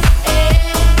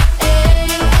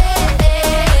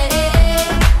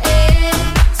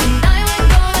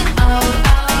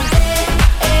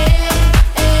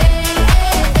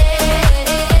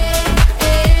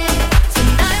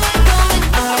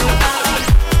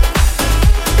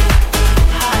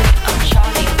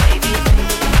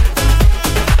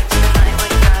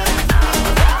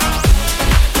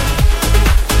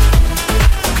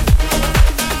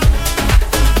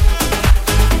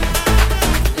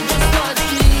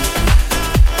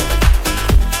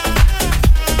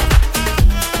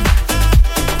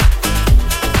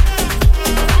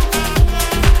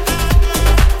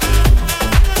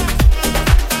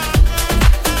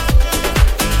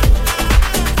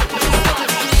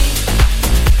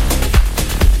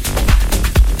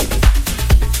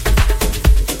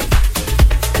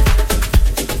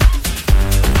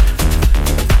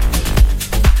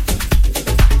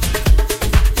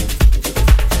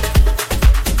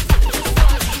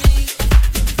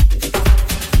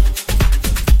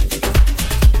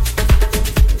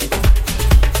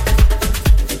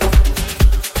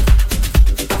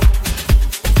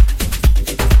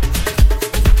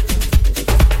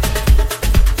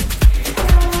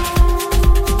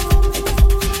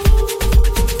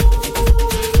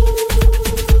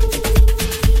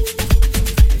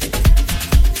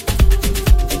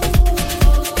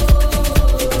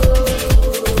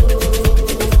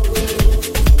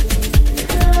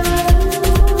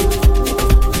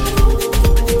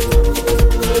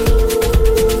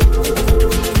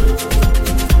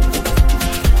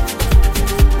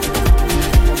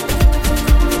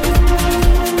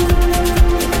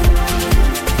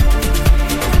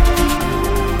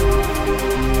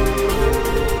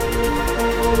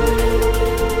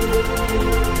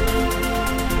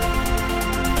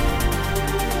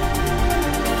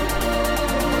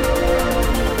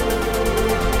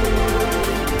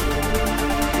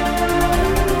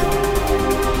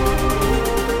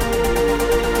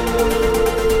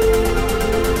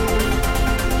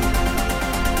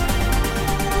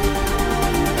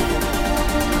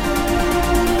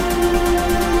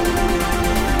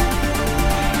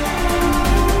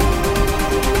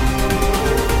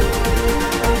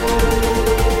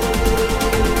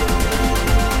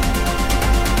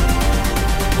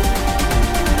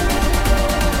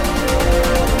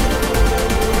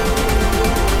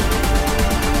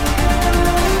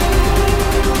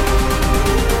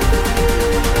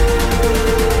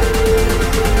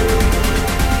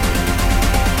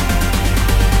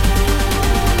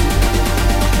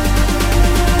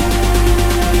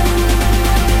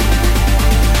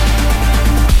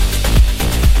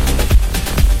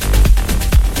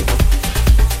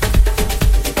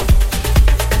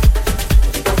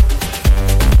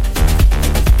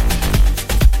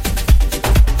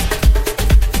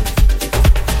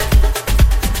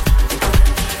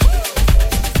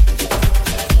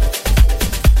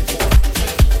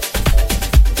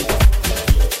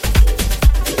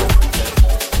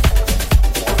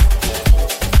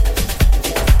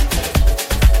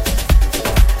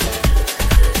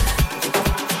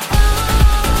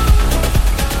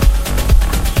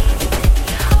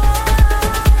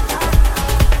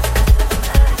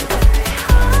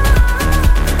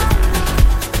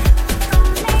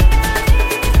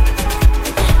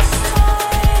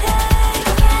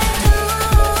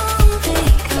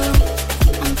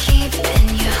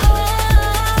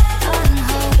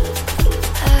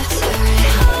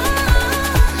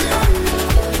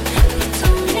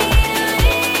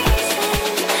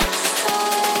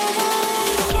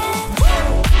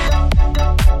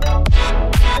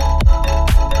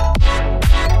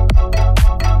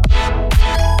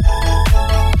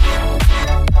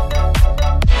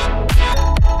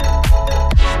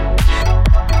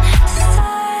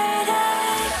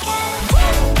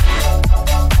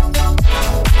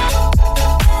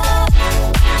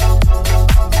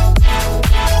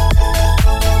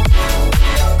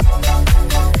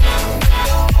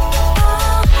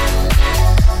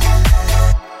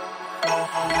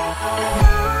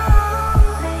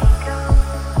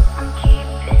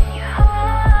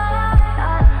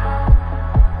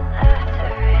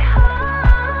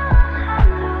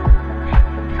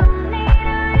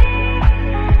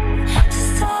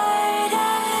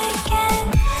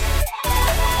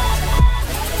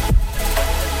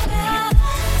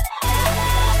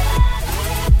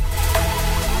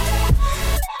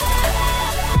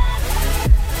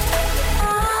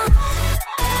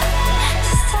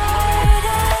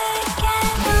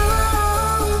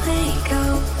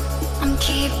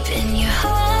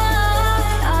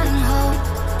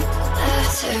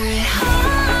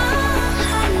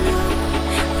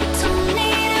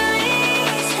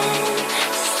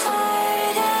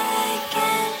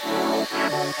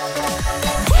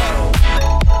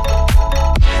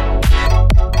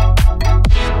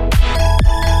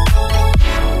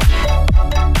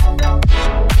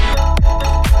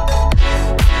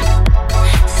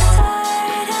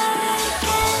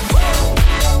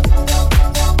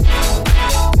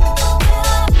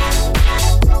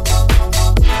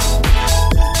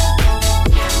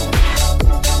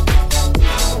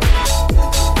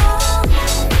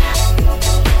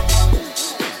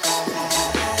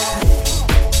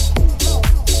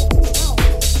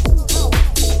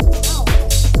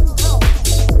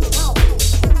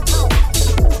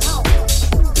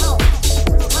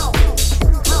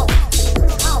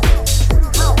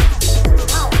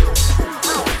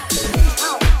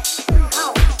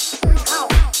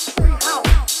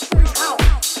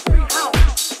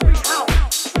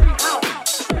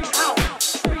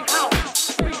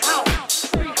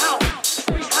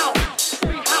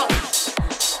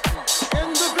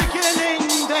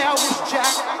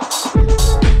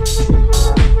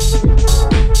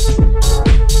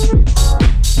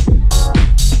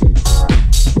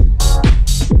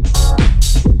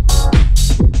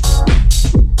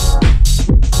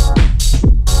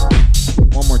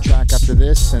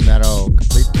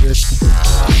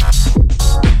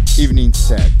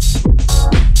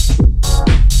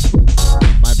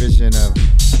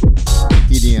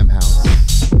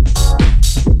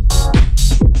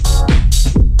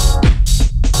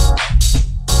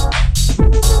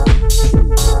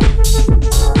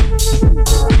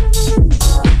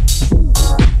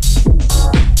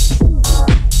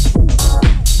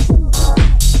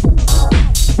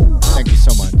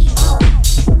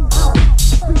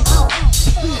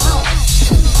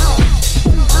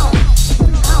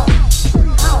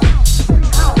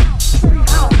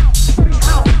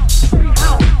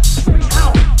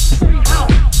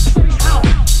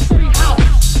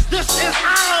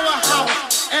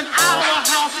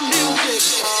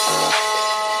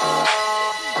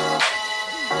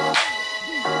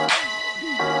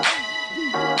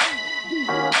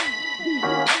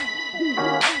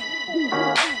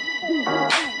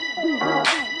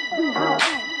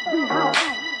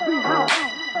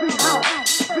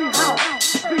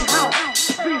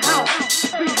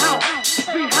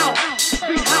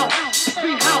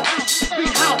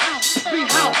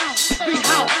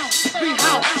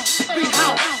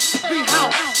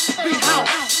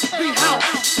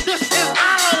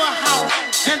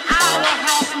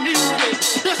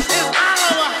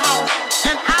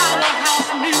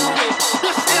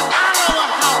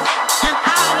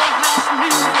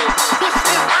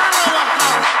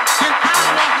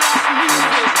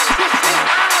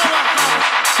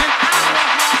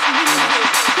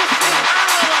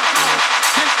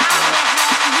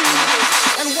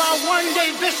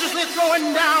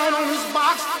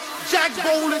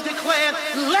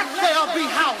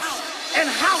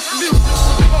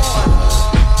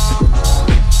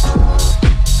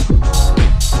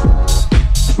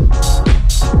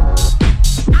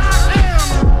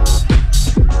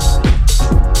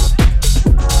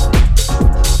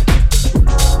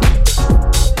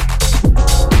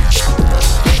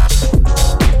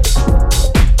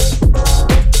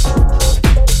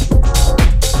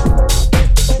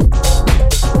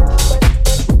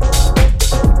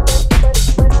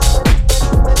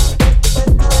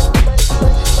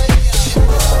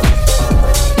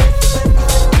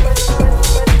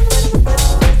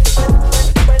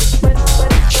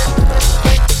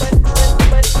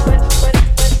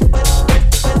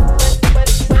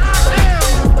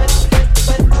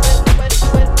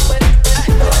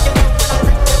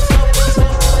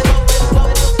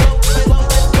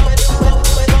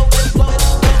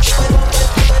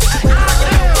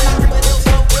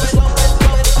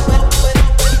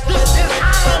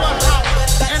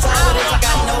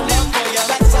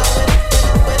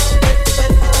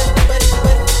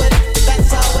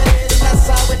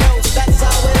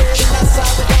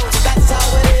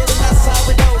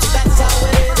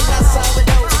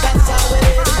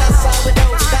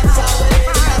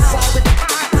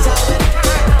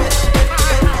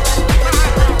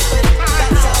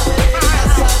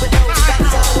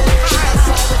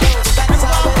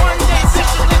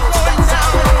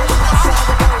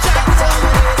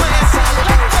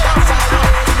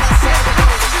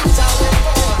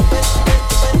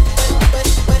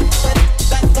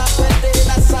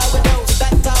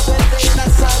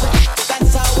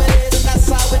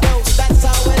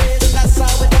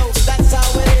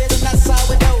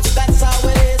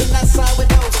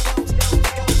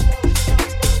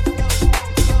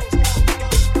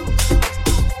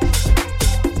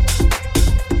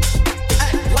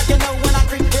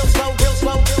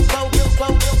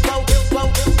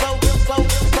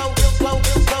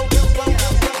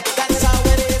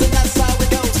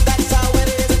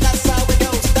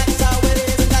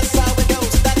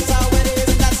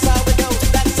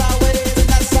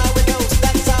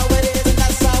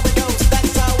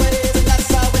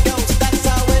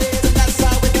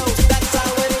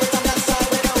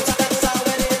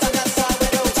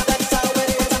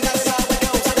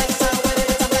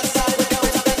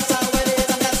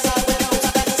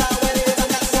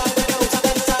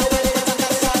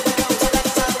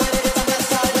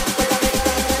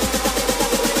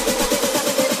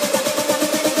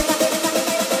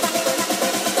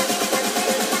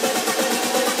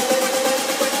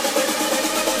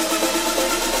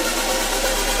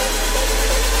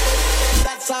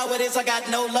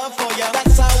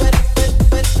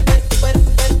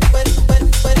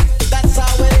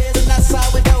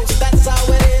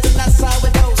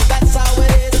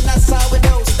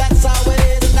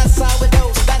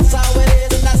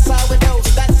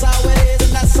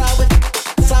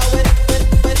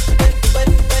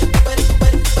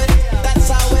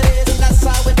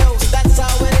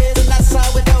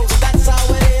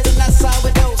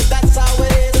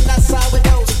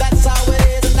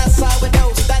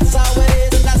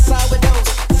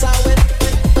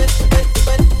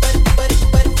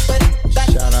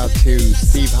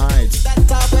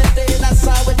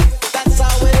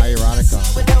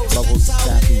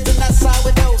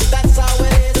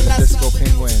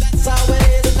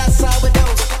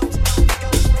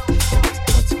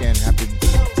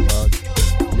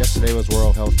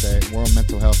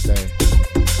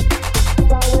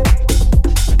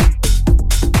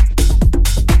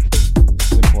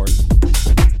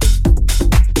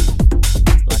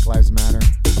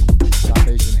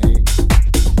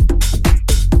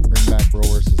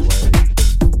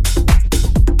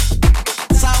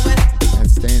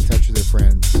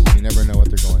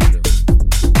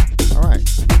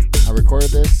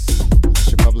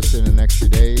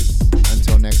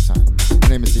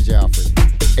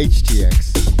 HTX.